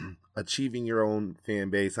at achieving your own fan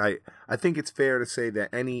base. I think it's fair to say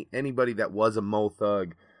that anybody that was a Mo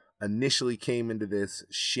Thug initially came into this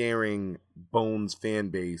sharing Bone's fan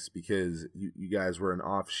base because you guys were an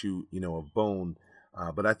offshoot, of Bone.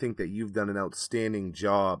 But I think that you've done an outstanding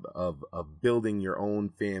job of building your own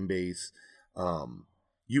fan base.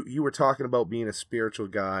 You were talking about being a spiritual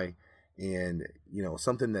guy. And,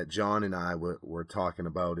 something that John and I were talking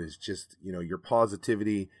about is just, your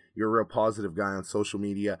positivity. You're a real positive guy on social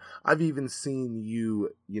media. I've even seen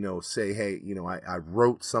you, say, hey, I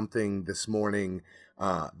wrote something this morning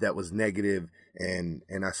that was negative, and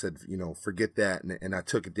I said, forget that. And I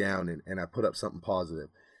took it down and I put up something positive.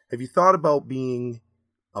 Have you thought about being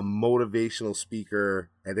a motivational speaker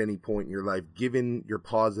at any point in your life, given your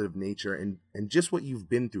positive nature and just what you've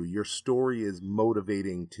been through? Your story is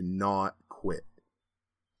motivating to not quit.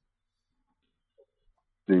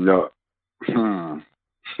 I'm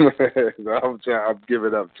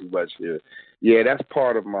giving up too much here. Yeah, that's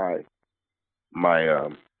part of my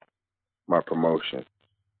promotion.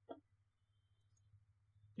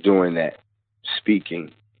 Doing that,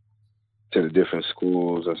 speaking to the different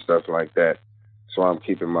schools and stuff like that. So I'm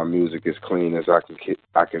keeping my music as clean as I can keep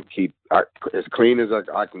as clean as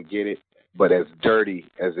I can get it, but as dirty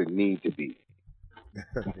as it need to be.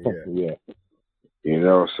 Yeah.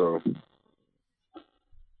 So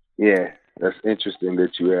yeah, that's interesting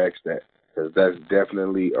that you asked that, because that's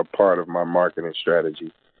definitely a part of my marketing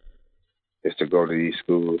strategy, is to go to these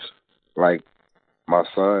schools. Like, my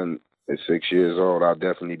son is 6 years old. I'll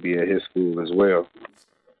definitely be at his school as well,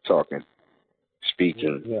 talking,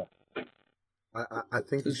 speaking. Yeah. I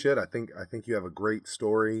think you should. I think you have a great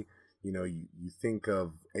story. You think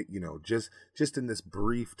of, just in this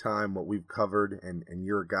brief time what we've covered, and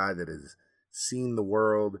you're a guy that has seen the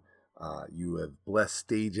world. You have blessed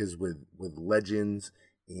stages with legends,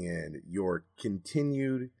 and you're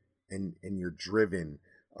continued and you're driven.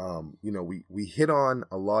 We hit on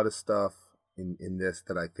a lot of stuff in this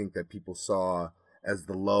that I think that people saw as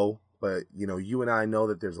the low, but you and I know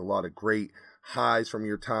that there's a lot of great highs from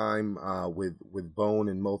your time with Bone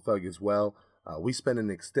and Mo Thug as well. We spent an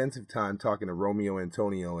extensive time talking to Romeo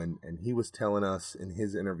Antonio, and he was telling us in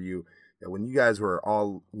his interview that when you guys were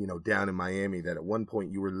all down in Miami, that at one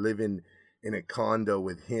point you were living in a condo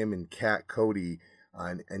with him and Cat Cody,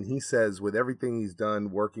 and he says with everything he's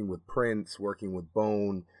done, working with Prince, working with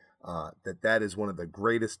Bone, that is one of the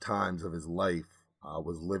greatest times of his life,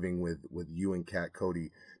 was living with you and Cat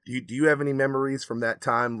Cody. Do you have any memories from that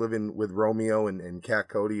time living with Romeo and Cat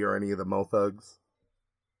Cody, or any of the Mo Thugs?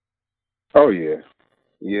 Oh yeah,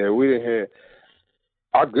 we didn't have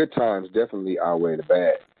our good times. Definitely outweigh the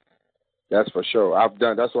bad. That's for sure.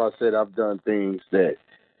 That's why I said I've done things that,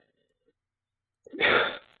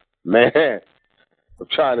 man, I'm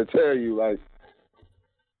trying to tell you, like,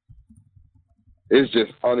 it's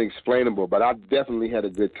just unexplainable. But I definitely had a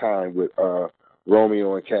good time with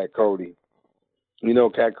Romeo and Cat Cody.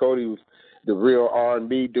 Cat Cody was the real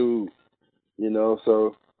R&B dude,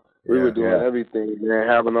 so we were doing everything, man,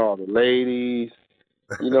 having all the ladies.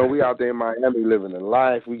 We out there in Miami living the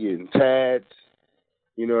life. We getting tats.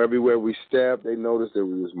 Everywhere we stepped, they noticed that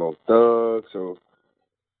we was Mo Thug. So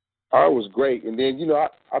it was great. And then,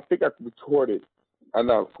 I think I recorded,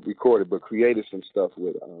 but created some stuff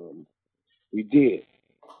with, we did,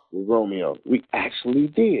 with Romeo. We actually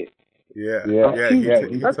did. Yeah. He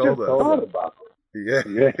I just told us. thought about it.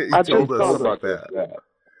 Yeah, I he just told us thought about about that.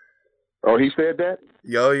 Oh, he said that?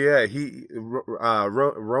 Yeah.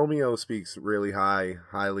 Romeo speaks really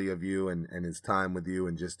highly of you and his time with you,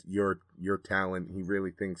 and just your talent. He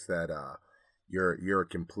really thinks that you're a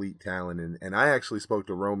complete talent. And I actually spoke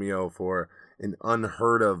to Romeo for an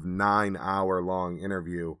unheard of 9-hour long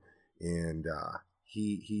interview, and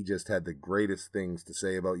he just had the greatest things to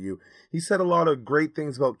say about you. He said a lot of great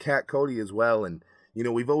things about Cat Cody as well, and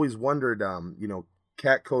we've always wondered,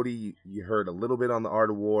 Cat Cody, you heard a little bit on the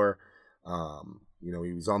Art of War.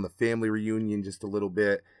 He was on the Family Reunion just a little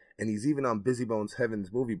bit, and he's even on Busy Bones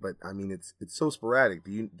Heaven's movie. But I mean, it's so sporadic.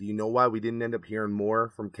 Do you know why we didn't end up hearing more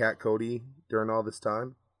from Cat Cody during all this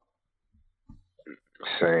time?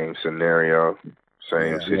 Same scenario,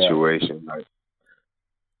 same situation. Like,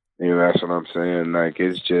 that's what I'm saying. Like,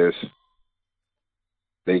 it's just,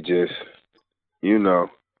 they just, they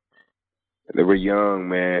were young,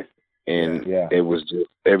 man. And it was just,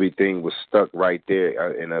 everything was stuck right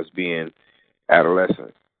there in us being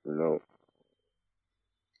adolescent,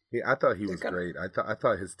 Yeah, I thought he was great. I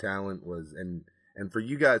thought his talent was, and for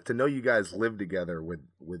you guys to know you guys lived together with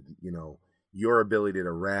your ability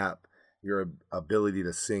to rap, your ability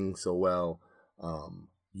to sing so well.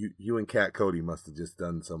 You and Cat Cody must have just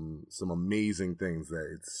done some amazing things. That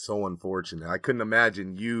it's so unfortunate. I couldn't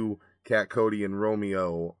imagine you, Cat Cody, and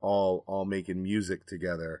Romeo all making music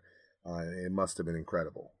together. It must have been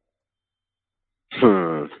incredible.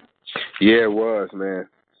 Yeah, it was, man.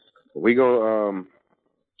 We got a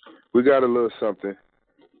little something.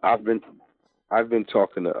 I've been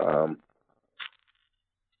talking to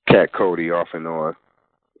Cat Cody off and on.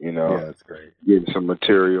 Yeah, that's great. Getting some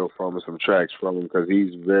material from him, some tracks from him, because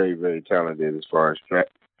he's very, very talented as far as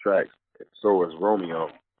tracks. So is Romeo.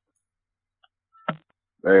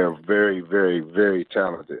 They are very, very, very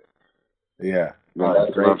talented. Yeah.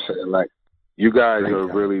 That's what I'm saying. Like, you guys are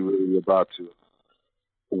really, really about to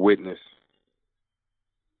witness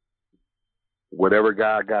whatever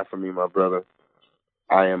God got for me, my brother.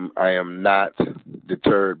 I am not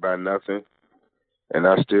deterred by nothing, and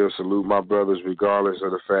I still salute my brothers regardless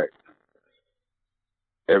of the fact.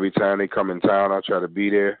 Every time they come in town, I try to be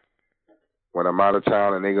there. When I'm out of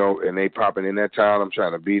town and they popping in that town, I'm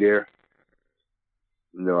trying to be there.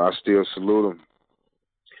 I still salute them.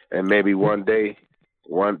 And maybe one day,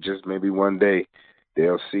 maybe one day,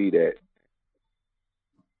 they'll see that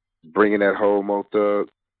bringing that whole Mo Thug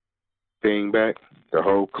thing back, the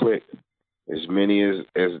whole clique, as many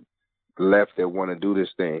as left that want to do this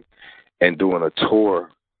thing, and doing a tour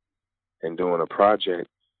and doing a project,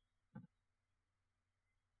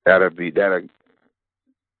 that'll man,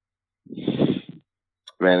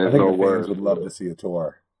 I there's think no the fans words. would love to see a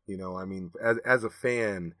tour. You know, I mean, as a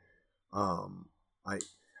fan, I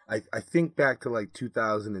think back to like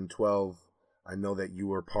 2012. I know that you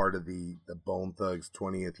were part of the Bone Thugs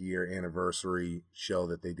 20th year anniversary show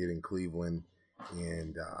that they did in Cleveland,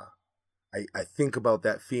 and I think about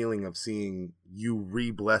that feeling of seeing you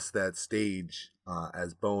re-bless that stage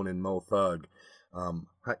as Bone and Mo Thug.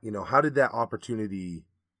 How did that opportunity,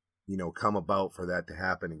 come about for that to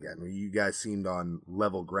happen again? You guys seemed on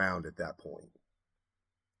level ground at that point.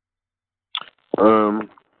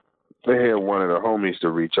 They had one of the homies to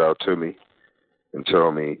reach out to me and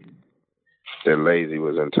tell me that Lazy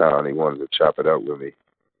was in town. He wanted to chop it up with me.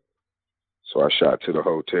 So I shot to the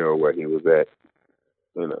hotel where he was at.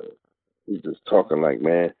 He's just talking like,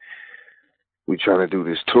 man, we trying to do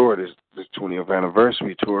this tour, this 20th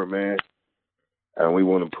anniversary tour, man. And we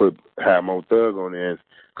want to have Mo Thug on there.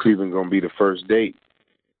 Cleveland going to be the first date.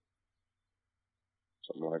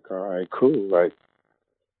 So I'm like, all right, cool. Like,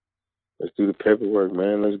 let's do the paperwork,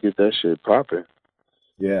 man. Let's get that shit popping.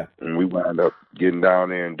 Yeah. And we wound up getting down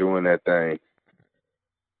there and doing that thing.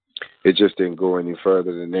 It just didn't go any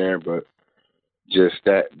further than there, but just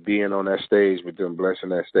that being on that stage with them, blessing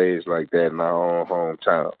that stage like that in our own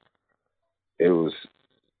hometown,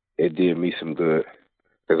 it did me some good.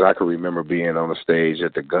 Because I could remember being on the stage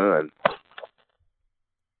at the Gun,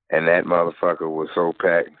 and that motherfucker was so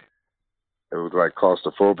packed. It was like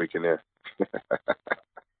claustrophobic in there.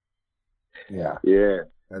 Yeah. Yeah.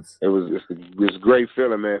 It's a great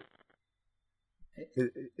feeling, man.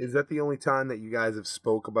 Is that the only time that you guys have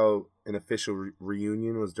spoke about an official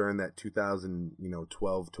reunion was during that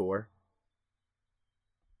 2012 tour?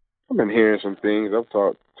 I've been hearing some things. I've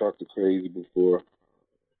talked to Crazy before.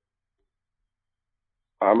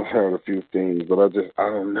 I've heard a few things, but I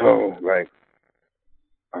don't know. Like,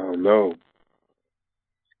 I don't know.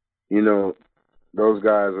 Those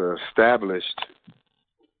guys are established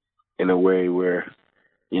in a way where,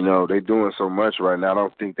 they're doing so much right now. I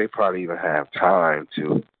don't think they probably even have time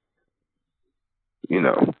to,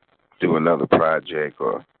 do another project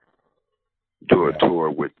or do a tour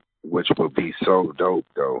which would be so dope,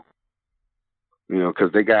 though.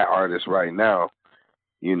 Because they got artists right now,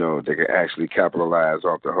 they can actually capitalize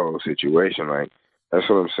off the whole situation. Like, that's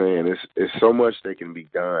what I'm saying. It's so much that can be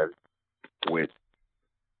done with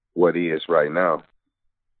what is right now.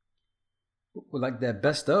 Well, like that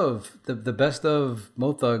best of the best of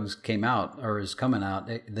Mo Thugs came out or is coming out.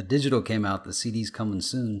 The digital came out. The CD's coming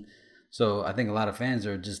soon. So I think a lot of fans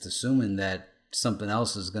are just assuming that something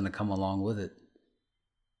else is going to come along with it.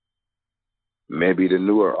 Maybe the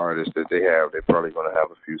newer artists that they have, they're probably going to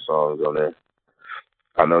have a few songs on there.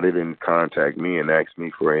 I know they didn't contact me and ask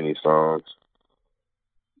me for any songs.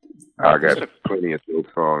 I got plenty of those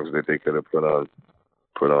songs that they could have put on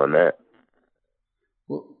that.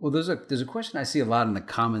 Well, there's a question I see a lot in the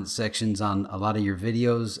comment sections on a lot of your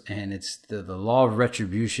videos, and it's the law of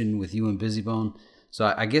retribution with you and Bizzy Bone.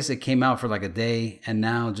 So I guess it came out for like a day, and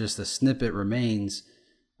now just a snippet remains.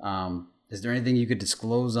 Is there anything you could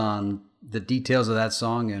disclose on the details of that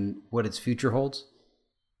song and what its future holds?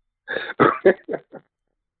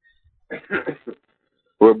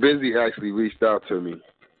 Well, Bizzy actually reached out to me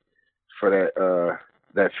for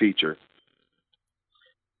that feature,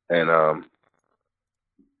 and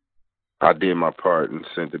I did my part and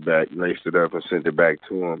sent it back, laced it up and sent it back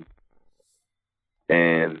to him.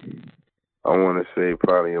 And I want to say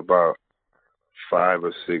probably about 5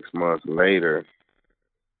 or 6 months later,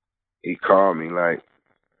 he called me man,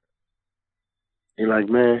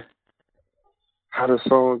 how the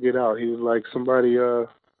song get out? He was like, somebody, who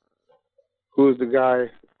is the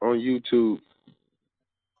guy on YouTube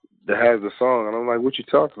that has the song? And I'm like, what you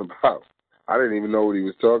talking about? I didn't even know what he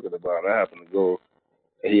was talking about. I happened to go.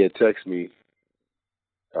 He had texted me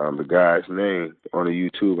the guy's name on the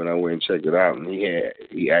YouTube, and I went and checked it out, and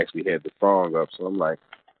he actually had the song up. So I'm like,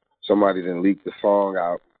 somebody done leaked the song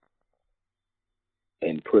out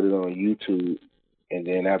and put it on YouTube, and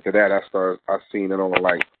then after that, I seen it on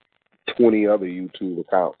like 20 other YouTube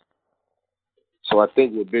accounts. So I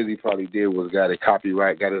think what Bizzy probably did was got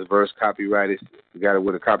his verse copyrighted, got it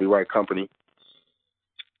with a copyright company,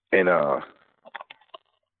 and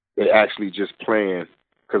they actually just playing.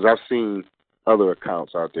 Because I've seen other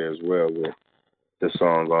accounts out there as well with the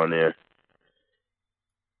song on there.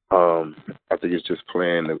 I think it's just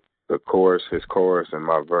playing the chorus, his chorus, and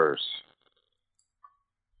my verse.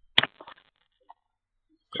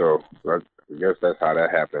 So I guess that's how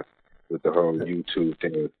that happened with the whole YouTube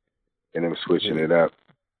thing and them switching it up.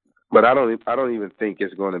 But I don't even think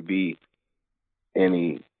it's going to be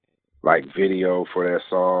any like video for that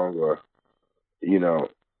song, or you know,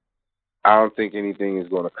 I don't think anything is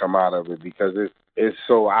going to come out of it because it's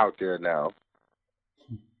so out there now.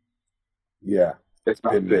 Yeah, It's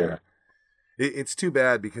out there. It's too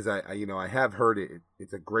bad because I have heard it.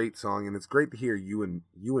 It's a great song, and it's great to hear you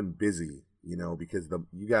and Busy, because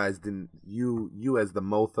you guys didn't you as the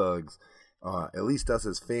Mo Thugs, at least us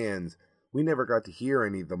as fans, we never got to hear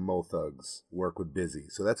any of the Mo Thugs work with Busy.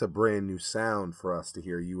 So that's a brand new sound for us to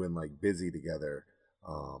hear you and like Busy together.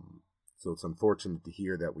 So it's unfortunate to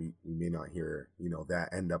hear that we may not hear that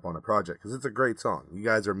end up on a project because it's a great song. You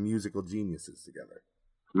guys are musical geniuses together.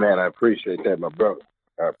 Man, I appreciate that, my brother.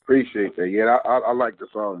 I appreciate that. Yeah, I like the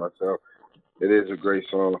song myself. It is a great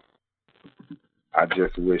song. I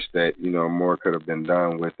just wish that more could have been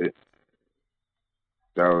done with it.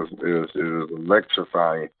 It was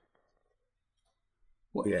electrifying.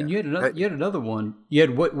 Well, yeah. And you had another one. You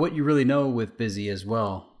had what you really know with Busy as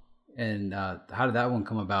well. And how did that one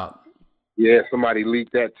come about? Yeah, somebody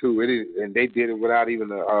leaked that too. And they did it without even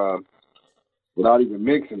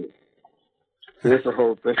mixing it. It's a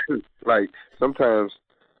whole thing. Like sometimes,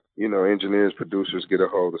 engineers, producers get a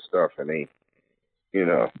hold of stuff and they,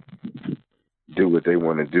 do what they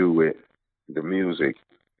want to do with the music.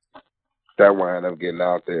 That wind up getting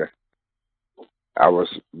out there. I was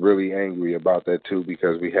really angry about that too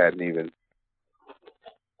because we hadn't even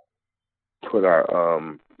put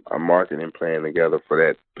our marketing plan together for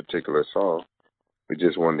that particular song. We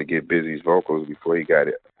just wanted to get Busy's vocals before he got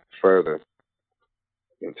it further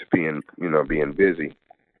into being busy.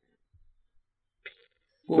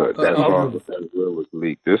 Well, that song was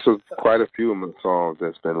leaked. This was quite a few of my songs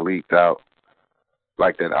that's been leaked out,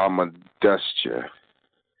 like that "I'ma Dust Ya."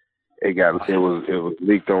 It was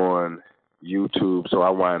leaked on YouTube, so I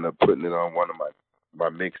wound up putting it on one of my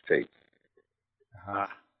mixtapes.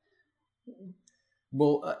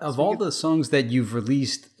 Well, of all the songs that you've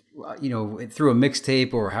released, through a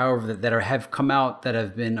mixtape or however have come out that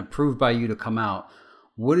have been approved by you to come out,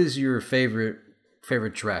 what is your favorite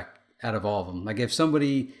track out of all of them? Like if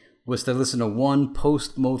somebody was to listen to one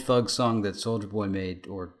post Mo Thug song that Soulja Boy made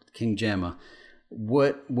or King Jamma,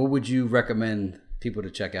 what would you recommend people to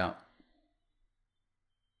check out?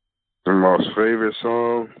 The most favorite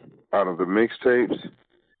song out of the mixtapes?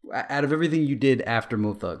 Out of everything you did after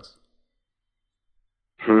Mo Thugs.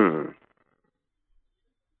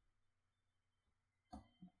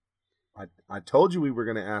 I told you we were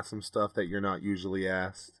going to ask some stuff that you're not usually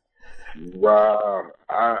asked. Wow.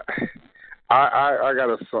 I got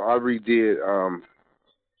a song. I redid,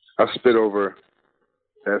 I spit over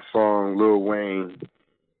that song Lil Wayne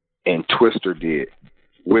and Twister did,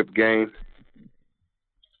 Whip Game.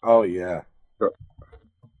 Oh, yeah. So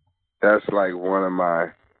that's like one of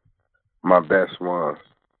my best ones.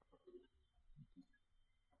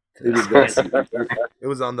 It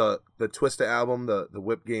was on the Twista album, the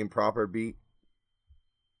Whip Game proper beat.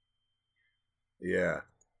 Yeah.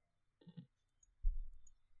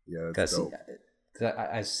 Yeah, that's dope.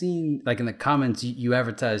 I seen like in the comments you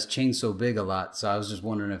advertised Chain So Big a lot, so I was just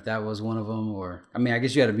wondering if that was one of them, or I mean, I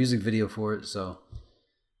guess you had a music video for it, so.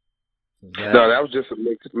 No, that was just a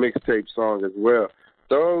mixtape song as well.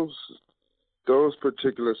 Those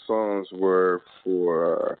particular songs were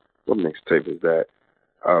for what mixtape is that?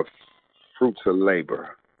 Fruits of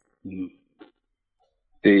Labor. Mm-hmm.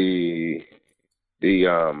 The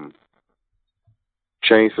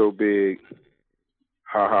Chain So Big,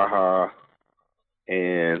 Ha Ha Ha,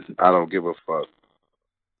 and I Don't Give a Fuck.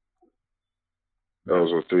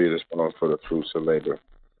 Those were three of the songs for the Fruits of Labor.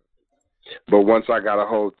 But once I got a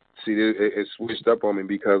hold, it switched up on me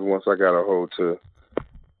because once I got a hold to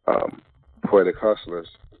Poetic Hustlers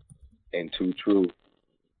and Too True,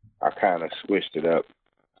 I kind of switched it up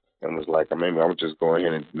and was like, maybe I'm just going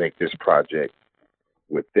ahead and make this project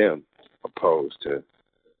with them opposed to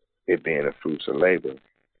it being a Fruits of Labor.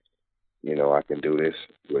 I can do this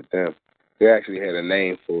with them. They actually had a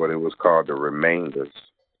name for it. It was called The Remainders.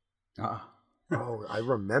 Oh, I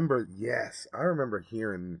remember. Yes. I remember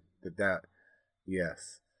hearing that.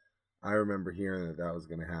 Yes. I remember hearing that was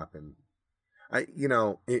going to happen.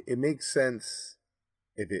 It makes sense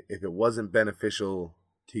if it wasn't beneficial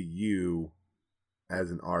to you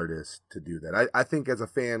as an artist to do that. I think as a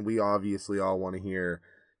fan, we obviously all want to hear,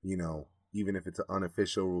 even if it's an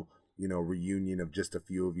unofficial, reunion of just a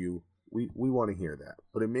few of you, we want to hear that.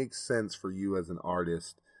 But it makes sense for you as an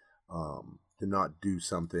artist to not do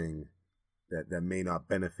something that may not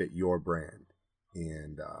benefit your brand.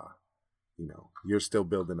 And, you're still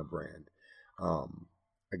building a brand.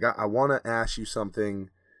 I want to ask you something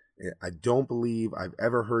I don't believe I've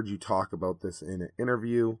ever heard you talk about this in an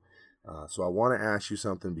interview. So I want to ask you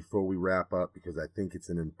something before we wrap up, because I think it's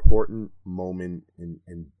an important moment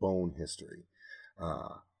in Bone history.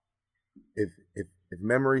 If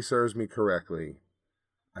memory serves me correctly,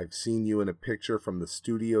 I've seen you in a picture from the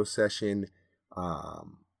studio session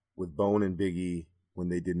with Bone and Biggie when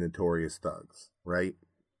they did Notorious Thugs, right?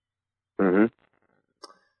 Mm-hmm.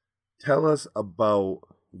 Tell us about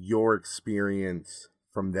your experience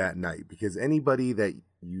from that night, because anybody that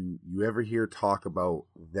you ever hear talk about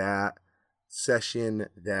that session,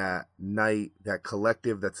 that night, that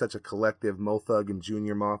collective, that's such a collective, Mo Thug and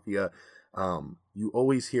Junior Mafia, you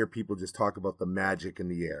always hear people just talk about the magic in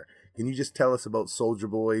the air. Can you just tell us about Soulja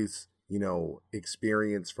Boy's,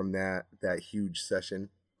 experience from that huge session?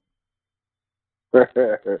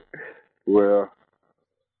 Well,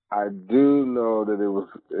 I do know that it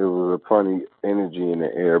was a funny energy in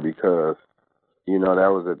the air because,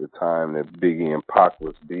 that was at the time that Biggie and Pac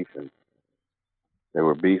was beefing. They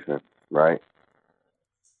were beefing, right?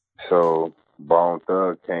 So Bone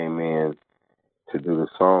Thug came in to do the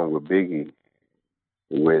song with Biggie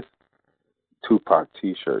with Tupac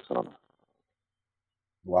t-shirts on him.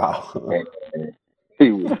 Wow. And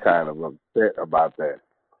he was kind of upset about that.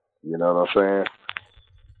 You know what I'm saying?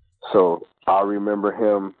 So I remember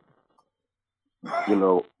him,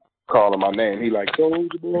 calling my name. He like,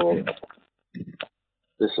 Soulja Boy.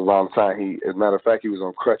 This is around the time as a matter of fact, he was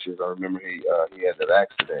on crutches. I remember he had that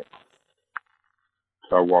accident.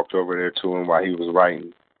 So I walked over there to him while he was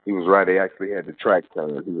writing. He was writing. They actually had the track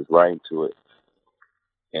turned. He was writing to it.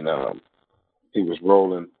 And he was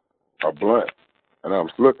rolling a blunt. And I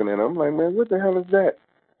was looking at him. I'm like, man, what the hell is that?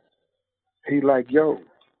 He like, yo.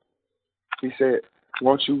 He said,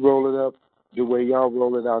 why don't you roll it up the way y'all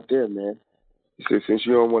roll it out there, man? He said, since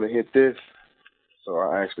you don't want to hit this. So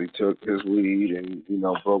I actually took his weed and,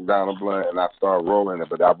 broke down a blunt and I started rolling it,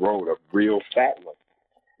 but I rolled a real fat one.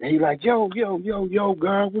 And he like, yo,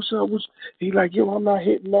 girl, what's up? He like, yo, I'm not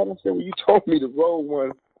hitting that. I said, well, you told me to roll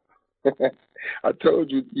one. I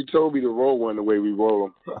told you told me to roll one the way we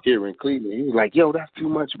roll them here in Cleveland. He was like, yo, that's too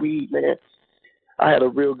much weed, man. I had a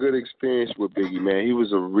real good experience with Biggie, man. He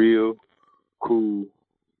was a real cool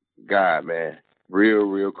guy, man. Real,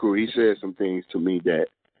 real cool. He said some things to me that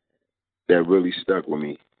really stuck with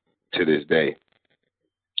me to this day.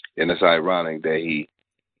 And it's ironic that he,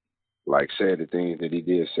 said the things that he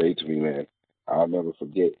did say to me, man. I'll never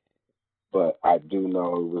forget. But I do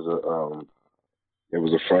know it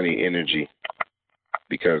was a funny energy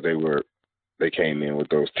because they came in with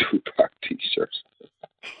those Tupac t-shirts.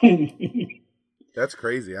 That's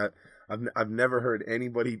crazy. I've never heard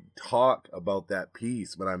anybody talk about that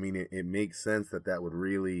piece, but I mean, it makes sense that would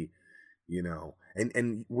really,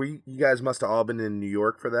 and you guys must have all been in New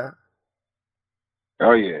York for that?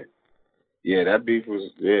 Oh, yeah. Yeah, that beef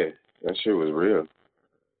was, that shit was real.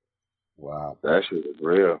 Wow. That shit was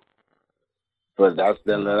real. But that's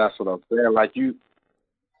what I'm saying. Like,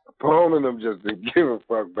 Bone and them just didn't give a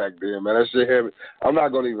fuck back then, man. That shit heavy. I'm not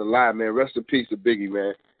going to even lie, man. Rest in peace to Biggie,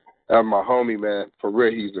 man. That's my homie, man. For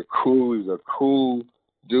real, he's a cool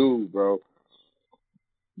dude, bro.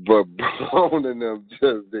 But Bone and them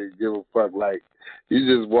just didn't give a fuck. Like,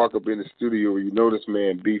 you just walk up in the studio and you know this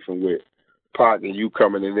man beefing with Pac and you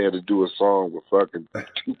coming in there to do a song with fucking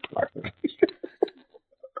Tupac.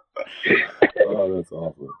 Oh, that's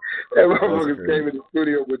awful. That motherfucker came in the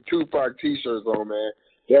studio with Tupac t-shirts on, man.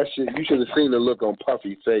 That shit, you should have seen the look on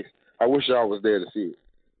Puffy's face. I wish y'all was there to see it.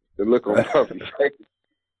 The look on Puffy's face.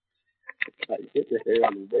 Like, what the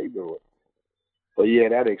hell is they doing? But yeah,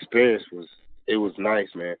 that experience was nice,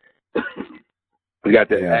 man. We got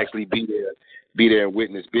to actually be there and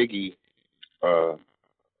witness Biggie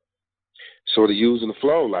sort of using the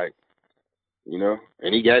flow, like,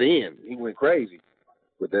 and he got in. He went crazy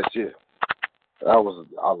with that shit. I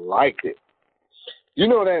liked it. You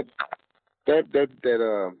know that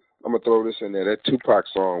I'm gonna throw this in there, that Tupac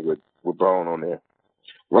song with Bone on there.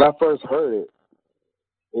 When I first heard it,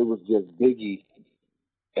 it was just Biggie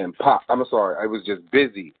and Pac. I'm sorry, it was just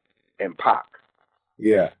Busy and Pac.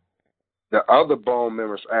 Yeah. The other Bone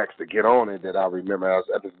members asked to get on it that I remember. As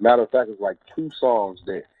a matter of fact, it was like 2 songs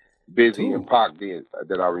that Busy and Pac did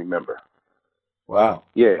that I remember. Wow.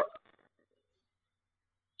 Yeah.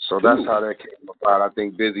 So that's how that came about. I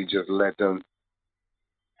think Busy just let them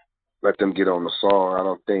get on the song. I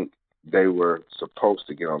don't think they were supposed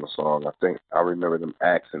to get on the song. I think I remember them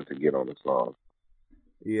asking to get on the song.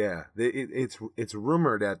 Yeah, it's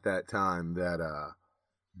rumored at that time that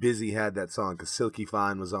Busy had that song because Silky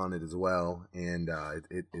Fine was on it as well, and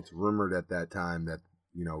it's rumored at that time that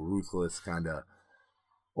Ruthless kind of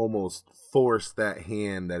almost forced that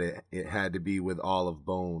hand that it had to be with Olive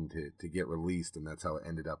Bone to get released, and that's how it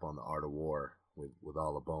ended up on the Art of War with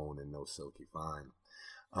Olive Bone and No Silky Fine.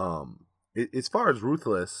 As far as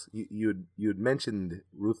Ruthless, you had mentioned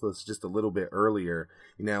Ruthless just a little bit earlier.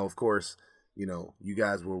 Now, of course, you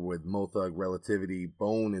guys were with Mo Thug Relativity.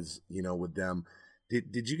 Bone is, with them.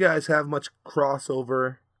 Did you guys have much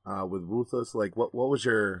crossover with Ruthless? Like, what was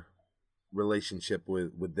your relationship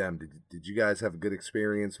with them? Did you guys have a good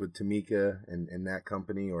experience with Tamika and that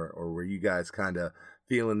company, or were you guys kind of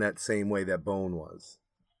feeling that same way that Bone was?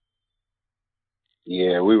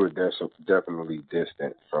 Yeah, we were definitely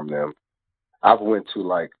distant from them. I've went to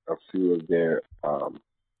like a few of their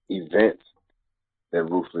events that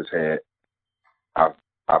Ruthless had.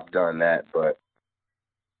 I've done that, but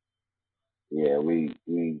yeah, we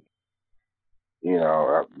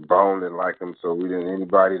Bone didn't like them, so we didn't.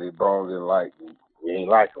 Anybody that Bone didn't like, we ain't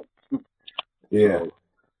like them. Yeah. So,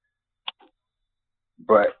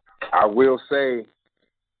 but I will say,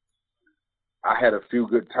 I had a few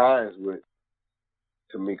good times with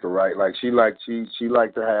Tamika Wright. Like she liked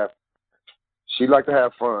to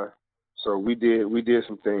have fun. So we did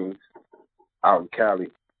some things out in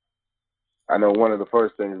Cali. I know one of the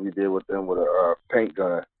first things we did with them with a paint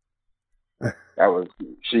gun.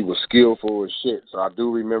 She was skillful as shit. So I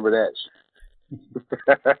do remember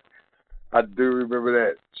that. I do remember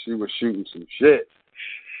that she was shooting some shit.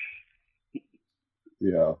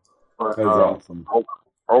 Yeah, But, that was awesome.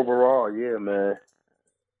 Overall, yeah, man,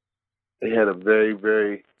 they had a very,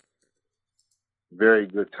 very, very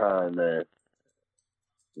good time, man,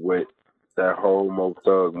 with that whole Mo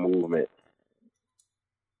Thug movement.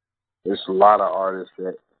 There's a lot of artists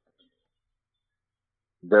that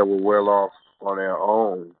were well off on their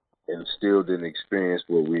own and still didn't experience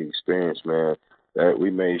what we experienced, man. That we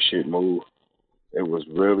made shit move. It was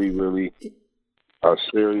really, really a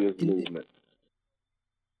serious movement.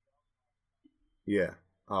 Yeah.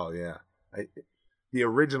 Oh yeah. The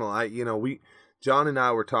original. John and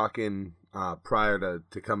I were talking prior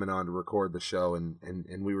to coming on to record the show, and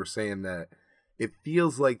we were saying that it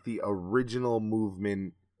feels like the original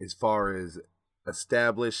movement, as far as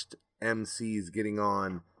established MCs getting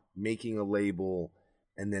on, making a label,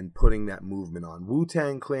 and then putting that movement on.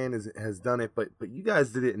 Wu-Tang Clan has done it, but you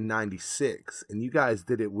guys did it in '96, and you guys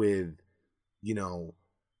did it with,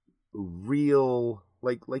 real,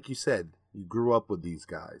 like you said, you grew up with these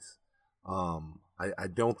guys. I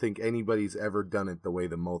don't think anybody's ever done it the way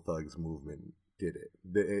the Mo Thugs movement did it.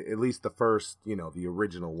 At least the first, the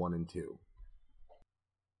original 1 and 2.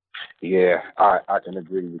 Yeah, I can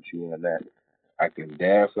agree with you on that. I can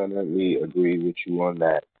definitely agree with you on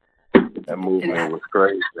that. That movement was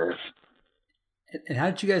crazy, man. And how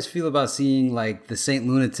did you guys feel about seeing like the Saint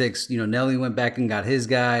Lunatics? Nelly went back and got his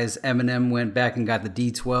guys. Eminem went back and got the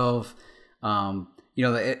D12.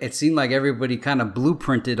 It seemed like everybody kind of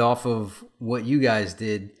blueprinted off of what you guys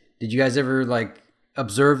did. Did you guys ever like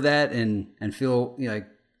observe that and feel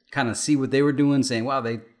kind of see what they were doing, saying, "Wow,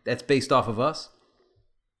 that's based off of us"?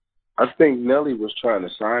 I think Nelly was trying to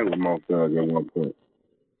sign with Mo Thug at one point.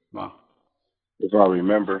 Wow. If I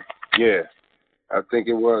remember. Yeah. I think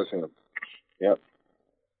it was him. Yep.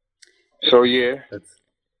 So, yeah.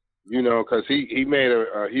 Because he made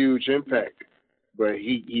a huge impact. But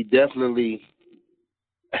he definitely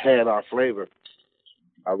had our flavor.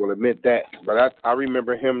 I will admit that. But I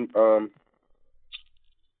remember him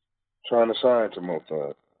trying to sign to Mo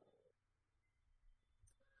Thug.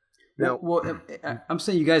 Now, well, I'm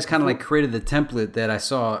saying you guys kind of like created the template that I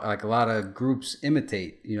saw like a lot of groups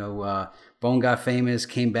imitate. Bone got famous,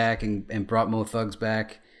 came back and brought Mo Thugs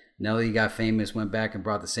back. Nelly got famous, went back and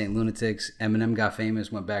brought the Saint Lunatics. Eminem got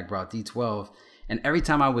famous, went back, brought D12. And every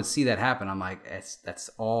time I would see that happen, I'm like, that's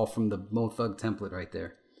all from the Mo Thug template right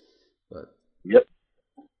there. But yep,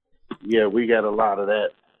 yeah, we got a lot of that.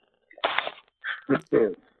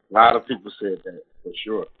 A lot of people said that for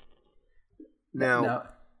sure. Now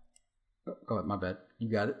go ahead, my bad. You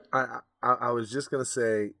got it. I was just gonna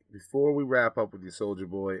say, before we wrap up with you, Soulja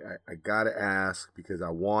Boy, I gotta ask, because I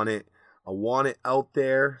want it out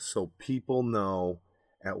there so people know.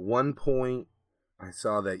 At one point, I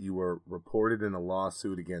saw that you were reported in a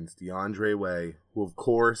lawsuit against DeAndre Way, who of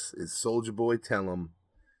course is Soulja Boy Tellum.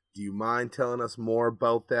 Do you mind telling us more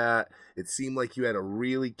about that? It seemed like you had a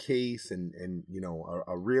really case and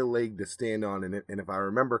a real leg to stand on. And if I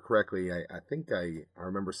remember correctly, I think I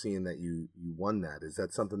remember seeing that you won that. Is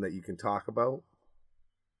that something that you can talk about?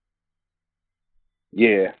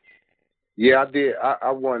 Yeah. Yeah, I did.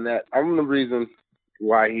 I won that. I'm the reason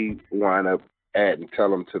why he wound up adding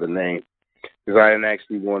Tellum to the name. Because I didn't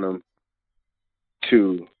actually want him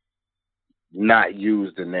to not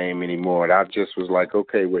use the name anymore. And I just was like,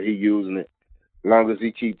 okay, well, he using it. As long as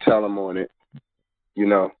he keep telling on it, you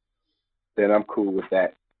know, then I'm cool with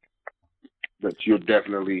that. But you'll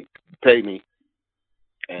definitely pay me.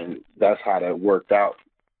 And that's how that worked out.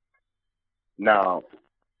 Now,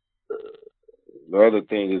 the other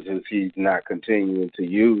thing is he's not continuing to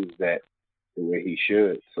use that the way he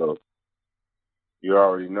should. So you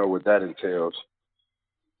already know what that entails.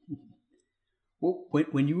 Well,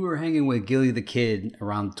 when you were hanging with Gilly the Kid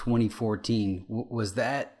around 2014, was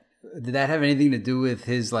that, did that have anything to do with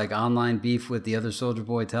his like online beef with the other Soulja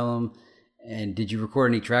Boy? Tell him. And did you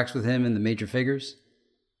record any tracks with him in the Major Figures?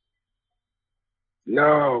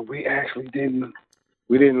 No, we actually didn't.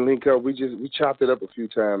 We didn't link up. We chopped it up a few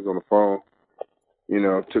times on the phone. You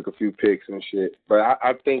know, took a few pics and shit. But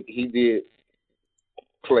I think he did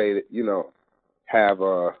play it. You know, have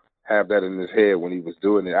that in his head when he was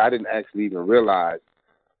doing it. I didn't actually even realize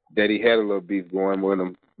that he had a little beef going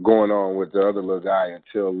on with the other little guy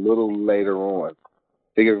until a little later on.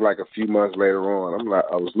 I think it was like a few months later on.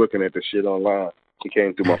 I was looking at the shit online. He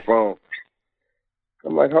came through my phone.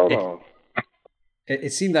 I'm like, hold on.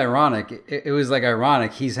 It seemed ironic. It was like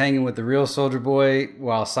ironic. He's hanging with the real Soulja Boy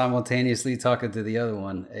while simultaneously talking to the other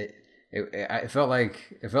one. It felt like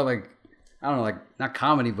I don't know, like not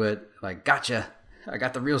comedy, but like gotcha. I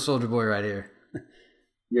got the real Soulja Boy right here.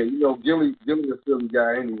 Yeah, you know, Gilly's a Philly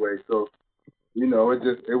guy anyway, so you know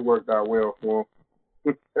it worked out well for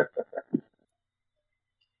him.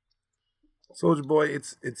 Soulja Boy,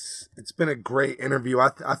 it's been a great interview.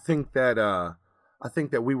 I think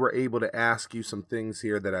that we were able to ask you some things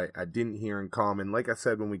here that I didn't hear in common. Like I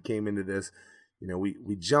said when we came into this, you know,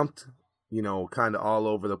 we jumped, you know, kind of all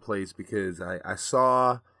over the place because I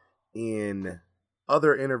saw in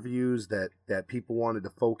other interviews that people wanted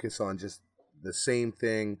to focus on just the same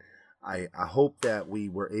thing. I hope that we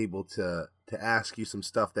were able to ask you some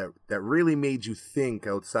stuff that really made you think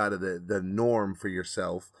outside of the norm for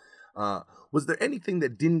yourself. Was there anything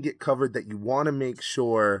that didn't get covered that you want to make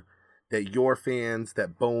sure that your fans,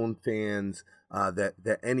 that Bone fans,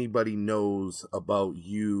 that anybody knows about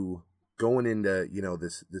you going into, you know,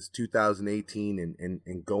 this 2018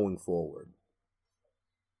 and going forward?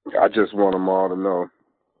 I just want them all to know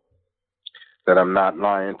that I'm not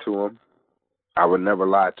lying to them. I would never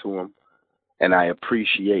lie to them. And I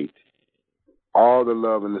appreciate all the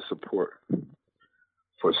love and the support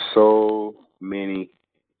for so many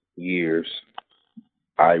years.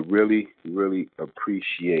 I really, really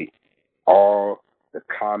appreciate all the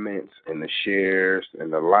comments and the shares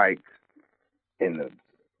and the likes and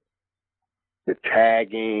the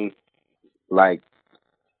tagging, like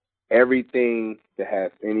everything that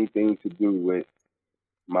has anything to do with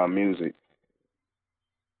my music.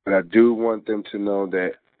 But I do want them to know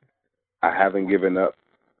that I haven't given up.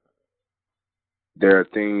 There are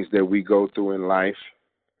things that we go through in life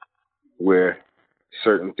where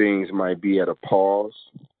certain things might be at a pause,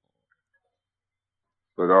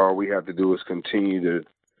 but all we have to do is continue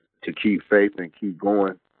to keep faith and keep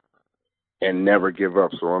going and never give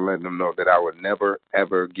up. So I'm letting them know that I would never,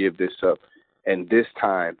 ever give this up. And this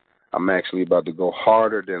time, I'm actually about to go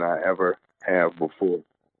harder than I ever have before.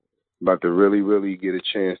 About to really, really get a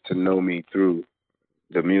chance to know me through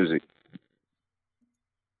the music.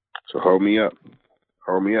 So hold me up.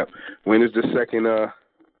 Hold me up. When is the second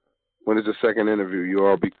interview?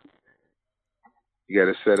 You got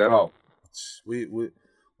it set up? Oh, we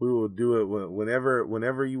will do it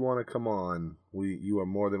whenever you want to come on. You are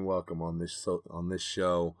more than welcome on this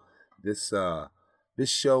show. This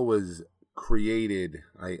show was created.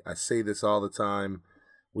 I say this all the time.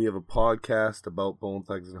 We have a podcast about Bone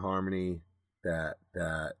Thugs-n-Harmony that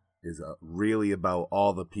is really about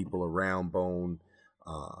all the people around Bone.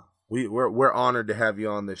 We're honored to have you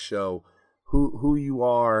on this show. Who you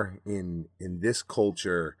are in this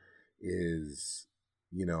culture is,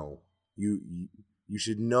 you know, you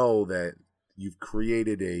should know that you've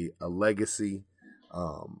created a legacy.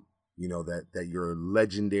 You know that your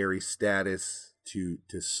legendary status to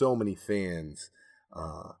so many fans.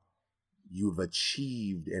 You've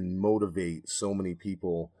achieved and motivate so many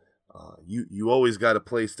people. You always got a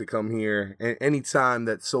place to come here. And anytime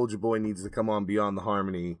that Soulja Boy needs to come on Beyond the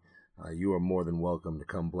Harmony, you are more than welcome to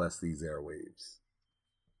come bless these airwaves.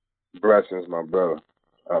 Blessings, my brother.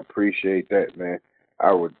 I appreciate that, man.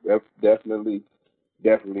 I would definitely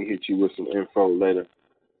hit you with some info later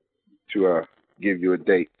to give you a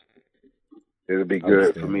date. It'll be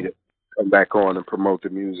good for me to come back on and promote the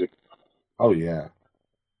music. Oh, yeah.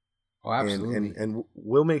 Oh, absolutely. And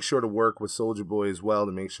we'll make sure to work with Soulja Boy as well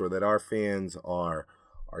to make sure that our fans are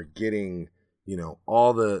getting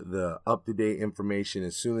all the up-to-date information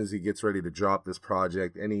as soon as he gets ready to drop this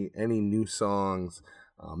project, any new songs.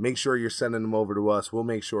 Make sure you're sending them over to us. We'll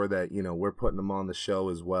make sure that, we're putting them on the show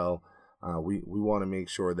as well. We want to make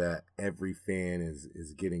sure that every fan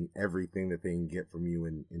is getting everything that they can get from you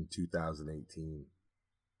in 2018.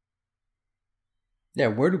 Yeah,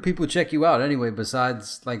 where do people check you out anyway?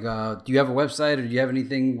 Besides, like, do you have a website, or do you have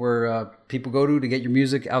anything where people go to get your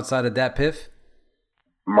music outside of Dat Piff?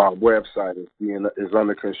 My website is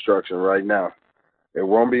under construction right now. It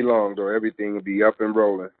won't be long though. Everything will be up and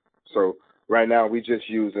rolling. So right now we just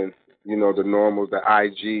using, the normals, the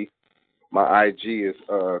IG. My IG is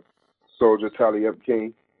Soldier Tally Up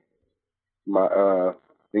King. You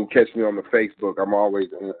can catch me on the Facebook. I'm always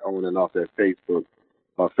on and off that Facebook.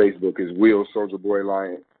 My Facebook is Will Soldier Boy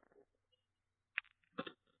Lion.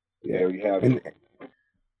 Yeah, we have it.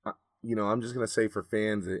 I'm just gonna say for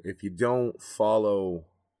fans, if you don't follow,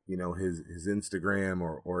 his Instagram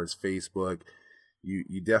or his Facebook,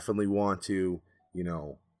 you definitely want to.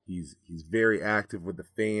 He's very active with the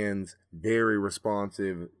fans, very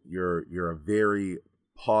responsive. You're a very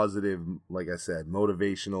positive, like I said,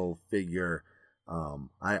 motivational figure.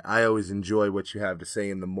 I always enjoy what you have to say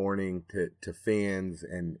in the morning to fans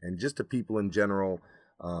and just to people in general.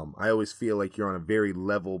 I always feel like you're on a very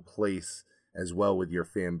level place as well with your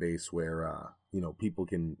fan base, where people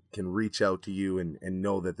can reach out to you and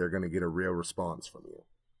know that they're going to get a real response from you.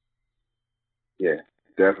 Yeah,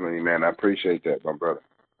 definitely, man. I appreciate that, my brother.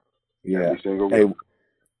 Yeah. Every single Hey, week.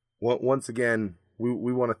 once again,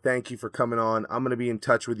 we want to thank you for coming on. I'm going to be in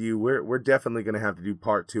touch with you. We're definitely going to have to do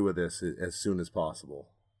part 2 of this as soon as possible.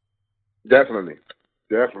 Definitely.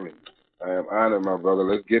 I am honored, my brother.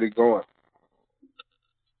 Let's get it going.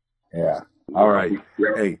 Yeah. All right.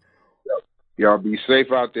 Hey. Y'all be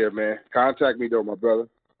safe out there, man. Contact me, though, my brother.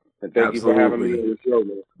 And thank you for having me on the show,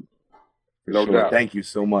 man. No doubt. Thank you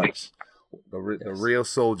so much. The real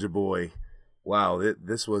Soldier Boy. Wow,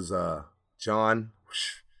 this was John.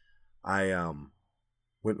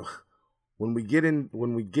 When we get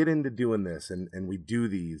into doing this and we do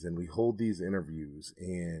these and we hold these interviews,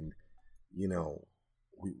 and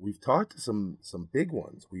we've talked to some big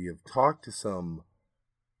ones. We have talked to some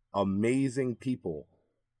amazing people.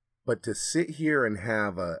 But to sit here and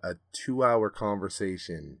have a 2-hour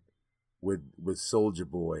conversation with Soldier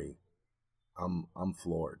Boy, I'm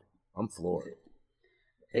floored. I'm floored.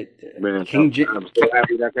 Hey, Man, I'm so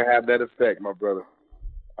happy that I can have that effect, my brother.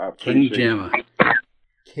 I appreciate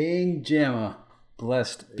King Jamma,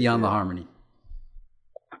 blessed beyond the harmony.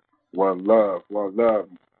 One love. Both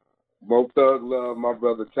Thug Love, my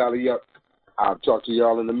brother. Tally up. I'll talk to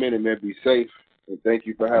y'all in a minute, man. Be safe. And thank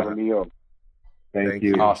you for having me on. Thank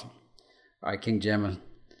you. Awesome. All right, King Jamma.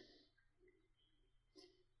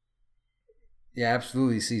 Yeah,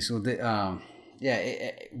 absolutely, Cecil.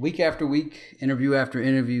 Week after week, interview after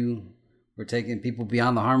interview, we're taking people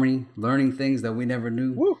beyond the harmony, learning things that we never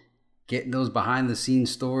knew, Woo. Getting those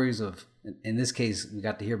behind-the-scenes stories of, in this case, we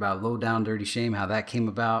got to hear about Low Down Dirty Shame, how that came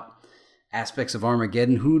about, aspects of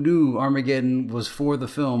Armageddon. Who knew Armageddon was for the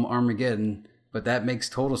film Armageddon? But that makes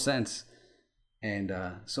total sense. And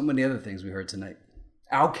so many other things we heard tonight.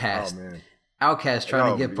 Outkast. Oh, man. Outkast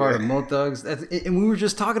trying to get part of Mo Thugs. And we were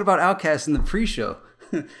just talking about Outkast in the pre-show.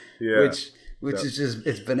 Yeah. Which is just,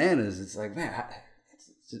 it's bananas. It's like, man,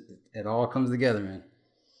 it all comes together, man.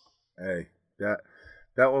 Hey,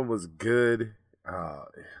 that one was good.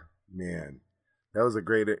 Man, that was a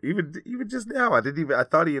great. Even just now, I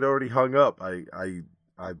thought he had already hung up.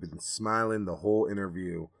 I've been smiling the whole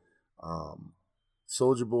interview.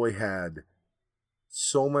 Soldier Boy had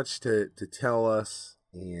so much to tell us,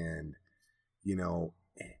 and we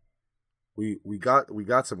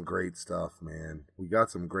got some great stuff, man. We got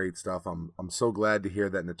some great stuff. I'm so glad to hear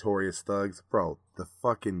that Notorious Thugs, bro. The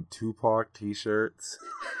fucking Tupac t-shirts.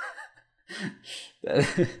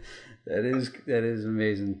 that is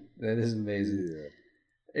amazing. That is amazing.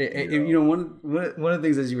 Yeah. One of the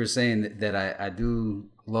things, as you were saying, that I do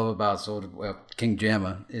love about King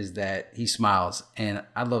Jamma is that he smiles, and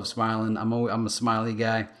I love smiling. I'm a smiley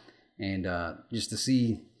guy, and just to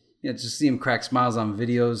see him crack smiles on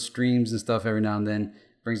videos, streams, and stuff every now and then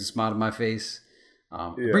brings a smile to my face.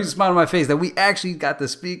 It brings a smile to my face that we actually got to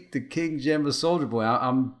speak to King Jamma Soldier Boy.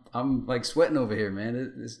 I'm like sweating over here,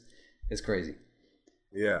 man. It's crazy.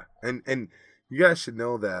 Yeah, and you guys should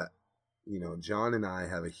know that, John and I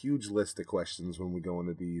have a huge list of questions when we go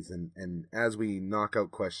into these, and as we knock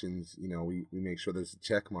out questions, we make sure there's a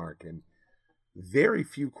check mark, and very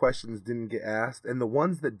few questions didn't get asked, and the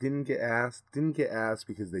ones that didn't get asked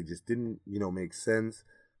because they just didn't, make sense,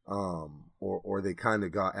 or they kind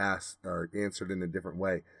of got asked or answered in a different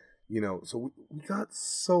way. So we got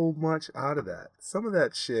so much out of that. Some of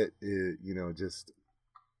that shit, just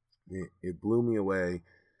it blew me away.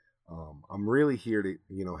 I'm really here to,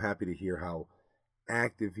 happy to hear how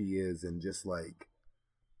active he is, and just like,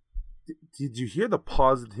 did you hear the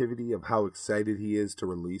positivity of how excited he is to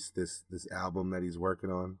release this album that he's working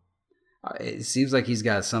on? It seems like he's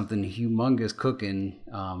got something humongous cooking.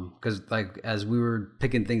 Because like as we were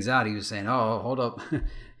picking things out, he was saying, "Oh, hold up,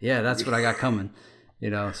 yeah, that's what I got coming."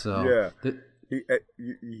 So yeah,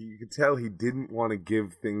 you could tell he didn't want to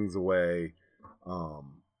give things away.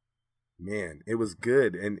 Man, it was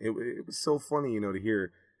good, and it was so funny, to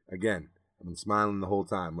hear. Again, I've been smiling the whole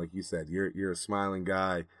time, like you said. You're a smiling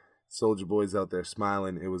guy. Soulja Boy's out there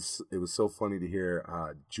smiling. It was so funny to hear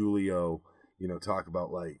Julio, talk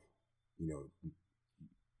about, like,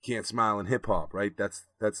 can't smile in hip hop, right? That's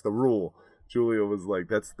the rule. Julio was like,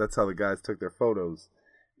 that's how the guys took their photos,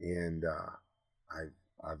 and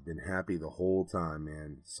I've been happy the whole time,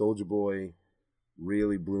 man. Soulja Boy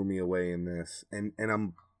really blew me away in this, and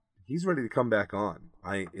he's ready to come back on.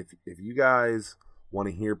 If you guys want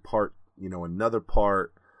to hear another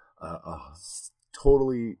part, a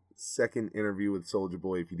totally second interview with Soulja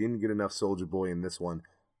Boy. If you didn't get enough Soulja Boy in this one,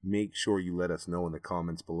 make sure you let us know in the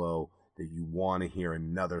comments below that you want to hear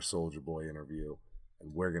another Soulja Boy interview,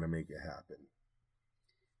 and we're gonna make it happen.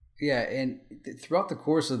 Yeah, and throughout the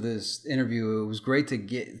course of this interview, it was great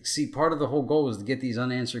to see. Part of the whole goal was to get these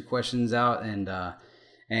unanswered questions out, and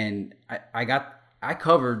we got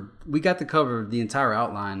to cover the entire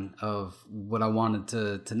outline of what I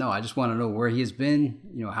wanted to know. I just want to know where he has been,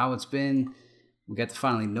 how it's been. We got to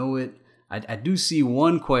finally know it. I do see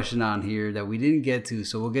one question on here that we didn't get to,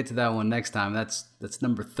 so we'll get to that one next time. That's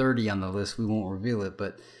number 30 on the list. We won't reveal it,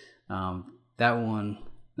 but that one,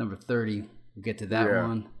 number 30, we'll get to that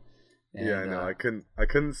one. And, I know. I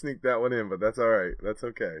couldn't sneak that one in, but that's all right. That's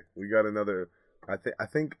okay. We got another. I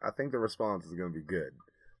think the response is going to be good.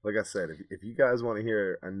 Like I said, if you guys want to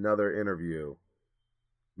hear another interview,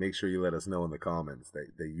 make sure you let us know in the comments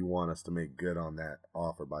that you want us to make good on that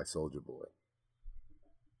offer by Soulja Boy.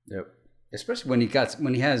 Yep. Especially when he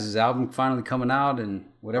has his album finally coming out and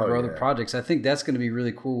whatever other projects. I think that's going to be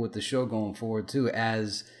really cool with the show going forward too,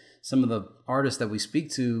 as some of the artists that we speak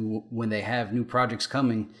to, when they have new projects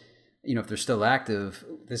coming, if they're still active,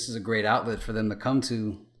 this is a great outlet for them to come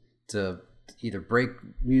to either break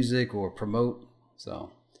music or promote.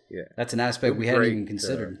 So yeah, that's an aspect we hadn't even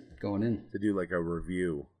considered going in. To do like a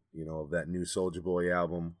review, of that new Soulja Boy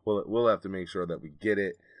album. We'll have to make sure that we get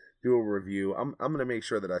it. Do a review. I'm gonna make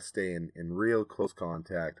sure that I stay in real close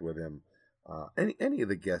contact with him. Any of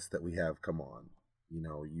the guests that we have come on,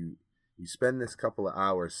 you spend this couple of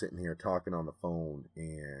hours sitting here talking on the phone,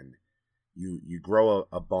 and you grow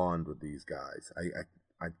a bond with these guys.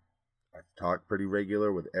 I've talked pretty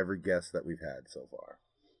regular with every guest that we've had so far.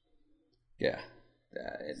 Yeah.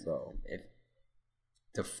 So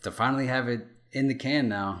to finally have it in the can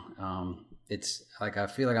now, it's like I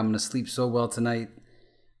feel like I'm gonna sleep so well tonight.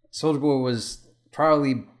 Soulja Boy was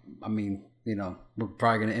probably, we're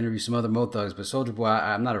probably going to interview some other Mo Thugs, but Soulja Boy,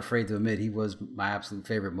 I'm not afraid to admit, he was my absolute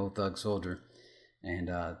favorite Mo Thug soldier. And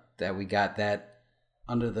that we got that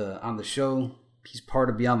on the show. He's part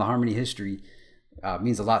of Beyond the Harmony history.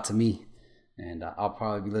 Means a lot to me. And I'll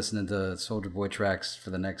probably be listening to Soulja Boy tracks for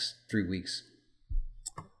the next 3 weeks.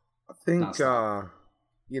 I think, I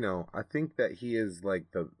think that he is like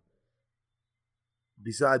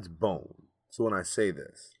besides Bone. So when I say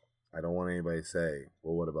this, I don't want anybody to say,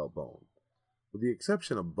 well, what about Bone? With the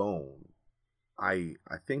exception of Bone, I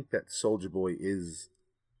think that Soulja Boy is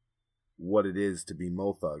what it is to be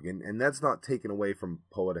Mo Thug. And that's not taken away from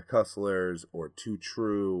Poetic Hustlers or Too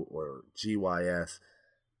True or GYS.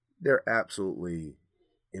 They're absolutely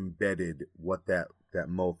embedded what that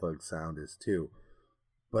Mo Thug sound is too.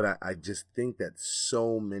 But I just think that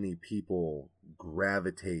so many people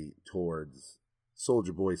gravitate towards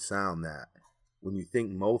Soulja Boy's sound that when you think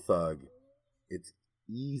Mo Thug, it's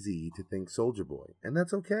easy to think Soulja Boy, and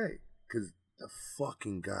that's okay because the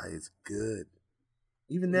fucking guy is good.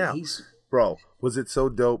 Even now, bro, was it so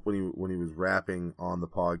dope when he was rapping on the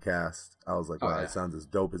podcast? I was like, wow, it sounds as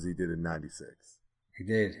dope as he did in '96. He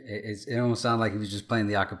did. It almost sounded like he was just playing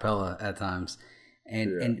the acapella at times.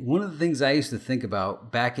 And one of the things I used to think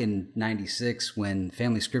about back in '96 when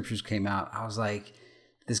Family Scriptures came out, I was like,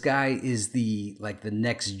 this guy is the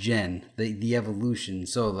next gen, the evolution.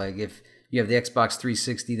 So like if you have the Xbox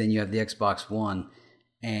 360, then you have the Xbox One,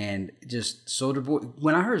 and just Soulja Boy.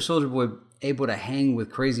 When I heard Soulja Boy able to hang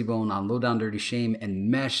with Crazy Bone on Low Down Dirty Shame and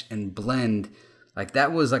mesh and blend, like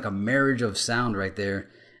that was like a marriage of sound right there.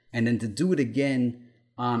 And then to do it again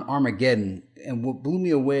on Armageddon, and what blew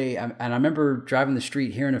me away, and I remember driving the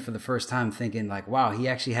street hearing it for the first time, thinking like, wow, he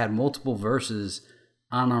actually had multiple verses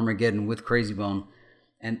on Armageddon with Crazy Bone,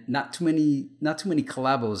 and not too many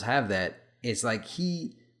collabos have that. It's like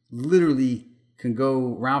he literally can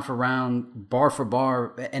go round for round, bar for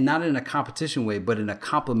bar, and not in a competition way, but in a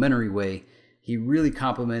complimentary way. He really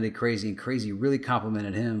complimented Crazy, and Crazy really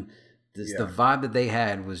complimented him. The vibe that they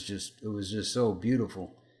had was just so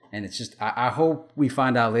beautiful. And it's just, I hope we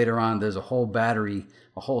find out later on there's a whole battery,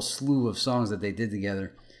 a whole slew of songs that they did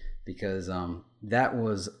together, because that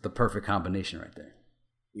was the perfect combination right there.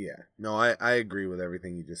 Yeah. No, I agree with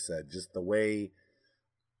everything you just said. Just the way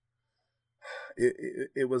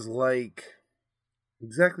it was like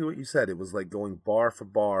exactly what you said. It was like going bar for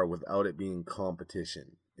bar without it being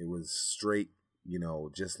competition. It was straight,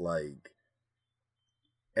 just like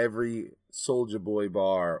every Soulja Boy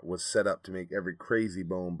bar was set up to make every Crazy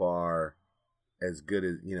Bone bar as good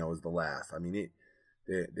as as the last. I mean,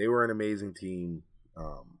 they were an amazing team.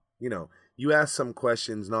 You ask some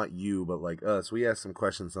questions, not you, but like us. We ask some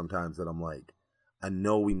questions sometimes that I'm like, I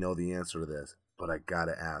know we know the answer to this, but I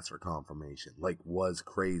gotta ask for confirmation. Like, was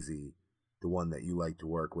Crazy the one that you like to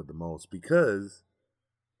work with the most? Because,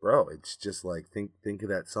 bro, it's just like think of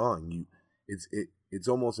that song. It's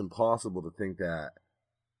almost impossible to think that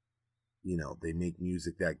they make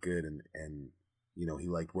music that good and he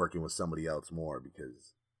liked working with somebody else more,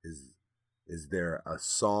 because is there a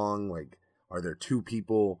song, like, are there two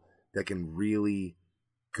people that can really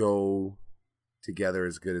go together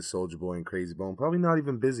as good as Soulja Boy and Crazy Bone? Probably not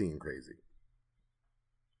even Busy and Crazy.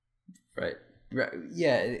 Right.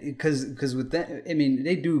 Yeah, because with that, I mean,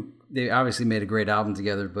 they obviously made a great album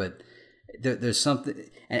together, but there's something,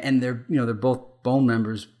 and they're they're both Bone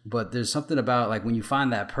members, but there's something about like when you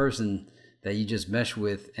find that person that you just mesh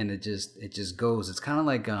with, and it just goes. It's kind of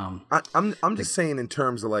like I'm just saying in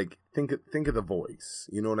terms of like think of the voice.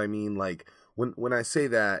 You know what I mean? Like when I say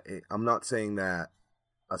that, I'm not saying that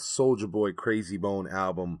a Soulja Boy Crazy Bone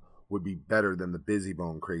album would be better than the Busy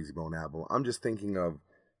Bone Crazy Bone album. I'm just thinking of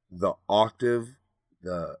the octave,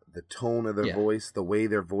 the tone of their voice, the way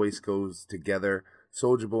their voice goes together.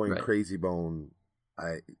 Soulja Boy and Crazy Bone,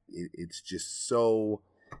 it's just so.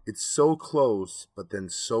 It's so close, but then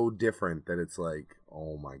so different that it's like,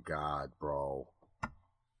 oh my god, bro.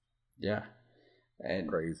 Yeah, and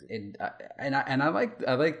crazy.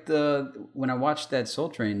 I liked when I watched that Soul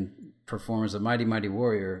Train performance of Mighty Mighty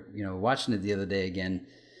Warrior. Watching it the other day again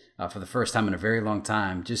for the first time in a very long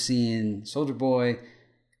time. Just seeing Soulja Boy,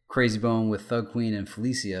 Crazy Bone with Thug Queen and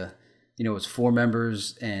Felicia. It's 4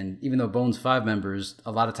 members, and even though Bone's 5 members,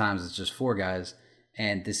 a lot of times it's just 4 guys,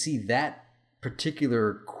 and to see that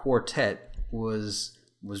particular quartet was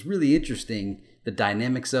really interesting. The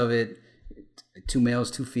dynamics of it, 2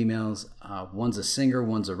 males, 2 females, one's a singer,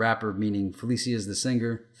 one's a rapper, meaning Felicia is the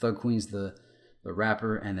singer, Thug Queen's the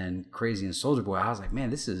rapper, and then Crazy and Soulja Boy. I was like,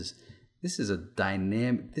 man, this is a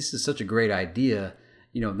dynamic, this is such a great idea,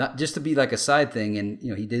 not just to be like a side thing. And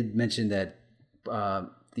he did mention that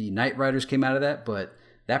the Night Riders came out of that, but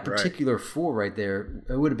that particular 4 right there,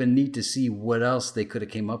 it would have been neat to see what else they could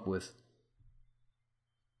have came up with.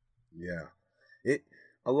 Yeah,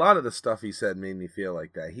 a lot of the stuff he said made me feel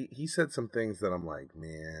like that. He said some things that I'm like,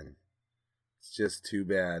 man, it's just too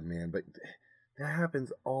bad, man. But that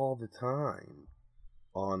happens all the time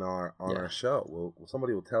on our show. Well,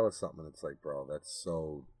 somebody will tell us something, and it's like, bro, that's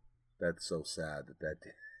so sad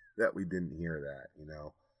that we didn't hear that.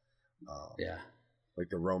 Like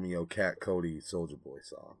the Romeo Cat Cody Soulja Boy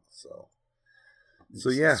song. So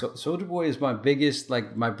yeah, Soulja Boy is my biggest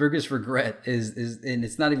regret is, and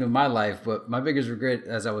it's not even my life, but my biggest regret,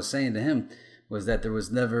 as I was saying to him, was that there was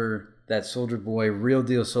never that Soulja Boy Real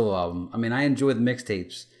Deal solo album. I mean, I enjoy the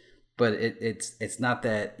mixtapes, but it's not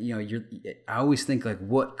that, I always think like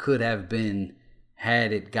what could have been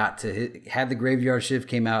had the Graveyard Shift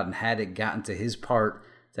came out and had it gotten to his part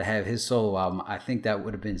to have his solo album. I think that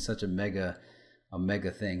would have been such a mega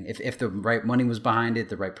thing if the right money was behind it,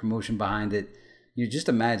 the right promotion behind it. You just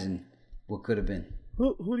imagine what could have been.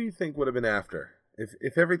 Who do you think would have been after?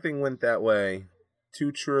 If everything went that way,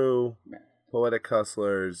 Too True, Poetic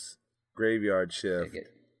Hustlers, Graveyard Shift.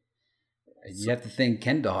 You have to think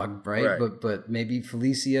Ken Dog, right? But maybe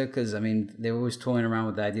Felicia, because I mean they were always toying around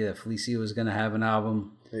with the idea that Felicia was going to have an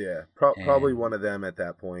album. Yeah, probably one of them at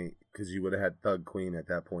that point, because you would have had Thug Queen at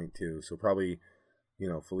that point too. So probably,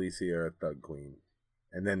 Felicia or Thug Queen,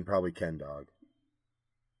 and then probably Ken Dog.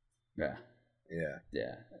 Yeah.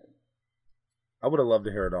 Yeah. I would have loved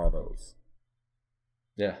to hear all those.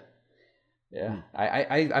 Yeah.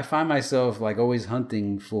 I find myself like always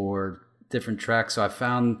hunting for different tracks. So I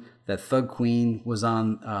found that Thug Queen was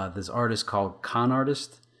on this artist called Con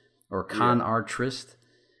Artist or Con Artist,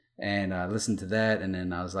 and I listened to that, and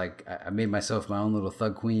then I was like, I made myself my own little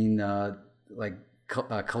Thug Queen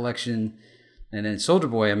collection. And then Soulja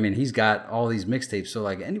Boy, I mean, he's got all these mixtapes. So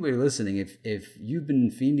like anybody listening, if you've been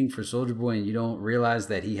fiending for Soulja Boy and you don't realize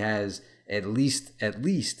that he has at least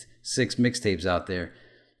 6 mixtapes out there,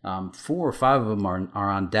 4 or 5 of them are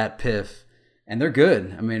on Dat Piff, and they're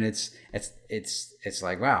good. I mean, it's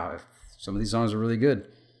like, wow, some of these songs are really good.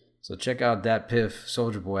 So check out Dat Piff,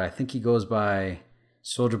 Soulja Boy. I think he goes by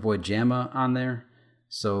Soulja Boy Jamma on there.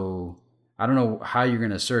 So I don't know how you're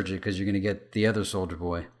gonna search it because you're gonna get the other Soulja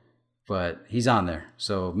Boy. But he's on there.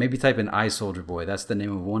 So maybe type in I Soulja Boy. That's the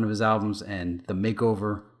name of one of his albums. And The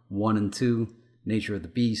Makeover 1 and 2, Nature of the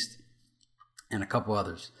Beast, and a couple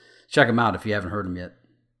others. Check them out if you haven't heard them yet.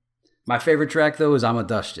 My favorite track, though, is I'ma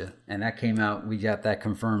Dust Ya. And that came out, we got that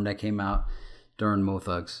confirmed. That came out during Mo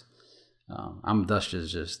Thugs. I'ma Dust Ya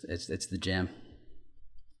is just, it's the jam.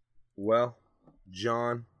 Well,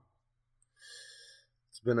 John,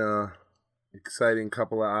 it's been a exciting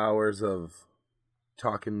couple of hours of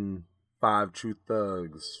talking 5 True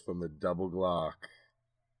Thugs from the Double Glock.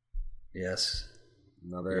 Yes.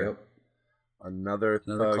 Another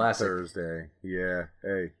Thug classic. Thursday. Yeah.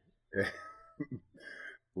 Hey.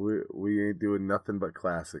 we ain't doing nothing but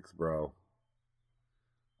classics, bro.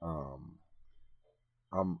 I'm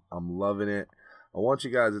loving it. I want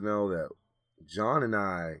you guys to know that John and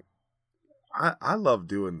I love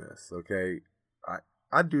doing this, okay?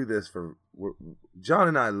 I do this for John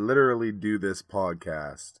and I literally do this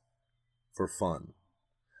podcast for fun.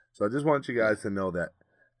 So I just want you guys to know that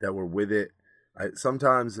we're with it.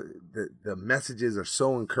 Sometimes the messages are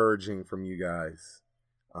so encouraging from you guys.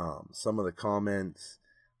 Some of the comments,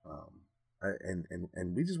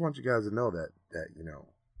 and we just want you guys to know that you know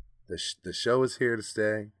the show is here to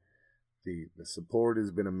stay. The support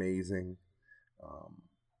has been amazing.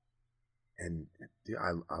 And dude,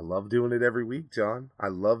 I love doing it every week, John. I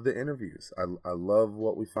love the interviews. I love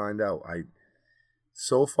what we find out.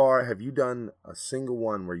 So far, have you done a single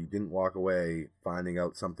one where you didn't walk away finding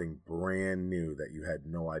out something brand new that you had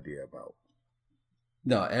no idea about?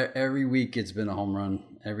 No, every week it's been a home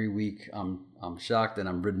run. Every week I'm shocked and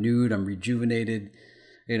I'm renewed. I'm rejuvenated.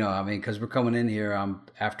 You know, I mean, because we're coming in here. I'm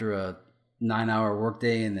after a 9-hour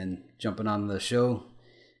workday and then jumping on the show,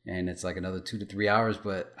 and it's like another 2 to 3 hours.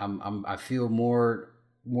 But I feel more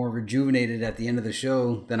rejuvenated at the end of the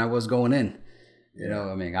show than I was going in. You know,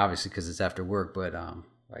 I mean, obviously because it's after work, but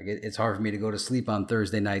like it's hard for me to go to sleep on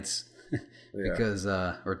Thursday nights because,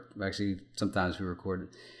 or actually sometimes we record it.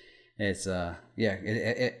 It's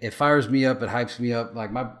it fires me up. It hypes me up. Like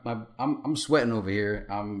I'm sweating over here.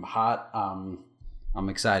 I'm hot. I'm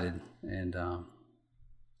excited, and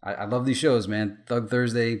I love these shows, man. Thug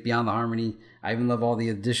Thursday, Beyond the Harmony. I even love all the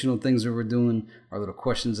additional things that we're doing, our little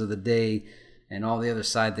questions of the day, and all the other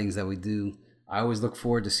side things that we do. I always look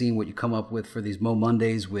forward to seeing what you come up with for these Mo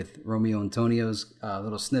Mondays with Romeo Antonio's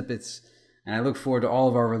little snippets. And I look forward to all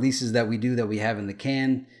of our releases that we do, that we have in the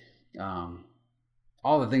can.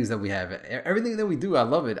 All the things that we have. Everything that we do, I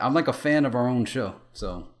love it. I'm like a fan of our own show.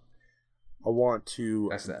 So I want to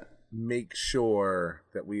that's that. Make sure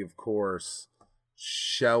that we, of course,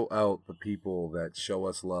 shout out the people that show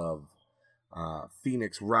us love.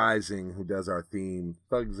 Phoenix Rising, who does our theme,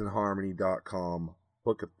 thugsandharmony.com,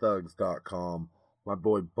 bookofthugs.com, my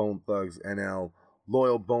boy Bone Thugs NL,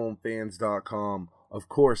 loyalbonefans.com, of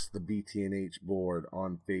course the BTNH board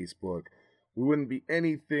on Facebook. We wouldn't be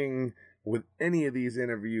anything with any of these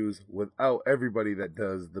interviews without everybody that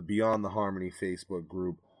does the Beyond the Harmony Facebook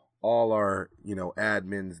group, all our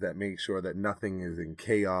admins that make sure that nothing is in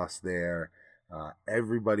chaos there.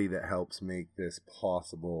 Everybody that helps make this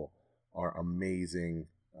possible are amazing.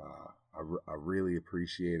 I really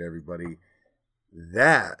appreciate everybody.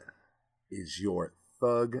 That is your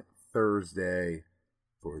Thug Thursday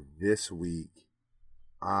for this week.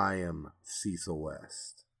 I am Cecil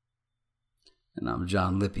West. And I'm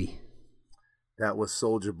John Lippy. That was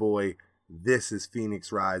Soulja Boy. This is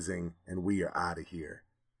Phoenix Rising, and we are out of here.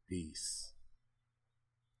 Peace.